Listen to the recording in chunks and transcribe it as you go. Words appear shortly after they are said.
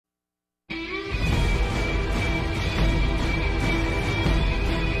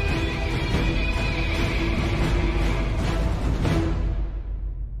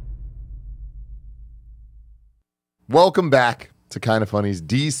Welcome back to Kinda Funny's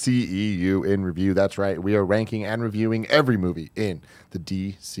DCEU in review. That's right. We are ranking and reviewing every movie in the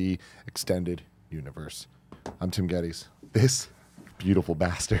DC Extended Universe. I'm Tim Gettys. This beautiful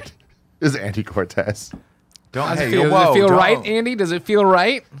bastard is Andy Cortez. Does it feel right, Andy? Does it feel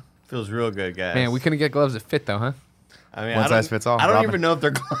right? Feels real good, guys. Man, we couldn't get gloves that fit, though, huh? I mean, One size fits all. I don't even know if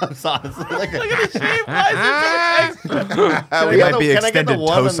they're gloves, honestly. Look at the shape. Why is it so tight? They might be Can I get the extended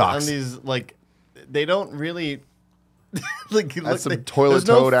one toe on socks. these, like, they don't really... like, That's some there's toilet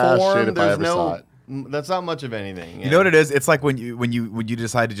no toad ass form, shit if I there's ever no- saw it. That's not much of anything. You know what it is? It's like when you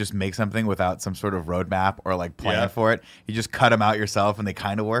decide to just make something without some sort of roadmap or like plan for it. You just cut them out yourself, and they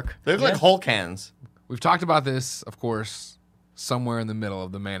kind of work. They look like Hulk hands. We've talked about this, of course, somewhere in the middle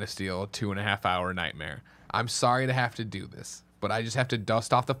of the Man of Steel 2.5-hour nightmare. I'm sorry to have to do this, but I just have to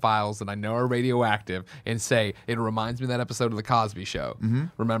dust off the files that I know are radioactive and say it reminds me of that episode of The Cosby Show.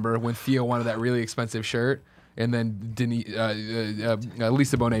 Remember when Theo wanted that really expensive shirt? And then Lisa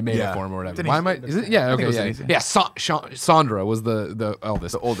Bonet made it for him or whatever. Denise. Why am I? Is it? Yeah, okay, Denise, yeah. Sandra was the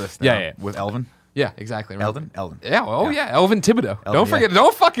eldest. The oldest. Yeah. With Elvin. Yeah, exactly. Remember? Elvin. Yeah, Elvin Thibodeau. Don't forget, yeah.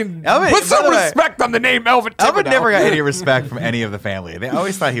 don't fucking Elvin, put some by the way, respect on the name Elvin Thibodeau. Elvin never got any respect from any of the family. They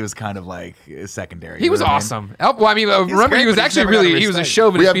always thought he was kind of like secondary. He was awesome. Well, I mean, remember great, he was but he's actually never got really the he was a respect.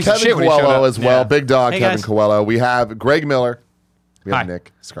 chauvinist We have piece of Kevin shit when he showed Coelho up. as well. Yeah. Big dog Hey, Kevin guys. Coelho. We have Greg Miller. We have Hi.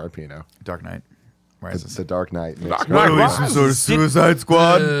 Nick Scarpino. Dark Knight. It's the Dark Knight. Nick Dark Scarpino. Knight. Some sort of Suicide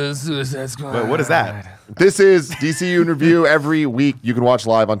Squad. Suicide Squad. Wait, what is that? This is DCU in review every week. You can watch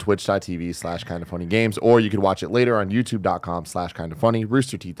live on twitch.tv/kindafunnygames, or you can watch it later on youtube.com/kindafunny,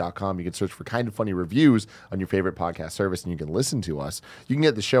 roosterteeth.com. You can search for Kinda Funny reviews on your favorite podcast service, and you can listen to us. You can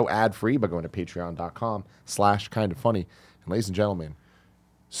get the show ad-free by going to patreon.com/kindafunny. And ladies and gentlemen,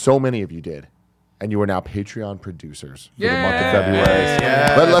 so many of you did. And you are now Patreon producers for the month of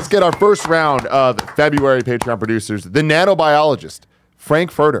February. Let's get our first round of February Patreon producers. The nanobiologist,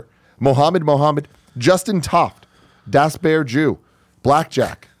 Frank Furter, Mohammed, Justin Toft, Das Bear Jew,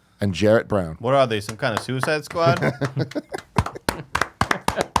 Blackjack, and Jarrett Brown. What are they? Some kind of Suicide Squad? When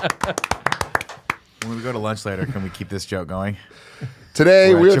we go to lunch later, can we keep this joke going?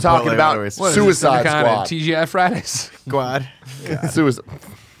 Today We're we at are talking Chipotle, about what is What is this, Suicide some kind of Squad. TGI Fridays. Squad. Suicide.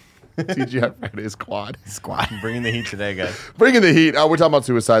 TGI Fridays Squad. Squad. Bringing the heat today, guys. Bringing the heat. We're talking about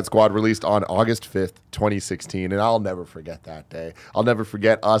Suicide Squad, released on August 5th, 2016. And I'll never forget that day. I'll never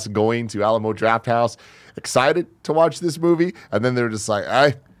forget us going to Alamo Draft House, excited to watch this movie. And then they were just like,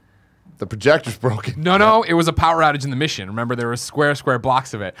 hey, the projector's broken. No, it was a power outage in the Mission. Remember, there were square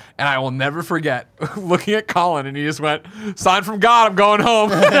blocks of it. And I will never forget looking at Colin, and he just went, sign from God, I'm going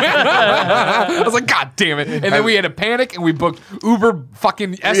home. I was like, God damn it. And then we had a panic, and we booked Uber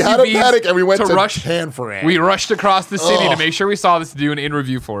fucking SUVs. We had a panic, and we went to rush. Tanforan. We rushed across the city to make sure we saw this to do an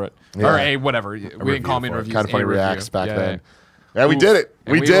in-review for it. Yeah. Or a whatever. We didn't call them in-reviews. Kind of funny a reacts review. back Yeah, then. yeah. Yeah, we did it.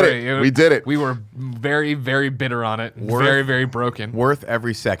 And We did it. We did it. We were very, very bitter on it. Very, very broken. Worth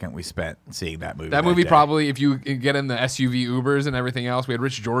every second we spent seeing that movie. That movie day. probably, if you get in the SUV Ubers and everything else, we had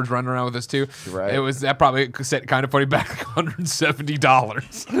Rich George running around with us too. Right. It was that probably set Kind of Funny back like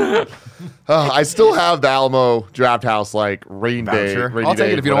 $170. I still have the Alamo Draft House like rainy Voucher? day. I'll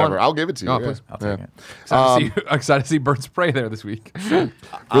take it if you don't want it. I'll give it to you. Oh, yeah. please. I'll take it. Excited to see Birds of Prey there this week.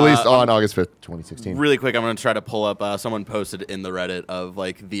 Released on August 5th, 2016. Really quick, I'm going to try to pull up. Someone posted in the Reddit of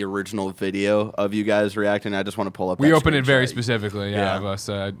like the original video of you guys reacting. I just want to pull up. We that opened it very screenshot. specifically. Yeah. Of us.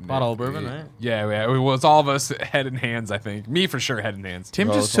 Bottle of bourbon, right? Yeah. Well, it's all of us head in hands. I think me for sure head in hands. Tim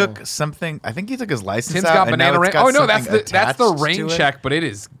just took something. I think he took his license Tim's out. got and now banana it's rain. got Oh no, that's something the attached rain to it. check, but it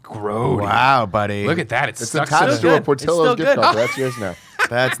is grody. Wow, buddy. Look at that. It's It's stuck attached to to the a Portillo's It's still gift good. card. That's yours now.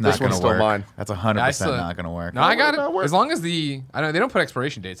 That's not This going one's to still work. mine. That's 100% not going to work. No, I got Not it. work. As long as they don't put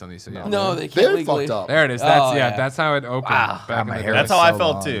expiration dates on these. So yeah. No, they can't They're legally. fucked up. There it is. That's Oh, yeah. That's how it opened. Wow. back in My the hair day. That's is how I so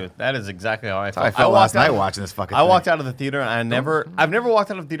felt long. too. That is exactly how I felt. I felt last walked night out- watching this fucking I thing. walked out of the theater and I've never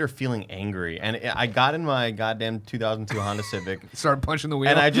walked out of the theater feeling angry. And I got in my goddamn 2002 Honda Civic. Started punching the wheel.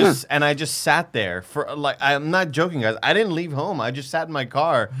 And I just sat there for like, I'm not joking, guys. I didn't leave home. I just sat in my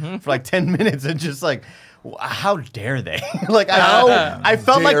car for like 10 minutes and just like, how dare they? Like I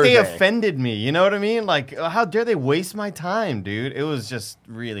felt like dare they they? offended me. You know what I mean? Like how dare they waste my time, dude? It was just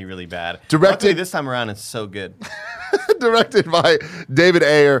really, really bad. Directed- Luckily, this time around, it's so good. Directed by David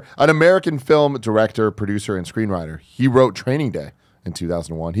Ayer, an American film director, producer, and screenwriter. He wrote Training Day in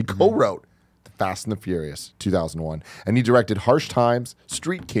 2001. He co-wrote The Fast and the Furious 2001. And he directed Harsh Times,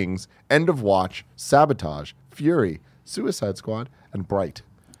 Street Kings, End of Watch, Sabotage, Fury, Suicide Squad, and Bright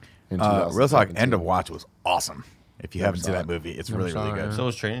in Real talk, 2017. End of Watch was awesome. If you haven't seen that movie, it's really, really good. So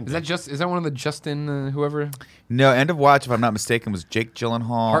was Training Day. Is that one of the Justin whoever? No, End of Watch, if I'm not mistaken, was Jake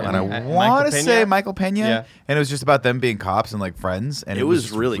Gyllenhaal, and I Michael want to Peña? say Michael Pena. Yeah. And it was just about them being cops and like friends, and It was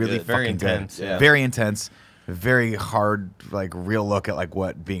just really good. Very fucking intense, good. yeah. Very intense, very hard, like real look at like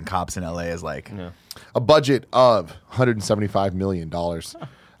what being cops in LA is like. Yeah. A budget of $175 million.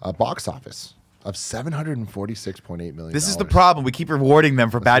 A box office of $746.8 million. This is the problem. We keep rewarding them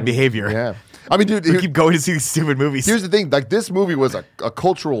for bad behavior. Yeah. I mean, dude, We keep going to see these stupid movies. here's the thing. Like, this movie was a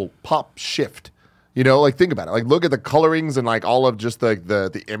cultural pop shift. You know, like, think about it. Like, look at the colorings and, like, all of just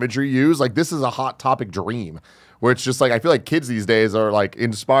the imagery used. Like, this is a Hot Topic dream where it's just, like, I feel like kids these days are, like,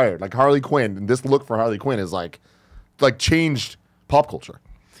 inspired. Like, Harley Quinn. And this look for Harley Quinn is, like changed pop culture.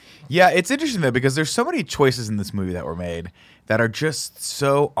 Yeah, it's interesting though because there's so many choices in this movie that were made that are just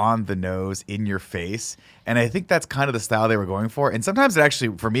so on the nose, in your face, and I think that's kind of the style they were going for. And sometimes it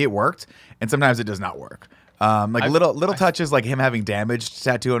actually, for me, it worked, and sometimes it does not work. Like little touches, like him having damaged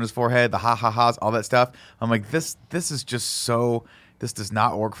tattoo on his forehead, the ha ha ha's, all that stuff. I'm like, this is just so. This does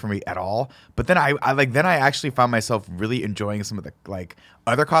not work for me at all. But then I actually found myself really enjoying some of the like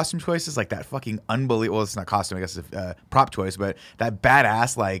other costume choices, like that fucking unbelievable. Well, it's not costume, I guess it's a prop choice, but that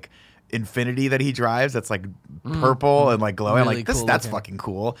badass like Infinity that he drives that's like purple and like glowing. Really Like this, cool that's looking. fucking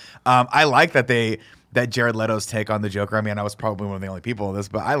cool. I like that Jared Leto's take on the Joker. I mean, I was probably one of the only people in this,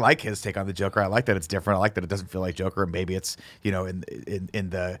 but I like his take on the Joker. I like that it's different. I like that it doesn't feel like Joker. Maybe it's, you know, in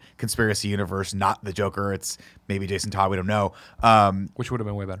the conspiracy universe, not the Joker. It's maybe Jason Todd. We don't know. Which would have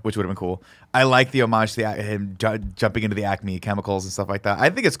been way better. Which would have been cool. I like the homage to him jumping into the Acme chemicals and stuff like that. I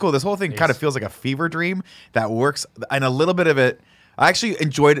think it's cool. This whole thing kind of feels like a fever dream that works, and a little bit of it. I actually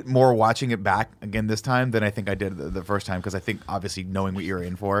enjoyed it more watching it back again this time than I think I did the first time, because I think obviously knowing what you're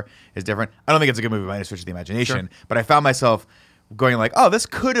in for is different. I don't think it's a good movie by any stretch of the imagination, but I found myself going like, oh, this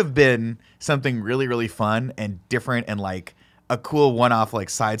could have been something really, really fun and different and like a cool one-off like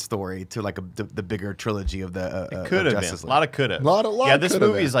side story to like the bigger trilogy of the Could have been. Justice A League. lot of could have. Lot Yeah, this coulda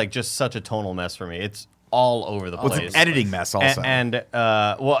movie been. is like just such a tonal mess for me. It's all over the Well, place. it's an editing mess also. And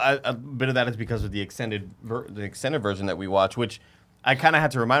a bit of that is because of the extended version that we watch, which I kind of had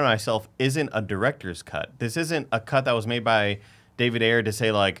to remind myself isn't a director's cut. This isn't a cut that was made by David Ayer to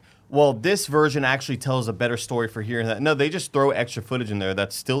say like, well, this version actually tells a better story for here and that. No, they just throw extra footage in there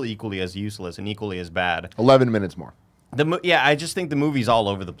that's still equally as useless and equally as bad. 11 minutes more. Yeah, I just think the movie's all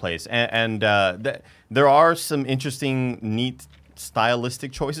over the place, and there are some interesting, neat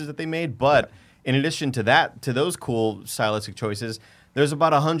stylistic choices that they made. But in addition to that, to those cool stylistic choices, there's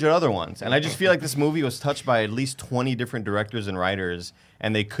about 100 other ones, and I just feel like this movie was touched by at least 20 different directors and writers,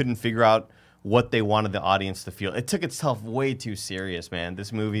 and they couldn't figure out what they wanted the audience to feel. It took itself way too serious, man.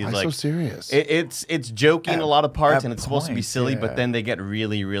 This movie is Why like so serious? It's joking a lot of parts, and it's supposed to be points, silly, yeah. but then they get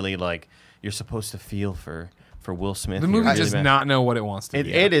really, really like you're supposed to feel for Will Smith. The here. movie Really does bad. not know what it wants to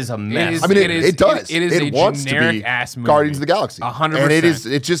be. It is a mess. I mean, it does. It is a wants to generic be ass movie. Guardians of the Galaxy. 100%.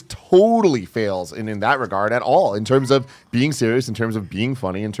 And it just totally fails in that regard at all, in terms of being serious, in terms of being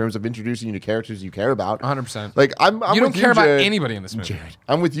funny, in terms of introducing you to characters you care about. 100%. Like I'm You don't with care about Jared. anybody in this movie. Jared,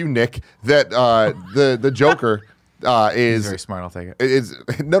 I'm with you, Nick, that the Joker He's is very smart. I'll take it. is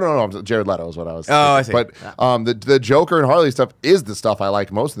no. Jared Leto is what I was. Oh, I see. But the Joker and Harley stuff is the stuff I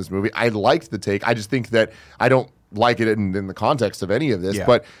liked most in this movie. I liked the take. I just think that I don't like it in the context of any of this. Yeah.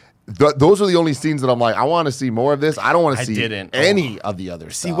 But those are the only scenes that I'm like, I want to see more of this. I don't want to I see didn't. any of the other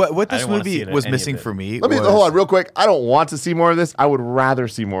See stuff. what I this didn't wanna see movie it in was any of missing it. for me. Let me was, hold on real quick. I don't want to see more of this. I would rather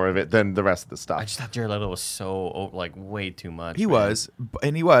see more of it than the rest of the stuff. I just thought Jared Leto was so like way too much. He man. was, but I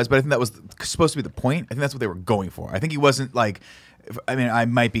think that was supposed to be the point. I think that's what they were going for. I think he wasn't like. I mean, I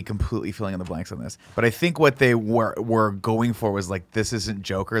might be completely filling in the blanks on this, but I think what they were going for was like, this isn't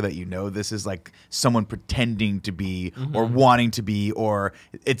Joker that you know. This is like someone pretending to be or wanting to be, or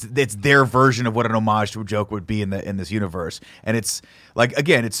it's their version of what an homage to a Joker would be in this universe. And it's like,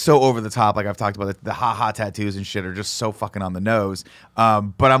 again, it's so over the top. Like I've talked about, the ha tattoos and shit are just so fucking on the nose.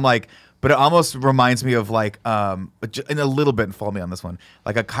 But I'm like. But it almost reminds me of like, in a little bit, and follow me on this one,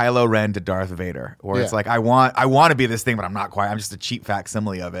 like a Kylo Ren to Darth Vader, where it's Yeah. like I want to be this thing, but I'm not quite. I'm just a cheap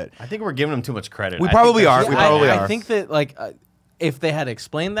facsimile of it. I think we're giving him too much credit. We I probably think are. that's- We probably I are. think that like if they had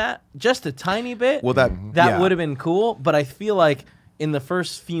explained that just a tiny bit, Well, that yeah. would have been cool. But I feel like in the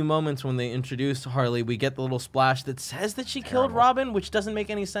first few moments when they introduced Harley, we get the little splash that says that she killed Robin, which doesn't make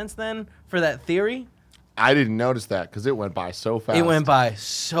any sense then for that theory. I didn't notice that because it went by so fast. It went by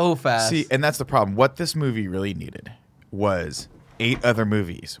so fast. See, and that's the problem. What this movie really needed was 8 other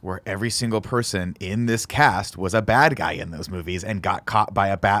movies where every single person in this cast was a bad guy in those movies and got caught by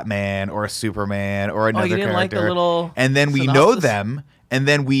a Batman or a Superman or another you didn't like character. the little and then we know synopsis? them, and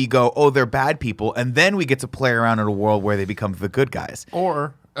then we go, oh, they're bad people, and then we get to play around in a world where they become the good guys.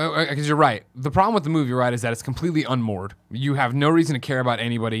 Or, because you're right. The problem with the movie, right, is that it's completely unmoored. You have no reason to care about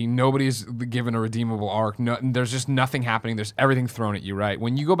anybody. Nobody's given a redeemable arc. No, there's just nothing happening. There's everything thrown at you, right?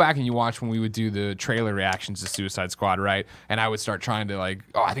 When you go back and you watch when we would do the trailer reactions to Suicide Squad, right, and I would start trying to like,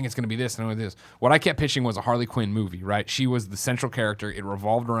 oh, I think it's going to be this and this. What I kept pitching was a Harley Quinn movie, right? She was the central character. It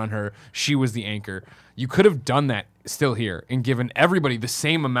revolved around her. She was the anchor. You could have done that still here and given everybody the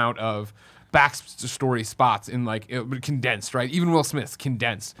same amount of backstory spots in like condensed, right? Even Will Smith's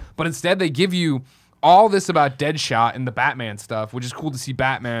condensed. But instead they give you all this about Deadshot and the Batman stuff, which is cool to see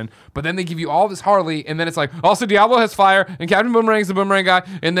Batman, but then they give you all this Harley, and then it's like, also Diablo has fire, and Captain Boomerang's the Boomerang guy,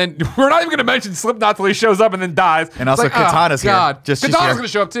 and then we're not even going to mention Slipknot till he shows up and then dies. And also like, Katana's here. God. Just Katana's going to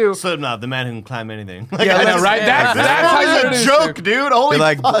show up too. Slipknot, the man who can climb anything. Yeah, I know, right? That's how you That's a joke, dude. Holy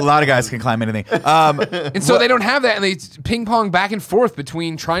like fuck. a lot of guys can climb anything. And so they don't have that, and they ping pong back and forth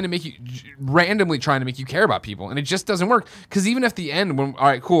between trying to make you randomly trying to make you care about people, and it just doesn't work. Because even at the end, when all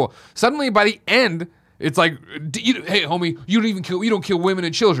right, cool, suddenly by the end, it's like, hey, homie, you don't kill women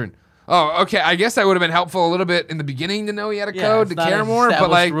and children. Oh, okay. I guess that would have been helpful a little bit in the beginning to know he had a code to care more,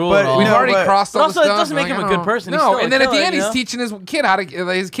 but like, we've already crossed all the stuff. Also, it doesn't make him a good person. No, and then at the end, he's teaching his kid how to.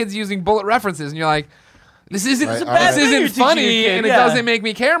 His kid's using bullet references, and you're like, this isn't funny, and it doesn't make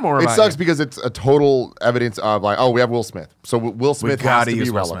me care more. It about sucks you. because it's a total evidence of like, oh, we have Will Smith, so Will Smith has to be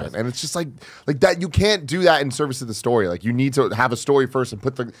relevant, Smith. and it's just like that. You can't do that in service of the story. Like you need to have a story first and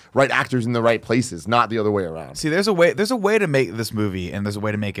put the right actors in the right places, not the other way around. See, there's a way to make this movie, and there's a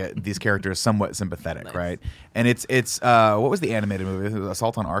way to make these characters somewhat sympathetic, right? And it's what was the animated movie? It was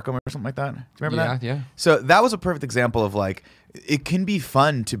Assault on Arkham or something like that. Do you remember that? Yeah. So that was a perfect example of like, it can be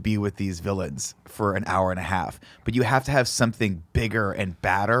fun to be with these villains for an hour and a half, but you have to have something bigger and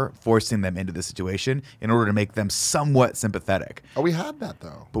badder forcing them into the situation in order to make them somewhat sympathetic. Oh, we had that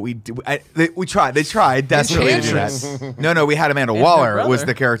though. But we tried. They tried desperately to do that. No, we had Amanda Waller was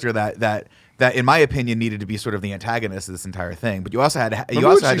the character that in my opinion needed to be sort of the antagonist of this entire thing. But you also had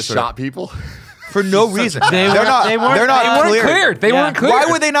to shot people. For no reason. They weren't cleared. They weren't cleared. Why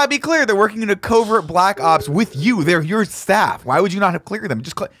would they not be clear? They're working in a covert black ops with you. They're your staff. Why would you not have cleared them?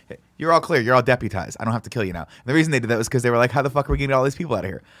 Just you're all clear. You're all deputized. I don't have to kill you now. And the reason they did that was because they were like, how the fuck are we getting all these people out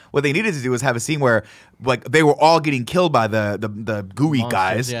of here? What they needed to do was have a scene where like they were all getting killed by the gooey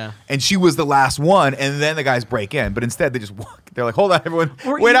guys, and she was the last one, and then the guys break in. But instead they just walk. They're like, hold on, everyone.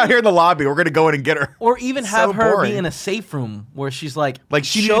 Wait out here in the lobby. We're going to go in and get her. Or even have her be in a safe room where she's like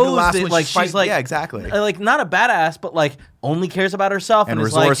she shows the last that, one. Like she's like, yeah, exactly. Like not a badass, but like only cares about herself and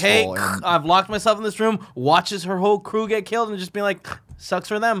is like, hey, I've locked myself in this room, watches her whole crew get killed, and just being like, sucks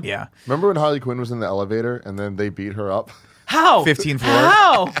for them. Yeah. Remember when Harley Quinn was in the elevator and then they beat her up? How? 15 floors.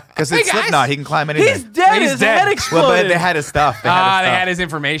 How? Because it's Slipknot. He can climb anything. He's dead. He's His dead. head exploded. Well, but they had his stuff. They had his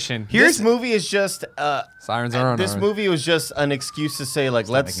information. This movie is just Sirens are on. This movie was just an excuse to say like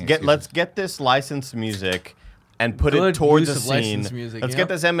let's get this licensed music and put it towards a scene. Let's get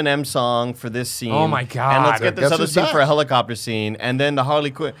this Eminem song for this scene. Oh my god! And let's get this other scene for a helicopter scene, and then the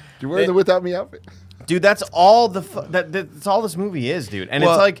Harley Quinn. Do you wear the Without Me outfit? Dude, that's all that's all this movie is, dude. And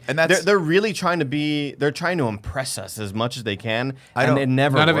it's like they're really trying to impress us as much as they can, and it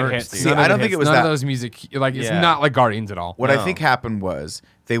never works. None of it hits. See, I don't think it was none that. of those music like it's not like Guardians at all. What I think happened was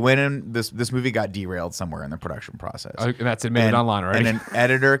they went in. This movie got derailed somewhere in the production process. And that's admitted online, right? And an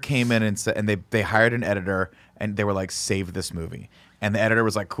editor came in and said, and they hired an editor, and they were like, save this movie. And the editor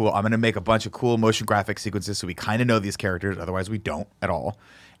was like, cool, I'm going to make a bunch of cool motion graphic sequences so we kind of know these characters, otherwise we don't at all.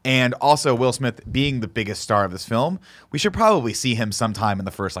 And also, Will Smith being the biggest star of this film, we should probably see him sometime in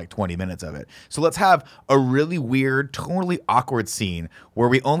the first like 20 minutes of it. So let's have a really weird, totally awkward scene where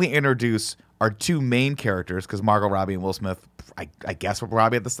we only introduce our two main characters, because Margot Robbie and Will Smith, I guess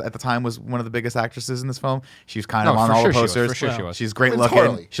Robbie at the time was one of the biggest actresses in this film. She was kind of on all the posters. For sure she was. She's great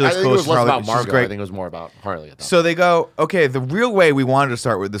looking. She looks I think cool. it was less about She's Margot. great. I think it was more about Harley at that So they go, okay, the real way we wanted to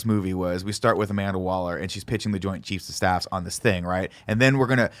start with this movie was we start with Amanda Waller, and she's pitching the Joint Chiefs of Staffs on this thing, right? And then we're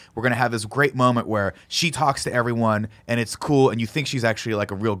gonna have this great moment where she talks to everyone, and it's cool, and you think she's actually like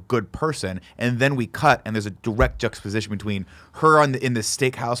a real good person, and then we cut, and there's a direct juxtaposition between her in this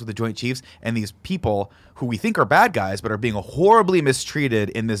steakhouse with the Joint Chiefs and these people who we think are bad guys, but are being horribly mistreated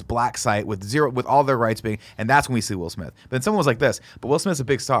in this black site with all their rights being, and that's when we see Will Smith. But then someone was like this, but Will Smith's a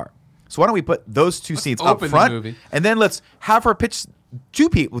big star. So why don't we put those two scenes up front, and then let's have her pitch two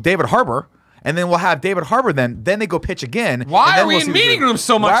people, David Harbour, and then we'll have David Harbour. Then they go pitch again. Why are we in meeting rooms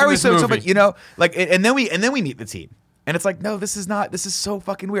so much? Why are we so much? You know, like, and then we meet the team, and it's like, no, this is so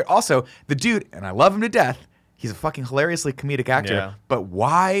fucking weird. Also, the dude, and I love him to death. He's a fucking hilariously comedic actor, but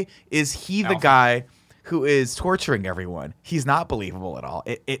why is he the guy who is torturing everyone. He's not believable at all.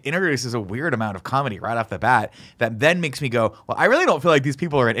 It introduces a weird amount of comedy right off the bat that then makes me go, well, I really don't feel like these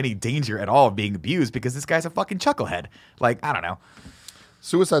people are in any danger at all of being abused because this guy's a fucking chucklehead. Like, I don't know.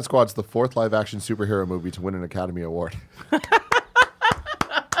 Suicide Squad's the 4th live-action superhero movie to win an Academy Award.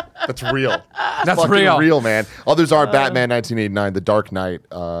 That's real. That's fucking real, man. Others are Batman 1989, The Dark Knight,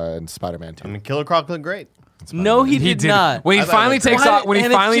 and Spider-Man 2. I mean, Killer Croc looked great. No, he did not. When he finally takes off,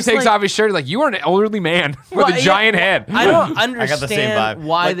 like, off his shirt, like you are an elderly man with Well, a giant head. I don't I got the same understand vibe.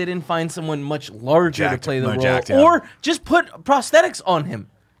 why Like- they didn't find someone much larger Jacked. to play the No, role, jacked, yeah. or just put prosthetics on him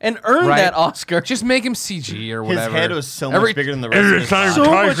and earn Right. that Oscar. Just make him CG or His whatever. head was so much bigger than the rest of his body.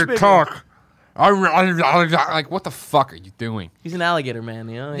 So much bigger. Like, what the fuck are you doing? He's an alligator man,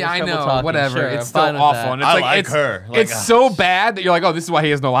 you know. He Yeah, has I trouble know. talking. Whatever. Sure, It's I'm still fine with awful. that. And it's I like, like it's, her. Like, it's so bad that you're like, oh, this is why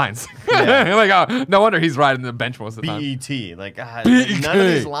he has no lines. You're like, oh, no wonder he's riding the bench most of the time. BET. Like, God, BET. none of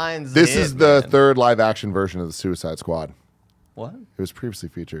these lines. This hit, is the man. 3rd live-action version of the Suicide Squad. What? It was previously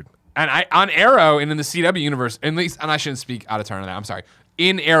featured. And on Arrow and in the CW universe, at least, and I shouldn't speak out of turn on that. I'm sorry.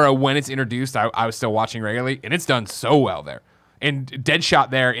 In Arrow, when it's introduced, I was still watching regularly, and it's done so well there. And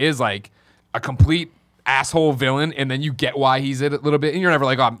Deadshot there is like a complete asshole villain, and then you get why he's it a little bit, and you're never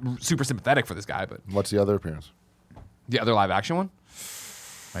like, oh, I'm super sympathetic for this guy. But What's the other appearance? the other live action one,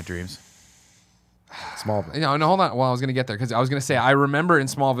 My dreams. Smallville. no, hold on. Well, I was gonna get there because I was gonna say I remember in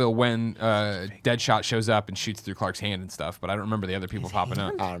Smallville when Deadshot shows up and shoots through Clark's hand and stuff, but I don't remember the other people popping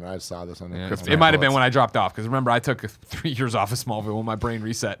up. I don't know. I just saw this on Yeah, the it might have been when I dropped off because remember I took 3 years off of Smallville when my brain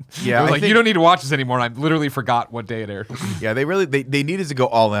reset. Yeah, I was I like, think- you don't need to watch this anymore. And I literally forgot what day it aired. Yeah, they needed to go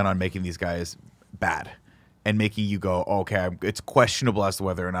all in on making these guys bad and making you go, okay, it's questionable as to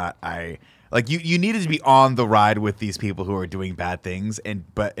whether or not you needed to be on the ride with these people who are doing bad things and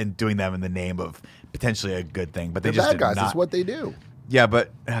doing them in the name of potentially a good thing, but they They're just bad did guys. not. That's what they do. Yeah,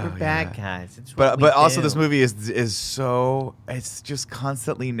 but We're bad guys. It's But also this movie is so it's just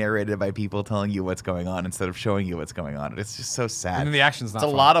constantly narrated by people telling you what's going on instead of showing you what's going on. It's just so And sad. then the action's not It's a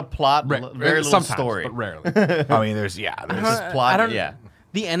fun. lot of plot, Ra- very little sometimes, story. but rarely. I mean, there's Just plot. I don't- Yeah.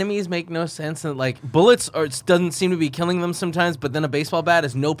 The enemies make no sense, and like bullets doesn't seem to be killing them sometimes, but then a baseball bat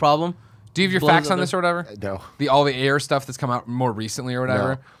is no problem. Do you have your Blows facts up on this or whatever? No. All the air stuff that's come out more recently or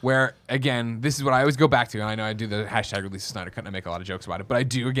whatever. No. Where again, this is what I always go back to, and I know I do the hashtag release Snyder Cut and I make a lot of jokes about it, but I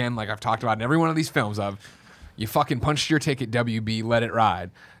do again, like I've talked about in every one of these films of you fucking punched your ticket, WB, let it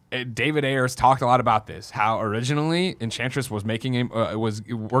ride. David Ayers talked a lot about this. How originally Enchantress was making was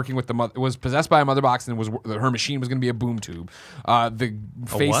working with the was possessed by a mother box and her machine was going to be a boom tube. The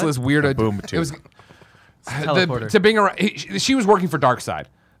faceless weirdo boom It was teleporter. to bring around. She was working for Darkseid.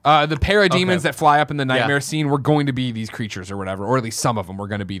 The parademons that fly up in the nightmare scene were going to be these creatures or whatever, or at least some of them were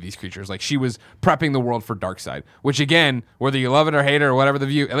going to be these creatures. Like she was prepping the world for Darkseid, which again, whether you love it or hate it or whatever the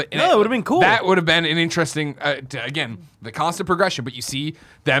view, it would've been cool. That would have been an interesting, again, the constant progression. But you see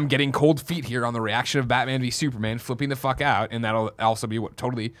them getting cold feet here on the reaction of Batman v Superman, flipping the fuck out, and that'll also be what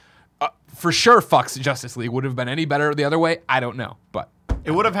totally, for sure, fucks Justice League. Would have been any better the other way? I don't know, but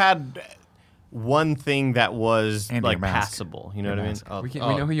It would have had one thing that was And like your mask. passable. You know what I mean? mask. Oh, we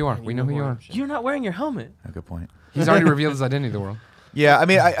know who you are. We know who you are. You're not wearing your helmet. A good point. He's already revealed his identity to the world. Yeah, I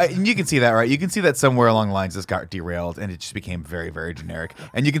mean, and you can see that, right? You can see that somewhere along the lines this got derailed, and it just became very, very generic.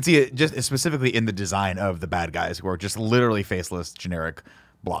 And you can see it just specifically in the design of the bad guys, who are just literally faceless, generic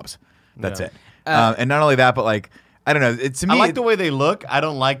blobs. That's Yeah. it. And not only that, but like, I don't know. To me, I like the way they look. I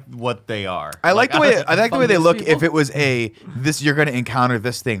don't like what they are. I like the way I like the way they look. people. If it was you're going to encounter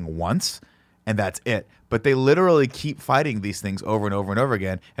this thing once, and that's it. But they literally keep fighting these things over and over and over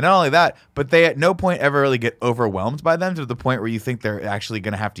again. And not only that, but they at no point ever really get overwhelmed by them to the point where you think they're actually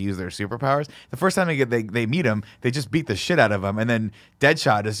going to have to use their superpowers. The first time they meet them, they just beat the shit out of them. And then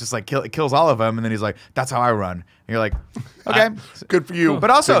Deadshot is just like kills all of them. And then he's like, "That's how I run." And you're like, "Okay, Good for you. but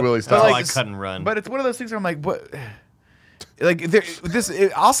also, Big Willie but style. like, cut and run. But it's one of those things where I'm like, what? Like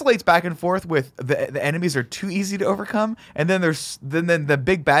it oscillates back and forth with the enemies are too easy to overcome, and then there's then the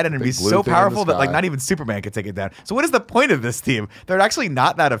big bad enemy is blue so thing in the powerful that like sky. not even Superman could take it down. So what is the point of this team? They're actually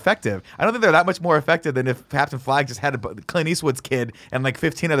not that effective. I don't think they're that much more effective than if Captain Flag just had Clint Eastwood's kid and like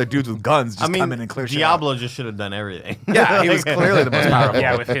 15 other dudes with guns just come in and clear shit out. Diablo just should have done everything. Yeah, he was clearly the most powerful.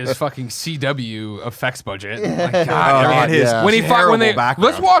 Yeah, with his fucking CW effects budget. Like, Oh, God, and his yeah. when he fought, when they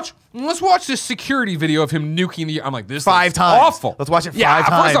background. let's watch this security video of him nuking the. I'm like, this 5 looks times. awful. Let's watch it Yeah, 5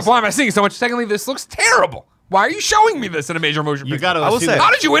 times. first off, why am I seeing so much? Secondly, this looks terrible. Why are you showing me this in a major motion You picture? got to I will assume say- that-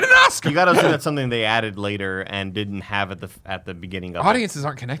 How did you win an Oscar? You got to assume that's something they added later and didn't have at the beginning of it. Audiences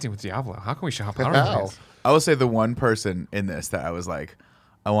aren't connecting with Diablo. How can we show how powerful How? it is? I will say the one person in this that I was like,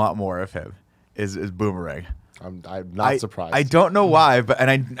 I want more of him is Boomerang. I'm not surprised. I don't know why, but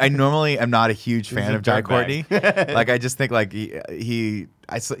I normally am not a huge fan of Jai Courtney. Like I just think like the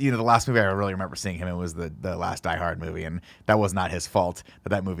last movie I really remember seeing him in was the last Die Hard movie, and that was not his fault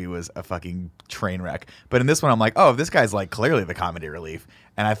that movie was a fucking train wreck. But in this one, I'm like, oh, this guy's like clearly the comedy relief,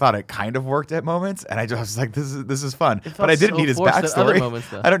 and I thought it kind of worked at moments, and I just was like, this is fun. But I didn't need his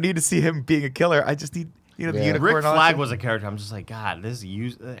backstory. I don't need to see him being a killer. I just need. The unicorn. Rick Flag was a character. I'm just like, God, this is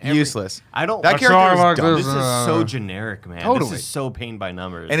useless. I don't. That character is dumb. This is so generic, man. Totally. This is so paint by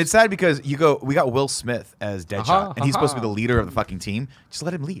numbers. And it's sad because we got Will Smith as Deadshot, and he's supposed to be the leader of the fucking team. Just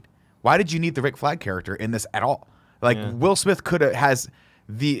let him lead. Why did you need the Rick Flag character in this at all? Like Will Smith has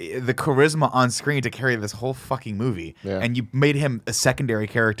the charisma on screen to carry this whole fucking movie, and you made him a secondary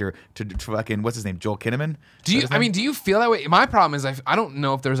character to fucking what's his name, Joel Kinnaman. Do you feel that way? My problem is I don't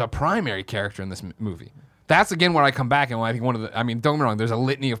know if there's a primary character in this movie. That's again where I come back and I think don't get me wrong, there's a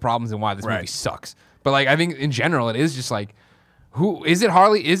litany of problems in why this movie sucks. But like I think in general it is just like, who is it?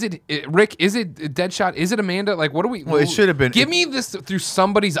 Harley? Is it Rick? Is it Deadshot? Is it Amanda? Like what do we? Well, it should have been. Give me this through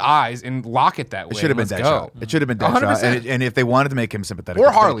somebody's eyes and lock it that way. It should have been Deadshot. It should have been Deadshot. And if they wanted to make him sympathetic,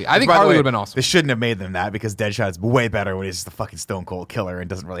 or Harley, I think Harley would have been awesome. They shouldn't have made them that because Deadshot's way better when he's just a fucking stone cold killer and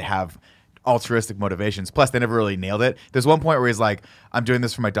doesn't really have altruistic motivations. Plus, they never really nailed it. There's one point where he's like, "I'm doing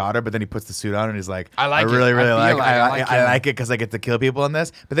this for my daughter," but then he puts the suit on and he's like, "I really like it because I get to kill people in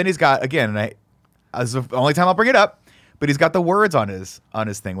this." But then he's got again, and as the only time I'll bring it up, but he's got the words on his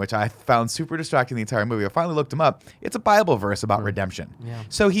thing, which I found super distracting the entire movie. I finally looked him up. It's a Bible verse about redemption. Yeah.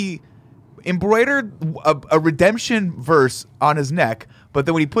 So he embroidered a redemption verse on his neck. But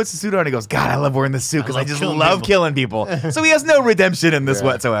then when he puts the suit on, he goes, God, I love wearing this suit because I just love killing people. So he has no redemption in this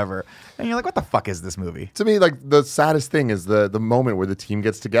whatsoever. And you're like, what the fuck is this movie? To me, like the saddest thing is the moment where the team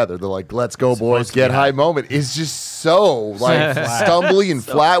gets together. They're like, let's go, boys, get high moment. It's just so like stumbly and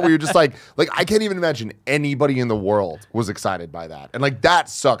flat where you're just like I can't even imagine anybody in the world was excited by that. And like that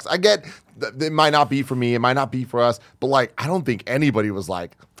sucks. I get it might not be for me, it might not be for us, but like I don't think anybody was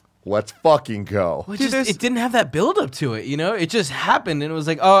like, let's fucking go. Well, it didn't have that build up to it, you know? It just happened, and it was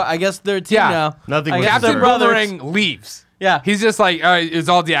like, oh, I guess they're a team now. Nothing. Captain Boomerang leaves. Yeah. He's just like, it's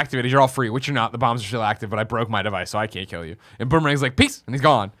all deactivated. You're all free, which you're not. The bombs are still active, but I broke my device, so I can't kill you. And Boomerang's like, peace, and he's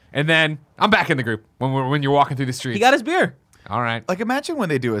gone. And then I'm back in the group when you're walking through the streets. He got his beer. All right. Like imagine when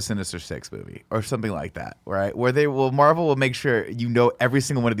they do a Sinister Six movie or something like that, right? Where Marvel will make sure you know every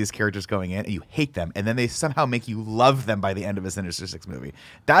single one of these characters going in and you hate them, and then they somehow make you love them by the end of a Sinister Six movie.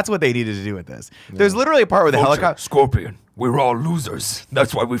 That's what they needed to do with this. Yeah. There's literally a part where the helicopter Scorpion. We're all losers.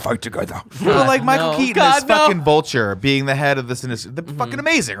 That's why we fight together. But like Michael Keaton is fucking Vulture being the head of the Sinister, fucking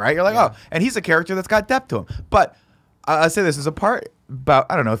amazing, right? You're like, oh, and he's a character that's got depth to him. But I say this is a part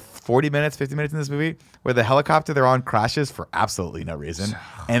about 40 minutes, 50 minutes in this movie where the helicopter they're on crashes for absolutely no reason,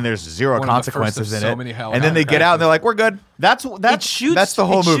 and there's zero consequences in it. And then they get out and they're like, "We're good." That's the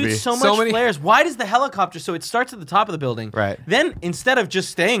whole movie. It shoots so much flares. Why does the helicopter? So it starts at the top of the building, right? Then instead of just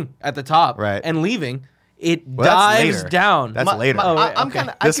staying at the top, right, and leaving, it dives down. That's later. I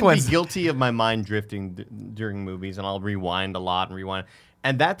can be guilty of my mind drifting during movies, and I'll rewind a lot and rewind.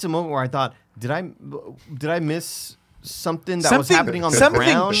 And that's a moment where I thought, did I miss something that was happening on the ground?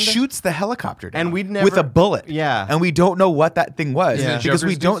 Something shoots the helicopter down and we'd never, with a bullet. Yeah. And we don't know what that thing was because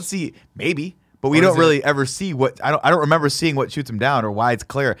we don't see, but we don't really ever see what, I don't remember seeing what shoots him down or why it's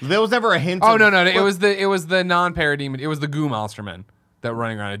clear. There was never a hint. Oh, no. It was the non-parademon. It was the goo monster men that were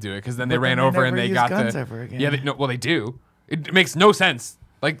running around to do it because then they ran over and they got guns ever again. Yeah, they do. It makes no sense.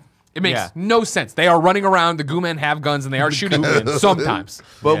 Like, it makes no sense. They are running around. The goo men have guns and they are shooting sometimes.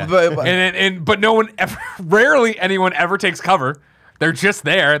 But no one ever, rarely anyone ever takes cover. They're just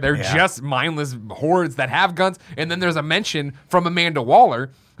there. They're just mindless hordes that have guns. And then there's a mention from Amanda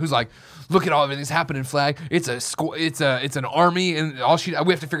Waller who's like, look at all everything's happening, Flag. It's an army, and we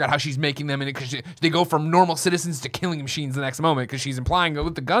have to figure out how she's making them, and because they go from normal citizens to killing machines the next moment because she's implying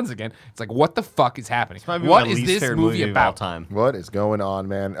with the guns again. It's like, what the fuck is happening? What is this movie about? What is going on,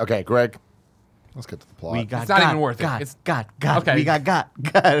 man? Okay, Greg, let's get to the plot. It's not even worth it. It's God. Okay. We got. Go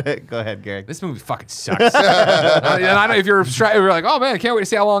ahead, Greg. This movie fucking sucks. And I know if you're like, oh man, I can't wait to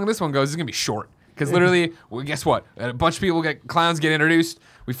see how long this one goes. It's gonna be short because literally, well, guess what? A bunch of people clowns get introduced.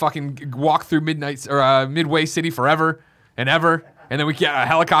 We fucking walk through Midway City forever and ever, and then we get a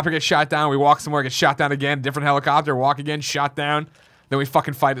helicopter gets shot down. We walk somewhere, get shot down again. Different helicopter, walk again, shot down. Then we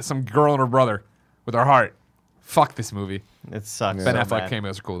fucking fight some girl and her brother with our heart. Fuck this movie. It sucks. Ben so Affleck bad.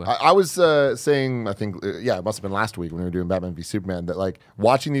 cameos are cool though. I was saying, I think, yeah, it must have been last week when we were doing Batman v Superman, that like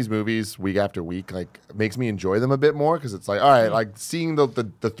watching these movies week after week like makes me enjoy them a bit more because it's like, all right, like seeing the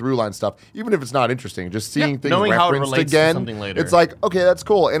through line stuff, even if it's not interesting, just seeing things knowing how it referenced relates to again, something later. it's like, okay, that's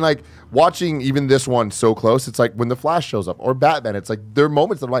cool. And like watching even this one so close, it's like when the Flash shows up or Batman, it's like there are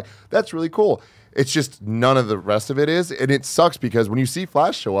moments that I'm like, that's really cool. It's just none of the rest of it is, and it sucks because when you see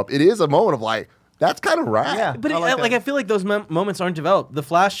Flash show up, it is a moment of like, that's kind of rad. Yeah. But I like I feel like those moments aren't developed. The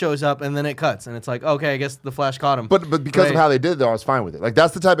Flash shows up and then it cuts, and it's like, okay, I guess the Flash caught him. But because of Right. how they did it, though, I was fine with it. Like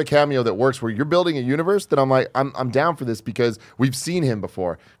that's the type of cameo that works where you're building a universe that I'm like, I'm down for this because we've seen him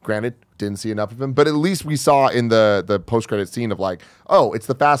before. Granted, didn't see enough of him, but at least we saw in the post-credit scene of like, oh, it's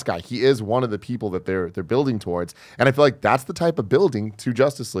the fast guy. He is one of the people that they're building towards. And I feel like that's the type of building to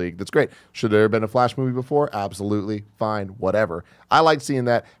Justice League that's great. Should there have been a Flash movie before? Absolutely. Fine. Whatever. I like seeing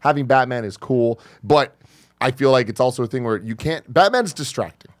that. Having Batman is cool, but I feel like it's also a thing where you can't. Batman's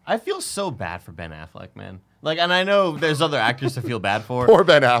distracting. I feel so bad for Ben Affleck, man. Like, and I know there's other actors to feel bad for. Poor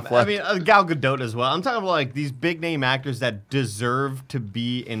Ben Affleck. I mean, Gal Gadot as well. I'm talking about like these big name actors that deserve to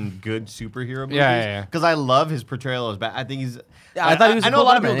be in good superhero movies. Yeah. Because I love his portrayal as Batman. I think he's. Yeah, I thought he was I a know cool a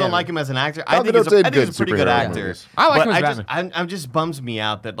lot of Batman, people don't yeah. like him as an actor. Gal I think Gadot's he's in a good pretty good superhero actor. movies. I like but him as Batman. I'm just bums me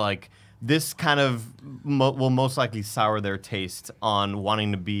out that like this kind of will most likely sour their taste on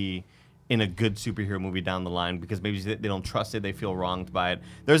wanting to be in a good superhero movie down the line because maybe they don't trust it, they feel wronged by it.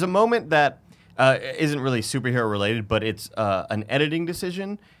 There's a moment that isn't really superhero related, but it's an editing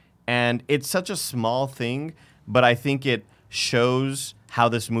decision, and it's such a small thing, but I think it shows how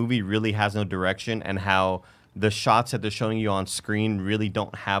this movie really has no direction and how the shots that they're showing you on screen really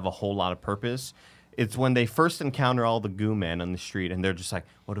don't have a whole lot of purpose. It's when they first encounter all the goo men on the street, and they're just like,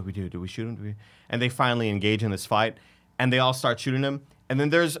 what do we do? Do we shoot them? And they finally engage in this fight, and they all start shooting him. And then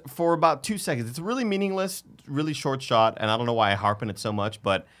there's, for about 2 seconds, it's a really meaningless, really short shot, and I don't know why I harp on it so much,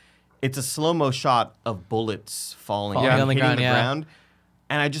 but it's a slow-mo shot of bullets falling Falling and on the hitting ground, the yeah. ground.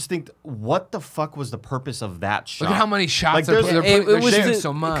 And I just think, what the fuck was the purpose of that shot? Look at how many shots Like, they're, there's- they're, they're shooting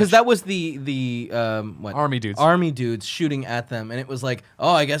so much. because that was the what Army dudes. army dudes shooting at them, and it was like,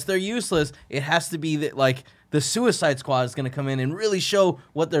 oh, I guess they're useless. It has to be that like the Suicide Squad is going to come in and really show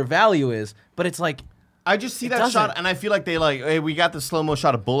what their value is. But it's like, I just see It that doesn't. shot, and I feel like they like, hey, we got the slow-mo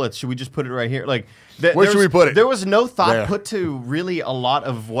shot of bullets. Should we just put it right here? Like, Where should we put it? There was no thought There. put to really a lot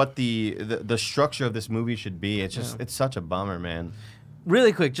of what the structure of this movie should be. It's just, it's such a bummer, man.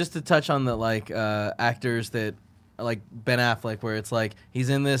 really quick, just to touch on the like actors that like Ben Affleck, where it's like he's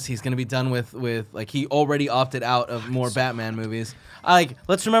in this, he's gonna be done with like he already opted out of more Batman movies. Like,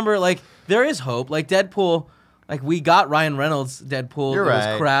 let's remember, like there is hope. Like Deadpool, like we got Ryan Reynolds Deadpool, You're it was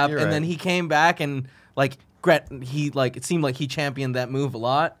right, crap, you're and then right. he came back and like he like it seemed like he championed that move a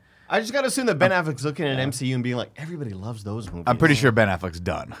lot. I just got to assume that Ben Affleck's looking at MCU and being like, everybody loves those movies. I'm pretty sure Ben Affleck's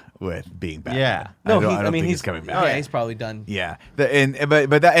done with being Batman. Yeah. No, I don't I mean think he's coming back. Oh, yeah, he's probably done. Yeah,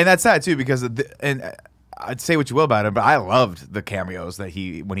 but that's sad too because I'd say what you will about him, but I loved the cameos that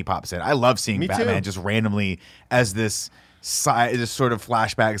when he pops in. I love seeing Me Batman too. just randomly as this sort of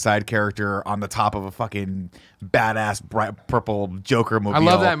flashback side character on the top of a fucking badass bright purple Joker mobile. I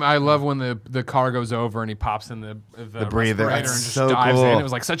love that. I love when the car goes over and he pops in the breather. respirator That's and just so dives cool. in. It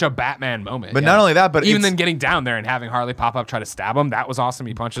was like such a Batman moment. But not only that, but even it's- then getting down there and having Harley pop up try to stab him, that was awesome.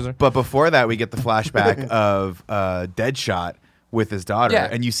 He punches her. But before that, we get the flashback of Deadshot with his daughter, Yeah.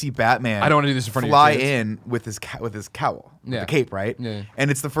 and you see Batman. I don't wanna do this in front of your fly kids. in with his cowl, with Yeah. the cape, right? Yeah. And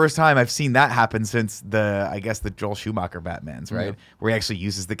it's the first time I've seen that happen since the Joel Schumacher Batman's, right? Yeah. Where he actually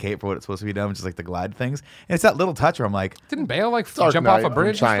uses the cape for what it's supposed to be done, which is like the glide things. And it's that little touch where I'm like, Didn't Bale like Dark jump off Knight a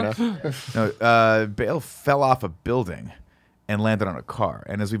bridge? from or China. something? no, Bale fell off a building and landed on a car.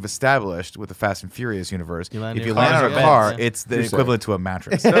 And as we've established with the Fast and Furious universe, land if on you your land car, on a yeah. car, Yeah. it's the You're safe. equivalent to a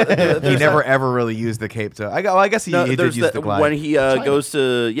mattress. He never ever really used the cape to. I guess he did there's use the glide. when he goes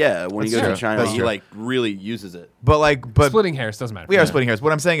to when he That's goes true. to China, That's he true. like really uses it. but Splitting hairs doesn't matter. we are splitting hairs.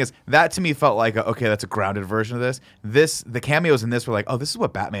 What I'm saying is that to me felt like okay, that's a grounded version of this. The cameos in this were like, oh, this is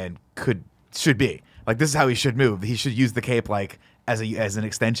what Batman should be. Like this is how he should move. He should use the cape like as an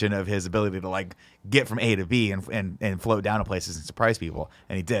extension of his ability to like get from A to B and float down to places and surprise people.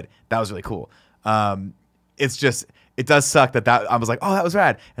 And he did. That was really cool. It's just it does suck that I was like, oh, that was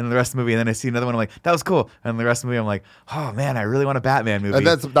rad. And then the rest of the movie, and then I see another one, I'm like, that was cool. And the rest of the movie, I'm like, oh man, I really want a Batman movie. And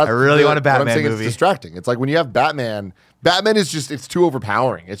that's I really want a what I'm Batman saying, movie. It's distracting. It's like when you have Batman is just it's too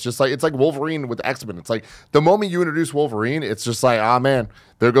overpowering. It's just like it's like Wolverine with X-Men. It's like the moment you introduce Wolverine, it's just like, ah man,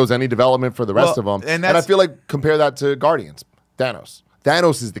 there goes any development for the rest of them. and And I that's- feel like compare that to Guardians.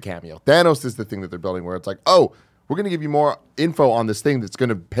 Thanos is the cameo. Thanos is the thing that they're building where it's like, oh, we're going to give you more info on this thing that's going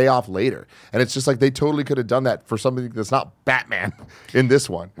to pay off later. And it's just like they totally could have done that for something that's not Batman in this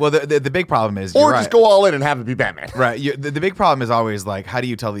one. Well, the big problem is, Or you're just right. go all in and have it be Batman. Right. The big problem is always like, how do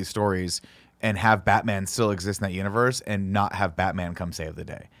you tell these stories and have Batman still exist in that universe and not have Batman come save the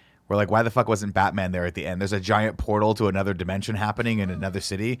day? We're like, why the fuck wasn't Batman there at the end? There's a giant portal to another dimension happening in another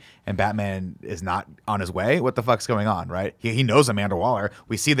city, and Batman is not on his way. What the fuck's going on, right? He knows Amanda Waller.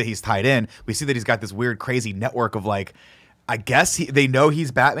 We see that he's tied in. We see that he's got this weird, crazy network of like, I guess they know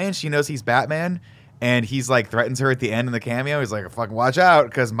he's Batman. She knows he's Batman. And he's like threatens her at the end in the cameo. He's like, fucking watch out,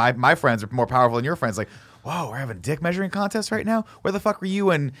 because my friends are more powerful than your friends. Like, whoa, we're having a dick measuring contest right now? Where the fuck were you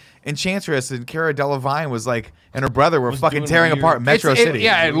and Enchantress and Cara Delevingne was like, and her brother were fucking tearing apart Metro City.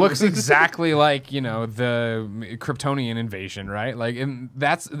 Yeah, it looks exactly like, you know, the Kryptonian invasion, right? Like, and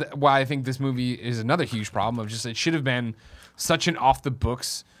that's why I think this movie is another huge problem of just, it should have been such an off the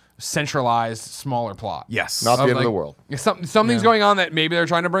books, centralized, smaller plot. Yes. Not the end of like, the world. Something's going on that maybe they're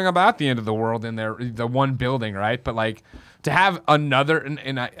trying to bring about the end of the world in the one building, right? But like to have another,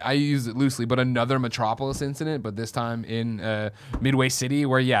 and I use it loosely, but another Metropolis incident, but this time in Midway City,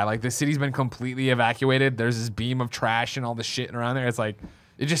 where like the city's been completely evacuated. There's this beam of trash and all the shit around there. It's like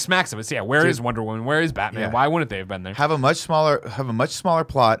it just smacks of it. So yeah, where is Wonder Woman? Where is Batman? Yeah. Why wouldn't they have been there? Have a much smaller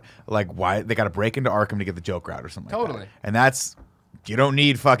plot. Like why they got to break into Arkham to get the Joker out or something. Like Totally. that. And that's. You don't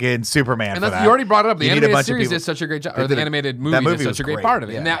need fucking Superman And for that's, that. you already brought it up. The You need a animated bunch of series people- did such a great job, They or the did a- animated that movie movie did was such a great great. part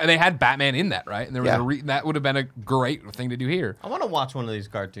of it. Yeah. And they had Batman in that, right? And there was Yeah. that would have been a great thing to do here. I want to watch one of these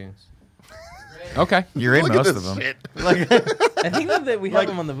cartoons. Okay. You're in Look at most this of them. shit. I think that we have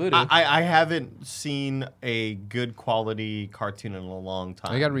them on the Voodoo. I haven't seen a good quality cartoon in a long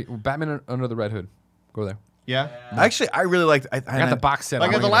time. You got to read Batman Under the Red Hood. Go there. Yeah. Actually, I really liked. I got the box set. Like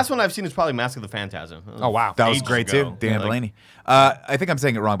I'm the looking last at. one I've seen is probably Mask of the Phantasm. Oh wow. That was Ages great ago. too. Dan Yeah, like- Blaney. I think I'm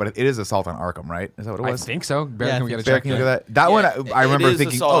saying it wrong, but it is Assault on Arkham, right? Is that what it I was? think so. Barry, Yeah, I can we get a think Barry, check? can you there? look at that? That one, I remember it is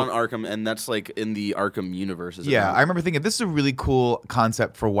thinking. Assault Oh, on Arkham, and that's like in the Arkham universe. Is it yeah, not? I remember thinking this is a really cool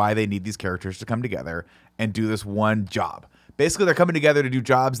concept for why they need these characters to come together and do this one job. Basically, they're coming together to do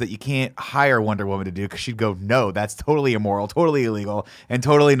jobs that you can't hire Wonder Woman to do because she'd go, no, that's totally immoral, totally illegal, and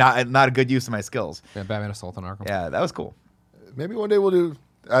totally not a good use of my skills. Yeah, Batman Assault on Arkham. Yeah, that was cool. Maybe one day we'll do,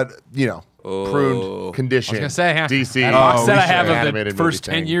 pruned condition. I was gonna say, huh? DC. That box set I we have should of the animated first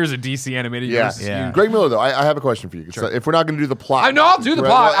movie 10 thing. years of DC animated Yeah. universe. is Yeah. huge. Greg Miller, though, I have a question for you. So if we're not going to do the plot, I know I'll do the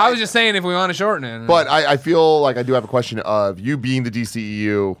plot. I Well, was just saying if we want to shorten it. But I feel like I do have a question of you being the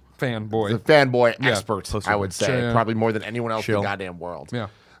DCEU, the fanboy. fanboy Yeah. expert, Close I to would say, chill. probably more than anyone else in Chill. the goddamn world. Yeah.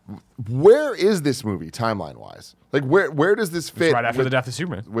 Where is this movie timeline wise? Like where does this fit? It's right after with, the death of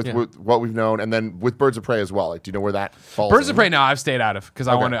Superman. with, Yeah. with what we've known, and then with Birds of Prey as well. Like, do you know where that falls? Birds of in? Prey, now I've stayed out of because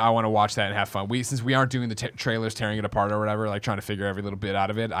I Okay. want to watch that and have fun. Since we aren't doing the trailers, tearing it apart or whatever, like trying to figure every little bit out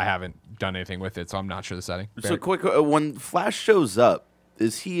of it. I haven't done anything with it, so I'm not sure the setting. So quick, when Flash shows up,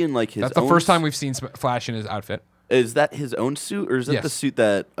 is he in like his? That's the own first time we've seen Flash in his outfit. Is that his own suit, or is that Yes. the suit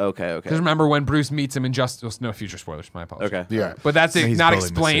that? Okay. Because remember when Bruce meets him in Justice? No future spoilers. My apologies. Okay. Yeah. But that's So it, he's not building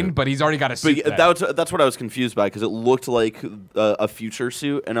the explained. suit. But he's already got a But suit. yeah, that's what I was confused by because it looked like a future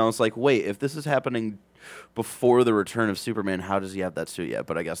suit, and I was like, wait, if this is happening before the return of Superman, how does he have that suit yet?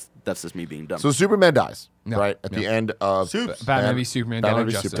 But I guess that's just me being dumb. So Superman dies, Yeah. right at the end of Batman v Superman, Dawn of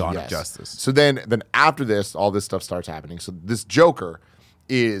Justice. Dawn of yes. Justice. So then after this, all this stuff starts happening. So this Joker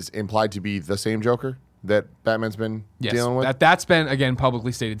is implied to be the same Joker that Batman's been Yes, dealing with. that's been again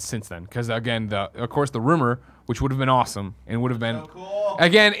publicly stated since then. Because again, of course, the rumor, which would have been awesome and would have been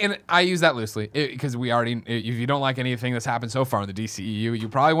again, and I use that loosely because we already, if you don't like anything that's happened so far in the DCEU, you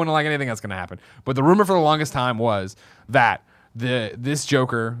probably wouldn't like anything that's going to happen. But the rumor for the longest time was that this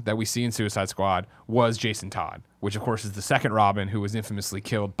Joker that we see in Suicide Squad was Jason Todd, which of course is the second Robin who was infamously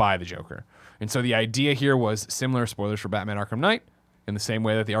killed by the Joker. And so the idea here was similar, spoilers for Batman Arkham Knight, in the same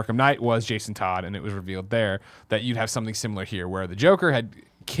way that the Arkham Knight was Jason Todd, and it was revealed there that you'd have something similar here, where the Joker had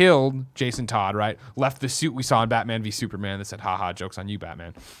killed Jason Todd, right? Left the suit we saw in Batman v Superman that said, haha, joke's on you,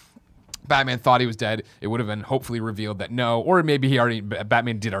 Batman. Batman thought he was dead. It would have been hopefully revealed that no, or maybe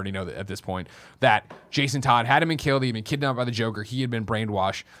Batman did already know that at this point, that Jason Todd hadn't been killed. He'd been kidnapped by the Joker. He had been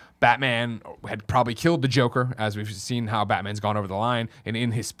brainwashed. Batman had probably killed the Joker, as we've seen how Batman's gone over the line, and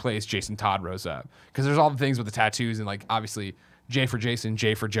in his place, Jason Todd rose up. Because there's all the things with the tattoos and, like, obviously, J for Jason,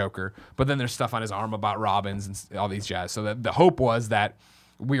 J for Joker. But then there's stuff on his arm about Robins and all these jazz. So the hope was that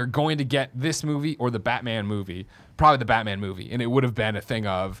we are going to get this movie or the Batman movie, probably the Batman movie. And it would have been a thing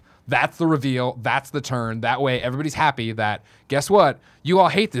of, that's the reveal, that's the turn. That way everybody's happy that, guess what? You all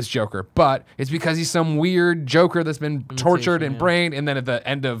hate this Joker, but it's because he's some weird Joker that's been tortured and brained. And then at the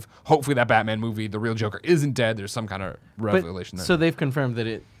end of, hopefully, that Batman movie, the real Joker isn't dead. There's some kind of revelation there. So they've confirmed that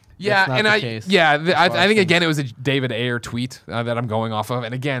it Yeah, not and the I case. I think again it was a David Ayer tweet that I'm going off of,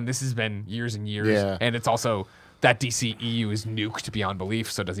 and again this has been years and years, and it's also that DCEU is nuked beyond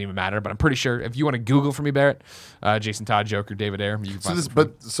belief, so it doesn't even matter. But I'm pretty sure if you want to Google for me, Barrett, Jason Todd, Joker, David Ayer, you can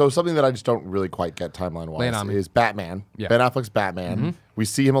find so something that I just don't really quite get timeline wise is Batman. Yeah. Ben Affleck's Batman. We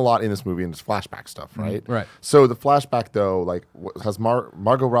see him a lot in this movie in his flashback stuff, right? Right. So the flashback though, like, has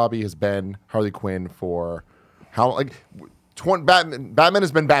Margot Robbie has been Harley Quinn for how like. Batman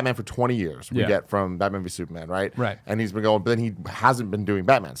has been Batman for 20 years. We get from Batman v Superman, right? Right. And he's been going, but then he hasn't been doing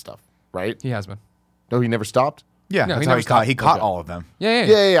Batman stuff, right? He has been. No, he never stopped. Yeah, No, that's he how never he caught all of them.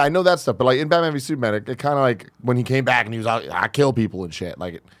 Yeah. I know that stuff, but like in Batman v Superman, it kind of like when he came back and he was like, I kill people and shit.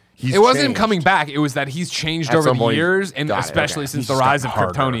 Like it wasn't him coming back. It was that he's changed At over some the point, years, and especially okay. since He's the just rise of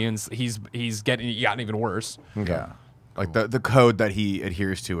gotten harder. Kryptonians, he's gotten even worse. Okay. Yeah. Like the code that he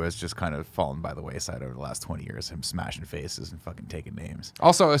adheres to has just kind of fallen by the wayside over the last 20 years. Him smashing faces and fucking taking names.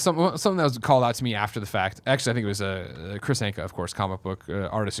 Also, something that was called out to me after the fact. Actually, I think it was Chris Anka, of course, comic book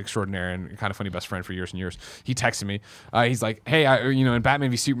artist extraordinaire and kind of funny best friend for years and years. He texted me. He's like, "Hey, in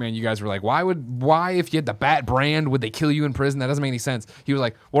Batman v Superman, you guys were like, why if you had the Bat brand, would they kill you in prison? That doesn't make any sense." He was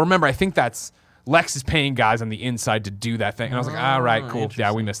like, "Well, remember, I think that's Lex is paying guys on the inside to do that thing." And I was like, "All right, cool.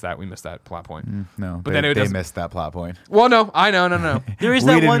 Yeah, we missed that. We missed that plot point." No, But they, then it they doesn't- missed that plot point. Well, no, I know. There is We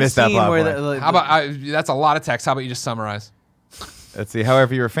that didn't one miss that scene plot where point. How about that's a lot of text. How about you just summarize? Let's see.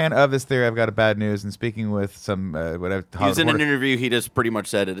 However, you're a fan of this theory, I've got a bad news. And speaking with some whatever, He was in an interview. He just pretty much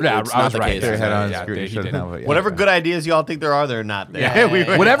said it. Yeah, it's I not was the right. case. Their head on Yeah, screen. he You shut it did. down, but yeah. Whatever good ideas y'all think there are, they're not there.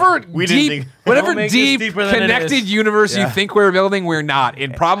 Whatever We didn't deep, think- whatever Don't make this deep deeper than it connected is. universe you Yeah. think we're building, we're not.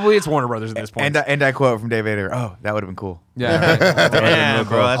 And probably it's Warner Brothers at this point. And I quote from Dave Ader, "Oh, that would have been cool." yeah. Damn,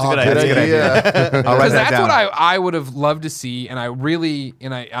 bro, that's a good good idea. idea. I'll write Because that that's down. what I would have loved to see, and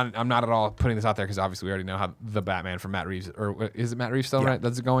I'm not at all putting this out there because obviously we already know how the Batman from Matt Reeves, or is it Matt Reeves still, right?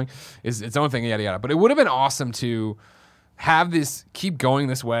 That's it going, is its own thing, yada yada. But it would have been awesome to have this keep going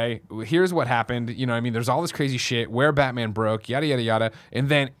this way. Here's what happened. You know what I mean? There's all this crazy shit where Batman broke, yada yada yada, and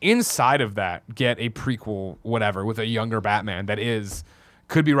then inside of that get a prequel, whatever, with a younger Batman that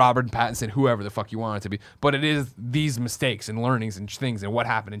could be Robert Pattinson, whoever the fuck you want it to be, but it is these mistakes and learnings and things and what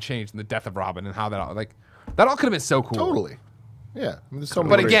happened and changed and the death of Robin and how that all could have been so cool. Totally. Yeah. I mean, there's so many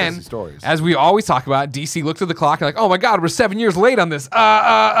But great again, Disney stories. as we always talk about, DC looked at the clock and like, oh my God, we're 7 years late on this. Put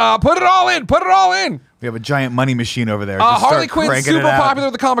it all in. Put it all in. We have a giant money machine over there. Just Harley start Quinn's cranking it super out. popular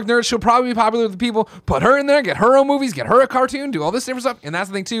with the comic nerds. She'll probably be popular with the people. Put her in there, get her own movies, get her a cartoon, do all this different stuff. And that's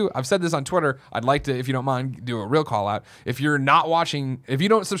the thing too. I've said this on Twitter. I'd like to, if you don't mind, do a real call out. If you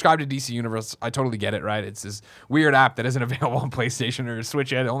don't subscribe to DC Universe, I totally get it, right? It's this weird app that isn't available on PlayStation or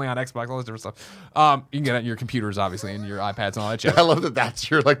Switch yet, only on Xbox, all this different stuff. You can get it on your computers, obviously, and your iPads and all that shit. I love that that's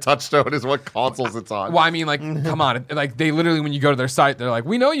your like touchstone is what consoles it's on. Well, I mean, like, come on. Like, they literally, when you go to their site, they're like,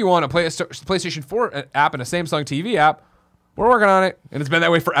 we know you want to play a PlayStation 4 app and a Samsung TV app. We're working on it. And it's been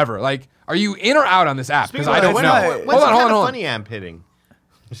that way forever. Like, are you in or out on this app? Because I don't know. When's the kind of funny amp hitting?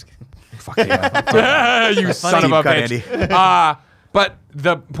 Fuck yeah. You son of a cut, bitch. But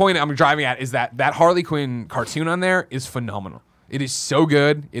the point I'm driving at is that Harley Quinn cartoon on there is phenomenal. It is so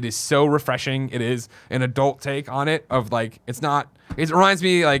good. It is so refreshing. It is an adult take on it of like, it reminds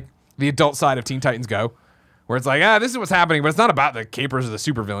me like the adult side of Teen Titans Go, where it's like, this is what's happening, but it's not about the capers or the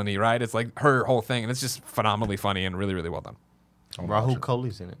supervillainy, right? It's like her whole thing, and it's just phenomenally funny and really, really well done. Rahul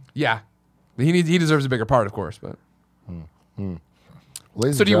Kohli's in it. Yeah. He deserves a bigger part, of course, but.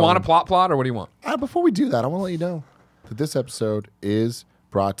 Ladies So and do you want a gentlemen, plot, or what do you want? Before we do that, I want to let you know that this episode is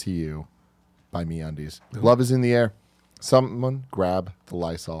brought to you by MeUndies. Love is in the air. Someone grab the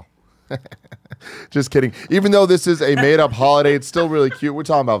Lysol. Just kidding. Even though this is a made-up holiday, it's still really cute. We're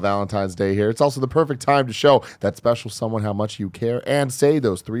talking about Valentine's Day here. It's also the perfect time to show that special someone how much you care and say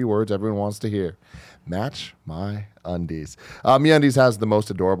those 3 words everyone wants to hear. Match my undies. MeUndies has the most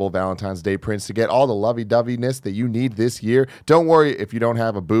adorable Valentine's Day prints to get all the lovey-doveyness that you need this year. Don't worry if you don't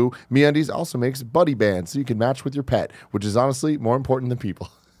have a boo. MeUndies also makes buddy bands so you can match with your pet, which is honestly more important than people.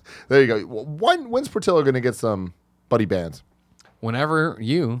 There you go. When's Portillo going to get some buddy bands? Whenever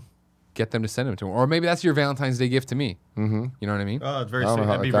you get them to send them to him. Or maybe that's your Valentine's Day gift to me. Mm-hmm. You know what I mean? Oh, it's very I don't sweet. know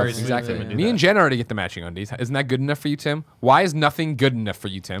how- That'd be if very that's- sweet. Exactly. of them to do Me that. and Jen already get the matching undies. Isn't that good enough for you, Tim? Why is nothing good enough for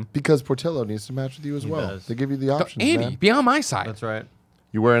you, Tim? Because Portillo needs to match with you as well. does. They give you the options, Andy, man. be on my side. That's right.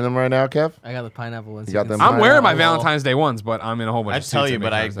 You wearing them right now, Kev? I got the pineapple ones. You got can them see. I'm wearing my Pineapple. Valentine's Day ones, but I'm in a whole bunch I'd of suits tell you, that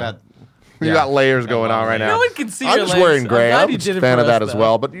but make I Valentine's got. You got layers going on right now. No one can see I'm your just legs. wearing gray. glad I'm you just did a it fan for of that us, as though.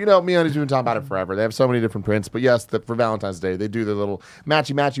 well. But you know, MeUndies, we've been talking about it forever. They have so many different prints. But yes, for Valentine's Day, they do the little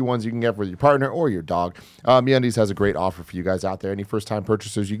matchy ones you can get with your partner or your dog. MeUndies has a great offer for you guys out there. Any first-time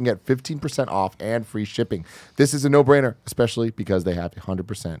purchasers, you can get 15% off and free shipping. This is a no-brainer, especially because they have a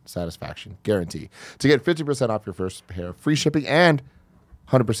 100% satisfaction guarantee. To get 50% off your first pair, free shipping and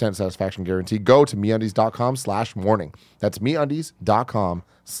 100% satisfaction guarantee, go to MeUndies.com/morning. That's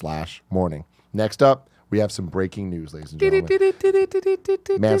MeUndies.com/morning. Next up, we have some breaking news, ladies and gentlemen.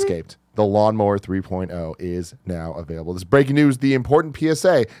 Manscaped, the Lawnmower 3.0 is now available. This breaking news, the important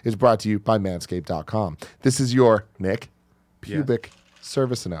PSA, is brought to you by Manscaped.com. This is your, Nick, pubic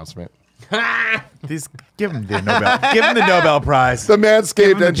service announcement. Give him the Nobel. Give him the Nobel Prize. The Give him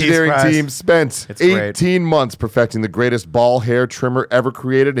Manscaped the engineering Peace Prize. team spent It's great. 18 months perfecting the greatest ball hair trimmer ever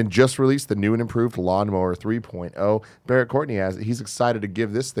created and just released the new and improved Lawnmower 3.0. Barrett Courtney has it. He's excited to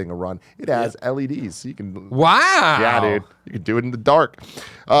give this thing a run. It has LEDs, so you can... Wow. Yeah, dude. You can do it in the dark.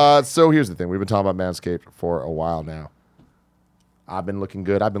 So here's the thing. We've been talking about Manscaped for a while now. I've been looking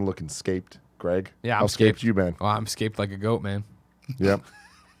good. I've been looking scaped. Greg? Yeah, How I'm scaped scaped. you been? Well, I'm scaped like a goat, man. Yep.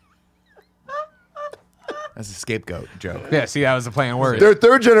 That's a scapegoat joke. Yeah, see, that was a play on words. Their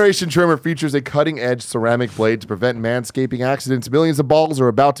third-generation trimmer features a cutting-edge ceramic blade to prevent manscaping accidents. Millions of balls are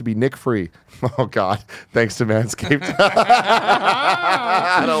about to be nick-free. Oh, God. Thanks to Manscaped.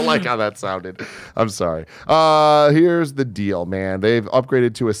 I don't like how that sounded. I'm sorry. Here's the deal, man. They've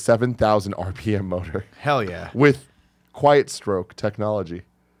upgraded to a 7,000 RPM motor Hell yeah. with quiet stroke technology.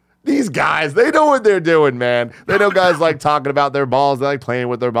 These guys, they know what they're doing, man. They know guys like talking about their balls. They like playing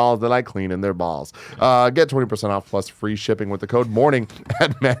with their balls. They like cleaning their balls. Get 20% off plus free shipping with the code MORNING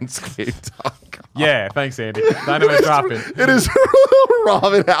at manscaped.com. Yeah, thanks, Andy. Dynamite dropping. It is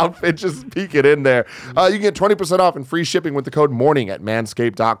Robin outfit just peeking in there. You can get 20% off and free shipping with the code MORNING at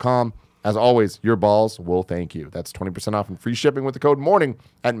manscaped.com. As always, your balls will thank you. That's 20% off and free shipping with the code MORNING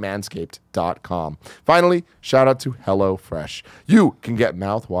at manscaped.com. Finally, shout out to HelloFresh. You can get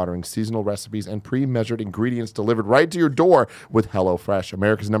mouth-watering seasonal recipes and pre-measured ingredients delivered right to your door with HelloFresh,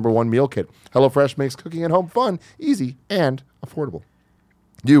 America's #1 meal kit. HelloFresh makes cooking at home fun, easy, and affordable.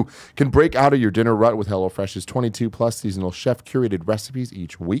 You can break out of your dinner rut with HelloFresh's 22-plus seasonal chef-curated recipes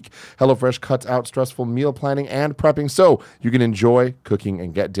each week. HelloFresh cuts out stressful meal planning and prepping so you can enjoy cooking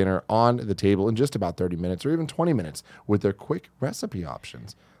and get dinner on the table in just about 30 minutes or even 20 minutes with their quick recipe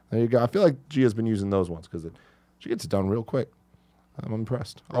options. There you go. I feel like Gia's been using those ones because she gets it done real quick. I'm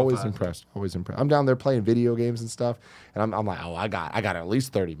impressed. Always impressed. I'm down there playing video games and stuff, and I'm like, oh, I got at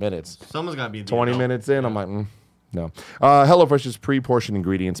least 30 minutes. Someone's got to be 20 minutes in, I'm like, no. HelloFresh's pre-portioned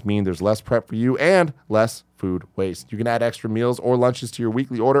ingredients mean there's less prep for you and less food waste. You can add extra meals or lunches to your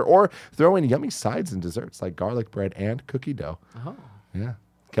weekly order or throw in yummy sides and desserts like garlic bread and cookie dough. Oh. Yeah.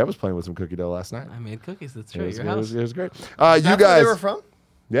 Kev was playing with some cookie dough last night. I made cookies. That's It true. was, Your it house. was, it was great. Is You that where guys. they were from?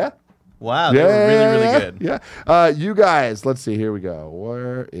 Yeah. Wow, they were really, really good. Yeah. You guys, let's see. Here we go.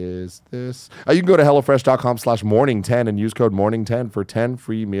 Where is this? You can go to HelloFresh.com/morning10 and use code morning10 for 10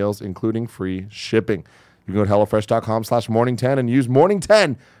 free meals, including free shipping. You can go to HelloFresh.com/morning10 and use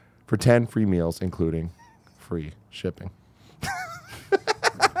morning10 for 10 free meals, including free shipping.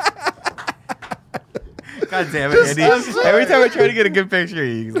 God damn it, Andy. Every time I try to get a good picture,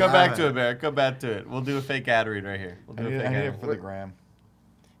 you Come back to it, Barrett. Come back to it. We'll do a fake ad read right here. We'll do a fake I need ad it read. for the gram.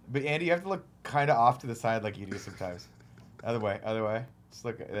 But Andy, you have to look kind of off to the side like you do sometimes. Other way. Just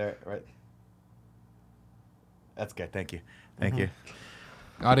look there, right. That's good. Thank you. Thank you.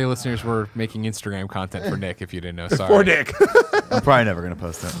 Audio listeners were making Instagram content for Nick, if you didn't know. Sorry. For Nick. I'm probably never gonna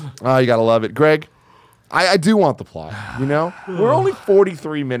post it. Oh, you got to love it. Greg, I do want the plot, you know? We're only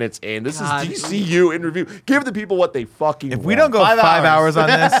 43 minutes in. This God. is DCU in review. Give the people what they fucking If want. we don't go 5 hours on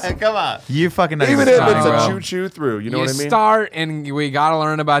this, Come on. you fucking not Even even if Sorry, it's bro. a choo-choo through, you know what I mean? start, and we got to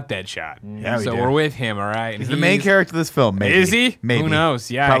learn about Deadshot. Yeah, we so do. we're with him, all right? And He's the main character of this film. Maybe Is he? Maybe. Who knows?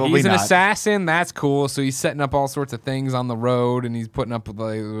 Yeah, Probably he's an not. assassin. That's cool. So he's setting up all sorts of things on the road, and he's putting up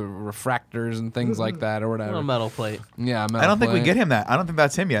like refractors and things like that, or A whatever. little metal plate. Yeah, I don't think we get him that. I don't think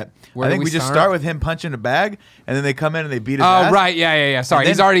that's him yet. Where I do think we we just start? start with him punching a bag, and then they come in and they beat his Oh, ass. right. Yeah. Sorry, And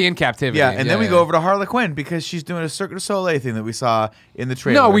he's then- already in captivity. Yeah, and then we yeah. go over to Harley Quinn because she's doing a Cirque du Soleil thing that we saw in the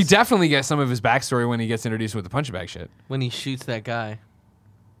trailer. No, we definitely get some of his backstory when he gets introduced with the punch bag shit. When he shoots that guy.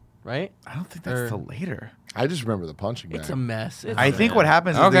 right? I don't think that's till later. I just remember the punching bag. It's a mess. It's I think what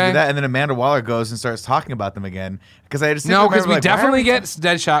happens is they do that, and then Amanda Waller goes and starts talking about them again. Because I just because we definitely get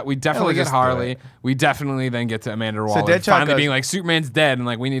Deadshot, we definitely get Harley, we definitely then get to Amanda Waller Deadshot finally being like, Superman's dead, and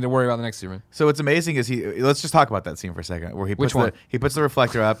like we need to worry about the next Superman. So what's amazing is let's just talk about that scene for a second, where he puts the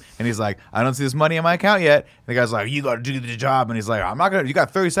reflector up, and he's like, I don't see this money in my account yet. And the guy's like, you got to do the job, and he's like, I'm not gonna. You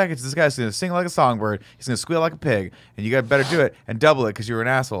got 30 seconds. This guy's gonna sing like a songbird. He's gonna squeal like a pig, and you got better do it and double it because you were an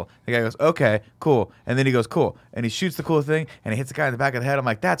asshole. The guy goes, okay, cool, and then he goes, cool, and he shoots the cool thing, and he hits the guy in the back of the head. I'm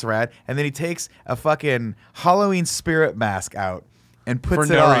like, that's rad. And then he takes a fucking Halloween spirit mask out and puts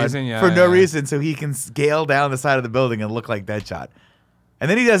it on for no reason, so he can scale down the side of the building and look like Deadshot. And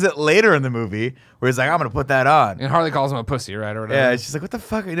then he does it later in the movie where he's like, I'm going to put that on. And Harley calls him a pussy, right? Or whatever. Yeah, she's like, what the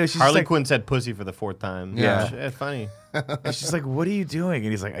fuck? You know, she's Harley like, Quinn said pussy for the 4th time. Yeah. Funny. And she's like, what are you doing?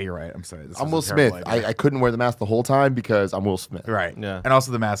 And he's like, oh, you're right. I'm sorry. I'm Will Smith. I couldn't wear the mask the whole time because I'm Will Smith. Right. Yeah. And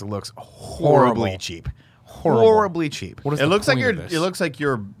also the mask looks horribly cheap. Horribly cheap. What is It the looks like point of this? it looks like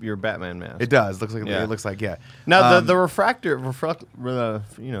your Batman mask. It does. It Yeah. looks like, yeah. Now Um, the refractor,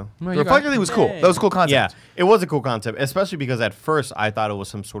 you know. Well, The reflector thing was cool. That was a cool concept. Yeah, it was a cool concept, especially because at first I thought it was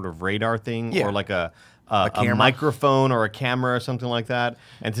some sort of radar thing or like a camera? microphone or a camera or something like that.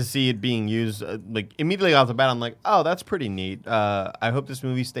 And to see it being used like immediately off the bat, I'm like, oh, that's pretty neat. I hope this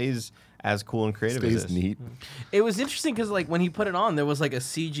movie stays as cool and creative as Stays this. neat. It was interesting because like when he put it on, there was like a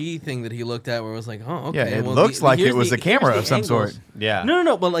CG thing that he looked at where it was like, oh, okay. Yeah, it well, looks like it here's was a camera here's of some angles. sort. Yeah.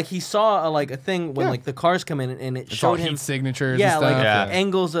 No. But like he saw a thing when like the cars come in and it It's all showed him heat signatures yeah, and stuff. like Yeah.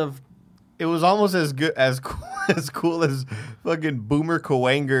 angles of. It was almost as good as cool as fucking Boomer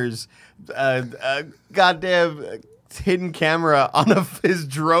Kawanger's goddamn hidden camera on his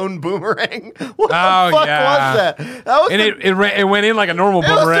drone boomerang. What the fuck was that? That was And it went in like a normal was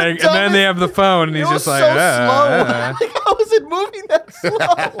the boomerang, and then they have the phone, and it he's was just like, so slow. Like, how was it moving that slow?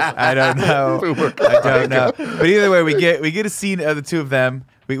 I don't know. I don't know. But either way, we get a scene of the two of them.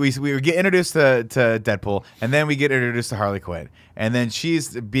 We get introduced to Deadpool, and then we get introduced to Harley Quinn. And then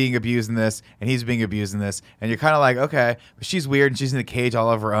she's being abused in this, and he's being abused in this. And you're kind of like, okay, but she's weird, and she's in a cage all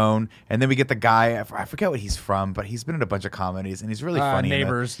of her own. And then we get the guy, I forget what he's from, but he's been in a bunch of comedies, and he's really funny.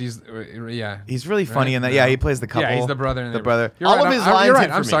 Neighbors. He's really funny in that. Yeah, he plays the couple. Yeah, he's the brother. In The brother. You're All right, of his you're lines right. hit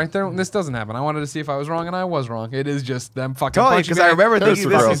for I'm me. sorry. This doesn't happen. I wanted to see if I was wrong, and I was wrong. It is just them fucking Totally, punching because I remember There's thinking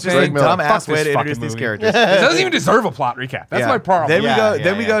the this girl. is just a Greg Miller. dumbass Fuck way this to introduce fucking these movie. characters. It doesn't even deserve a plot recap. That's my problem. Then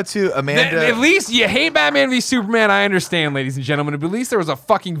Yeah, we go to Amanda. At least you hate Batman v Superman. I understand, ladies and gentlemen. But at least there was a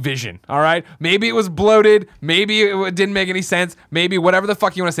fucking vision. All right. Maybe it was bloated. Maybe it didn't make any sense. Maybe whatever the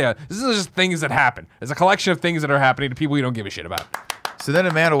fuck you want to say. This is just things that happen. It's a collection of things that are happening to people you don't give a shit about. So then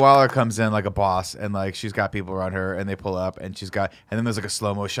Amanda Waller comes in like a boss, and like she's got people around her, and they pull up, and then there's like a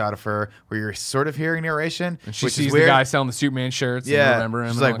slow-mo shot of her where you're sort of hearing narration, And she which sees is the weird. guy selling the Superman shirts. And Yeah, remember him.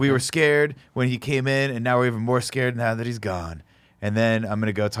 she's and all like, we that were kind scared when he came in, and now we're even more scared now that he's gone. And then I'm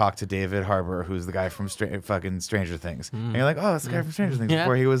gonna go talk to David Harbour, who's the guy from fucking Stranger Things. And you're like, oh, that's the guy from Stranger Things Yeah.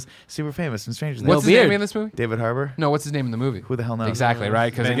 before he was super famous in Stranger Things. What's his beard. name in this movie? David Harbour? No, what's his name in the movie? Who the hell knows? Exactly,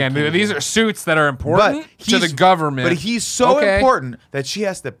 right? Because Ben again, Kingsley. these are suits that are important to the government. But he's so Okay. important that she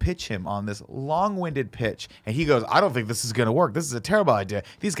has to pitch him on this long-winded pitch. And he goes, I don't think this is going to work. This is a terrible idea.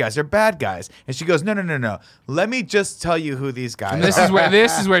 These guys are bad guys. And she goes, no. Let me just tell you who these guys And this are. is where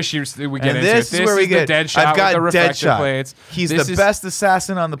we get And into this it. is where we get the dead shot I've got with the reflector Deadshot. plates. He's This the is- best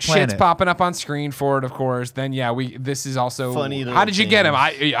assassin on the planet. Shit's popping up on screen for it, of course. Then this is also Funny How did you get him?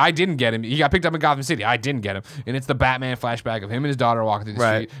 little I didn't get him. He got picked up in Gotham City. I didn't get him. And it's the Batman flashback of him and his daughter walking through the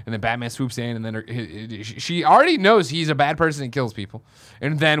Right. street, and then Batman swoops in, and then she already knows he's a bad person and kills people.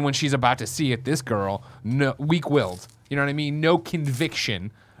 And then when she's about to see it, this girl, weak-willed. You know what I mean? No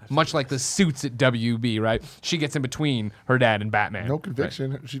conviction. Much like the suits at WB, right? She gets in between her dad and Batman. No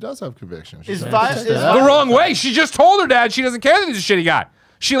conviction. She does have conviction. She's Is saying- The wrong way. She just told her dad she doesn't care that he's a shitty guy.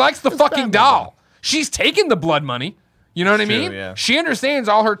 She likes the fucking Batman doll. She's taking the blood money. You know what I True, mean? yeah. She understands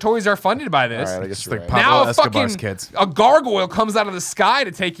all her toys are funded by this. All right, I guess It's you're like right. Pablo Now a Escobar's fucking kids. a gargoyle comes out of the sky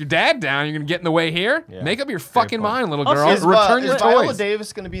to take your dad down. You're gonna get in the way here. Yeah. Make up your fucking point. mind, little girl. Is, Return your is Viola toys.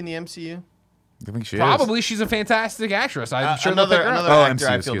 Davis going to be in the MCU? I think she is. Probably she's a fantastic actress. I'm sure they'll another pick her up. another Oh, actor MCU, I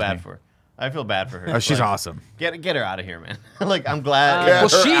feel excuse bad me. for. I feel bad for her. Oh, she's Like, awesome. Get her out of here, man. Like I'm glad. Yeah. Well,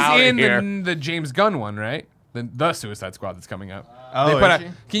 her she's outta in here. the James Gunn one, right? The Suicide Squad that's coming up. Oh, They put is out- she?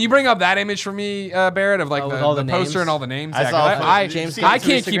 Can you bring up that image for me, Barrett, of like Oh, with the all the poster names? and all the names? I Yeah, saw 'cause a photo. I James I Gunn's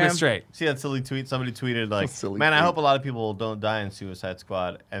can't keep it Instagram. straight. See that silly tweet? Somebody tweeted like, silly "Man, I tweet. hope a lot of people don't die in Suicide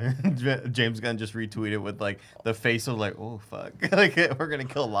Squad." And James Gunn just retweeted with like the face of like, "Oh fuck, like we're gonna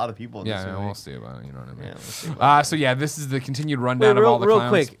kill a lot of people." In this Yeah, movie. we'll see about it. You know what I mean? Yeah, we'll see about So yeah, this is the continued Wait, rundown of all the real clowns.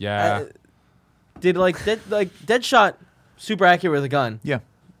 quick. Yeah. Did Deadshot super accurate with a gun? Yeah.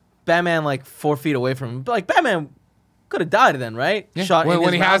 Batman like 4 feet away from him. But, like Batman could have died then, right? Yeah. Shot in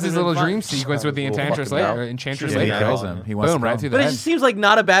when he mouth has and his been little fine. dream sequence with the Enchantress later. Enchantress He later. kills him. He wants Boom, to right kill through him. the But it head. just seems like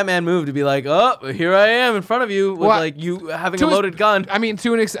not a Batman move to be like, oh, here I am in front of you with Well, like you having to a his- loaded gun. I mean,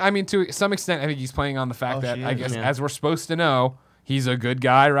 to some extent, I think he's playing on the fact that I guess as we're supposed to know, he's a good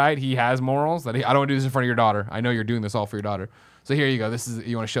guy, right? He has morals. That I don't want to do this in front of your daughter. I know you're doing this all for your daughter. So here you go. This is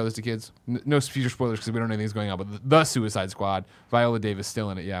you want to show this to kids. No future spoilers because we don't know anything's going on. But the Suicide Squad, Viola Davis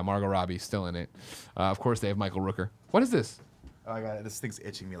still in it. Yeah, Margot Robbie still in it. Of course, they have Michael Rooker. What is this? Oh my god, this thing's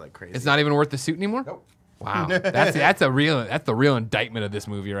itching me like crazy. It's not even worth the suit anymore. Nope. Wow, that's the real indictment of this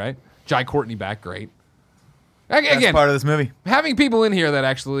movie, right? Jai Courtney back, great. That's Again, part of this movie. having people in here that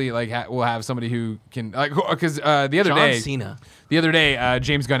actually like will have somebody who can like because the other John day, Cena.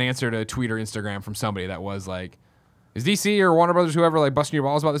 James Gunn answered a tweet or Instagram from somebody that was like, "Is DC or Warner Brothers whoever like busting your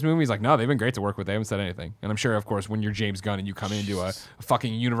balls about this movie?" He's like, "No, they've been great to work with. They haven't said anything." And I'm sure, of course, when you're James Gunn and you come into a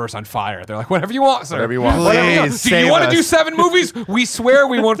fucking universe on fire, they're like, "Whatever you want, sir. Whatever you want. Please Do you want to do 7 movies? We swear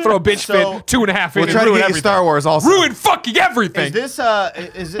we won't throw a bitch fit 2.5 in We'll and try to ruin get you everything. Star Wars also. Ruin fucking everything." Is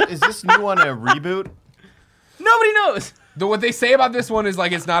this new one a reboot? Nobody knows. What they say about this one is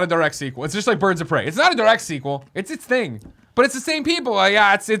like it's not a direct sequel. It's just like Birds of Prey. It's not a direct sequel. It's its thing, but it's the same people.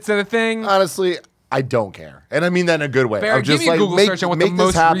 Yeah, it's a thing. Honestly, I don't care, and I mean that in a good way. Barry, I'm just give me a like, Google search on what the make this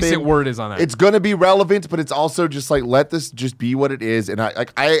most happen. recent word is on that. It's gonna be relevant, but it's also just like let this just be what it is. And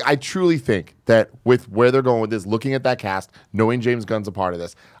I truly think that with where they're going with this, looking at that cast, knowing James Gunn's a part of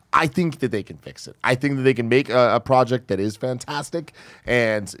this, I think that they can fix it. I think that they can make a project that is fantastic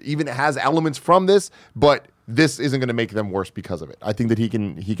and even has elements from this, but this isn't going to make them worse because of it. I think that he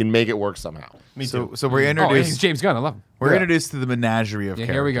can make it work somehow. So we're Oh, he's introduced. James Gunn. I love him. We're introduced to the menagerie of Yeah,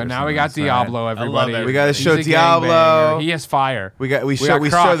 characters. here we go. Now in we got this, right? Diablo, everybody. it. We got to He's show a Diablo. gangbanger. He has fire. We got show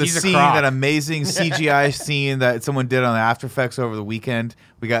Croc. the He's a scene, Croc. that amazing CGI scene that someone did on the After Effects over the weekend.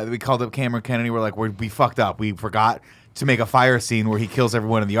 We called up Cameron Kennedy. We're like, we fucked up. We forgot to make a fire scene where he kills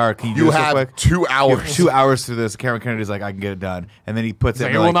everyone in the Ark. Can you do You this real have quick? 2 You hours. have 2 hours to this. Cameron Kennedy's like, I can get it done, and then he puts it.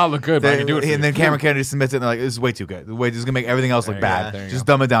 like, and it they're will not look good, but I can do it for And you. then Cameron Kennedy submits it, and they're like, this is way too good. This is gonna make everything else look bad. There you Just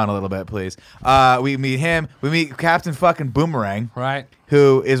go. dumb it down a little bit, please. We meet him. We meet Captain fucking Boomerang, Right.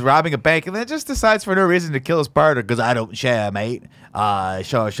 who is robbing a bank and then just decides for no reason to kill his partner because I don't share, mate.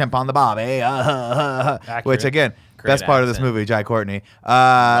 Show shrimp on the bobby. Which again, best part of this accent. movie, Jai Courtney.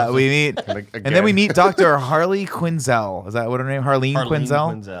 We meet, and then we meet Dr. Harley Quinzel. Is that what her name? Harleen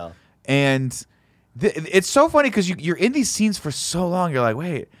Quinzel. And it's so funny because you're in these scenes for so long. You're like,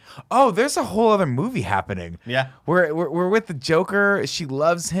 wait, oh, there's a whole other movie happening. Yeah. We're with the Joker. She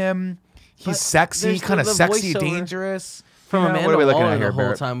loves him. He's But sexy, there's kind of the sexy, voiceover dangerous. From You know, Amanda what are we looking Waller at here, the whole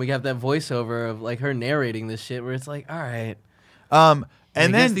Barrett? time. We have that voiceover of like her narrating this shit where it's like, all right. And I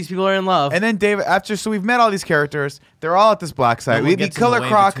guess then these people are in love. And then David, so we've met all these characters. They're all at this black site. No one We meet gets in the Killer way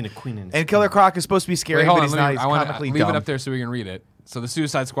Croc, between a queen and and Killer Croc is supposed to be scary, Wait, hold but on. he's Let not. me, He's I want to comically leave dumb. it up there so we can read it. So the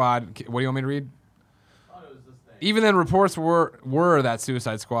Suicide Squad. What do you want me to read? Even then, reports were that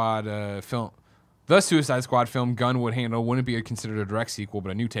Suicide Squad film. The Suicide Squad film Gunn would handle wouldn't be considered a direct sequel,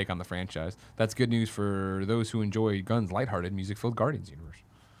 but a new take on the franchise. That's good news for those who enjoy Gunn's lighthearted, music-filled Guardians universe.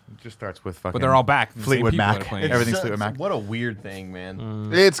 It just starts with fucking. But they're all back. The same Fleetwood people Mac. that are playing it. Everything's Fleetwood Mac. What a weird thing, man.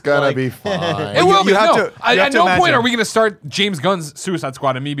 It's gonna Like- be fine. It will be. you have No, to- you have at to no point imagine. are we going to start James Gunn's Suicide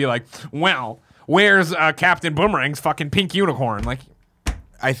Squad and me be like, well, where's Captain Boomerang's fucking pink unicorn? Like,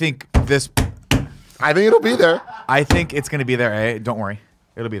 I think this. I think it'll be there. I think it's gonna be there. A, don't worry,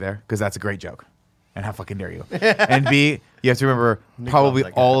 it'll be there because that's a great joke. And how fucking dare you? And B, you have to remember probably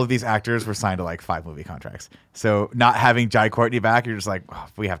loves that guy. all of these actors were signed to like 5 movie contracts. So not having Jai Courtney back, you're just like, oh,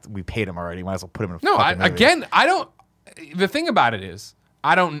 we paid him already. Might as well put him in a no, fucking movie. again, I don't. The thing about it is,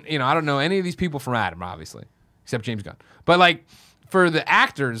 I don't know any of these people from Adam, obviously, except James Gunn. But like, for the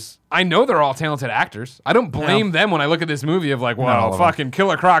actors, I know they're all talented actors. I don't blame them when I look at this movie of like, all well, of them. fucking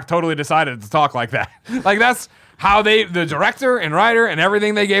Killer Croc totally decided to talk like that. Like that's how the director and writer and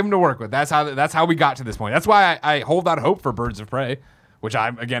everything they gave him to work with. That's how we got to this point. That's why I hold out hope for Birds of Prey, which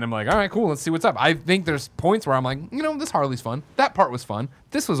I'm like, all right, cool, let's see what's up. I think there's points where I'm like, this Harley's fun. That part was fun.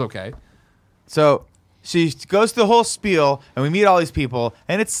 This was okay. So she goes through the whole spiel, and we meet all these people,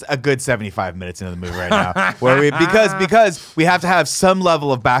 and it's a good 75 minutes into the movie right now, where because we have to have some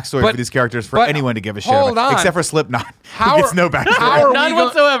level of backstory But- for these characters for but anyone to give a shit hold about, on. except for Slipknot, How who gets are- no backstory. How are None we go-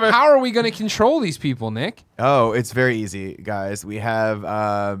 whatsoever. How are we going to control these people, Nick? Oh, it's very easy, guys. We have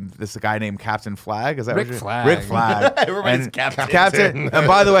this guy named Captain Flag. Is that Rick what Flag. Rick Flag. Everybody's And Captain. And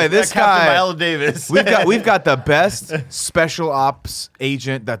by the way, this Captain guy. Viola Davis. We've got the best special ops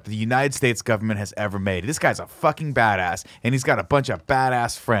agent that the United States government has ever made. This guy's a fucking badass, and he's got a bunch of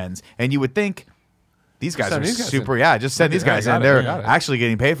badass friends. And you would think these guys send are these guys super. in. Yeah, just send these Yeah, guys got in. it, They're got it. actually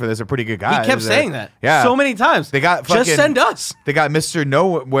getting paid for this. They're pretty good guys. He kept saying that. Yeah. So many times. They got fucking, just send us. They got Mr.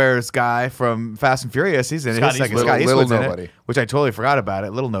 Nowhere's guy from Fast and Furious. He's in it. Scott He's like Eastwood. Scott Little Eastwood's in nobody. it, which I totally forgot about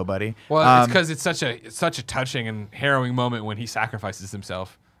it. Little nobody. Well, it's because it's such a touching and harrowing moment when he sacrifices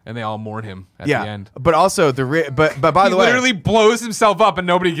himself and they all mourn him at the end. But also but by He the way, literally blows himself up and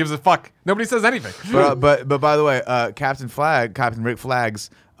nobody gives a fuck. Nobody says anything. but by the way, Captain Rick Flag's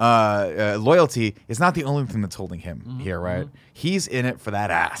loyalty is not the only thing that's holding him here, right? He's in it for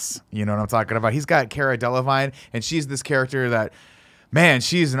that ass. You know what I'm talking about? He's got Cara Delevingne, and she's this character that, man,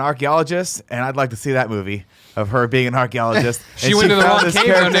 she's an archaeologist, and I'd like to see that movie of her being an archaeologist. She And went to the found wrong this cave,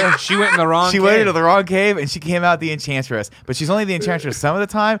 though, character- Nick. She went in the wrong She cave. went into the wrong cave, and she came out the Enchantress. But she's only the Enchantress some of the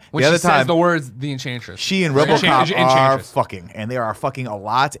time. When the she other says time, the words, the Enchantress. she and Or RoboCop are Enchantress. fucking, and they are fucking a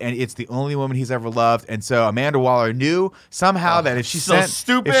lot, and it's the only woman he's ever loved. And so Amanda Waller knew somehow that if she so if she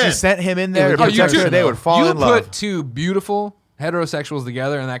stupid. sent him in there to Oh, protect her, they would fall you in love. put two beautiful heterosexuals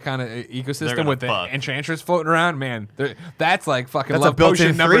together in that kind of They're ecosystem gonna with the fuck. Enchantress floating around, man. That's like fucking That's a love potion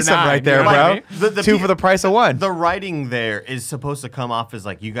built-in number threesome 9 right there, you know what I bro. mean? The Two for the price of one. The writing there is supposed to come off as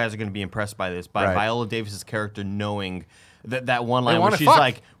like you guys are going to be impressed by this, by Right. Viola Davis's character knowing that one line wanna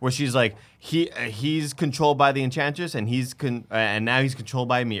where she's like he's controlled by the Enchantress and and now he's controlled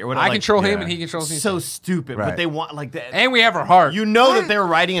by me or whatever. I like, control him and he controls me. so stupid, Right. but they want like that. And we have her heart. You know that they're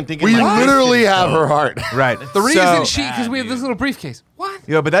writing and thinking We like, this literally shit is have dope. her heart. Right. the reason So, because we have this little briefcase. What?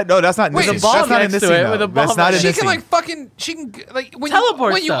 yeah, but that's not. Wait, that's the bomb not in next this to scene. it with though. a bomb That's not in She this can scene. like fucking. She can like when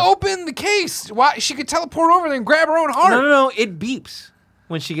Teleport you stuff. open the case. Why she could teleport over there and grab her own heart? No. It beeps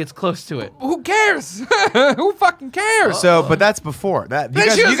when she gets close to it. Who cares? Who fucking cares? So, but that's before that. Then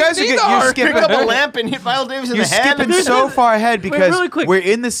she You guys doesn't are need the you're heart. skipping Pick up a lamp and hit Viola Davis in You're the head. skipping so far ahead because really quick. we're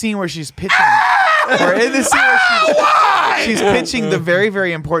in the scene where she's pitching. We're in the scene where she's pitching the very,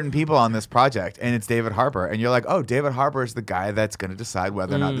 very important people on this project, and it's David Harbour. And you're like, oh, David Harbour is the guy that's going to decide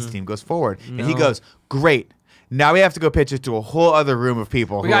whether or not this team goes forward. And he goes, great. Now we have to go pitch it to a whole other room of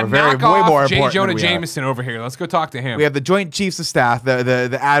people we who are got very, way knockoff more J. important. Jonah than we are. Jameson over here. Let's go talk to him. We have the Joint Chiefs of Staff,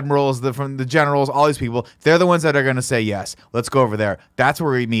 the admirals, from the generals, all these people. They're the ones that are going to say yes. Let's go over there. That's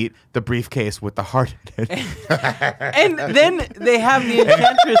where we meet the briefcase with the heart in it. And then they have the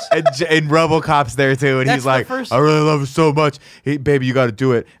Enchantress. and RoboCop's there too, and That's he's the like, first- "I really love you so much, hey, baby. You got to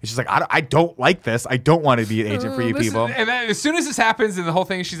do it." And she's like, "I don't like this. I don't want to be an agent for you Listen, people." And then as soon as this happens and the whole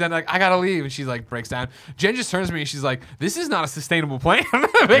thing, she's then like, I gotta leave. And she's like, breaks down. Jen just turns to me and she's like, this is not a sustainable plan.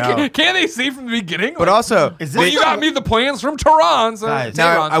 Can't they see from the beginning? But Like, also, Is well, this you got me the plans from Tehran. So Guys,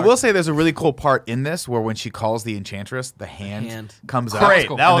 now Tehran, I sorry. will say there's a really cool part in this where when she calls the Enchantress, the hand comes out. Great.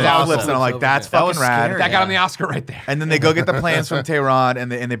 cool. That was and then awesome. flips, and I'm like, "That's That fucking was rad." scary. That got him the Oscar right there. And then they go get the plans from Tehran,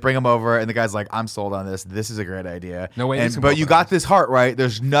 and they bring him over, and the guy's like, "I'm sold on this. This is a great idea." No way these can But both you work. got this heart right.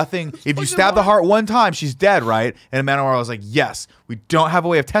 There's nothing. If you stab the heart one time, she's dead, right? And Manowar was like, "Yes, we don't have a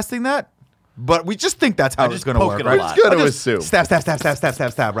way of testing that, but we just think that's how it's just going to poke work, it a right? lot. It's good I'll to just assume.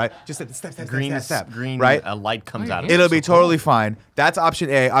 stab, right? Just stab, Green, right? a light comes out of yeah. it. It'll be totally fine. That's option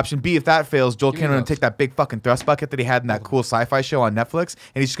A. Option B, if that fails, Joel Kinnaman will those. take that big fucking thrust bucket that he had in that cool sci-fi show on Netflix,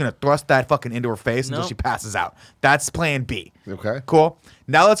 and he's just gonna thrust that fucking into her face until Nope. she passes out. That's plan B. Okay. Cool.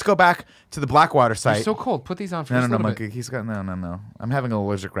 Now let's go back to the Blackwater site. You're so cold. Put these on for no, just no, a no, little bit. Monkey. He's got no. I'm having an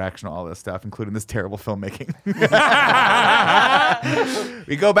allergic reaction to all this stuff, including this terrible filmmaking.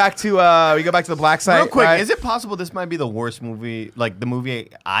 we go back to the black site. Real quick, right? is it possible this might be the worst movie, like the movie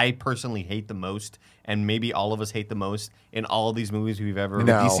I personally hate the most, and maybe all of us hate the most in all of these movies we've ever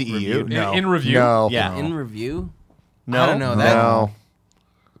No. DCEU? reviewed? No. In review? No. Yeah. In review? No? I don't know that. No.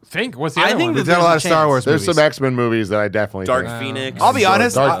 Think. What's the I other think one? We've that done a lot of there's a Star chance. Wars There's movies. some X-Men movies that I definitely Dark think. Phoenix. I'll be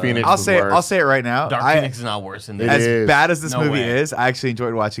honest. Dark Phoenix I'll is say worse. it right now. Dark Phoenix is not worse than It this. As is. bad as this No movie way. is, I actually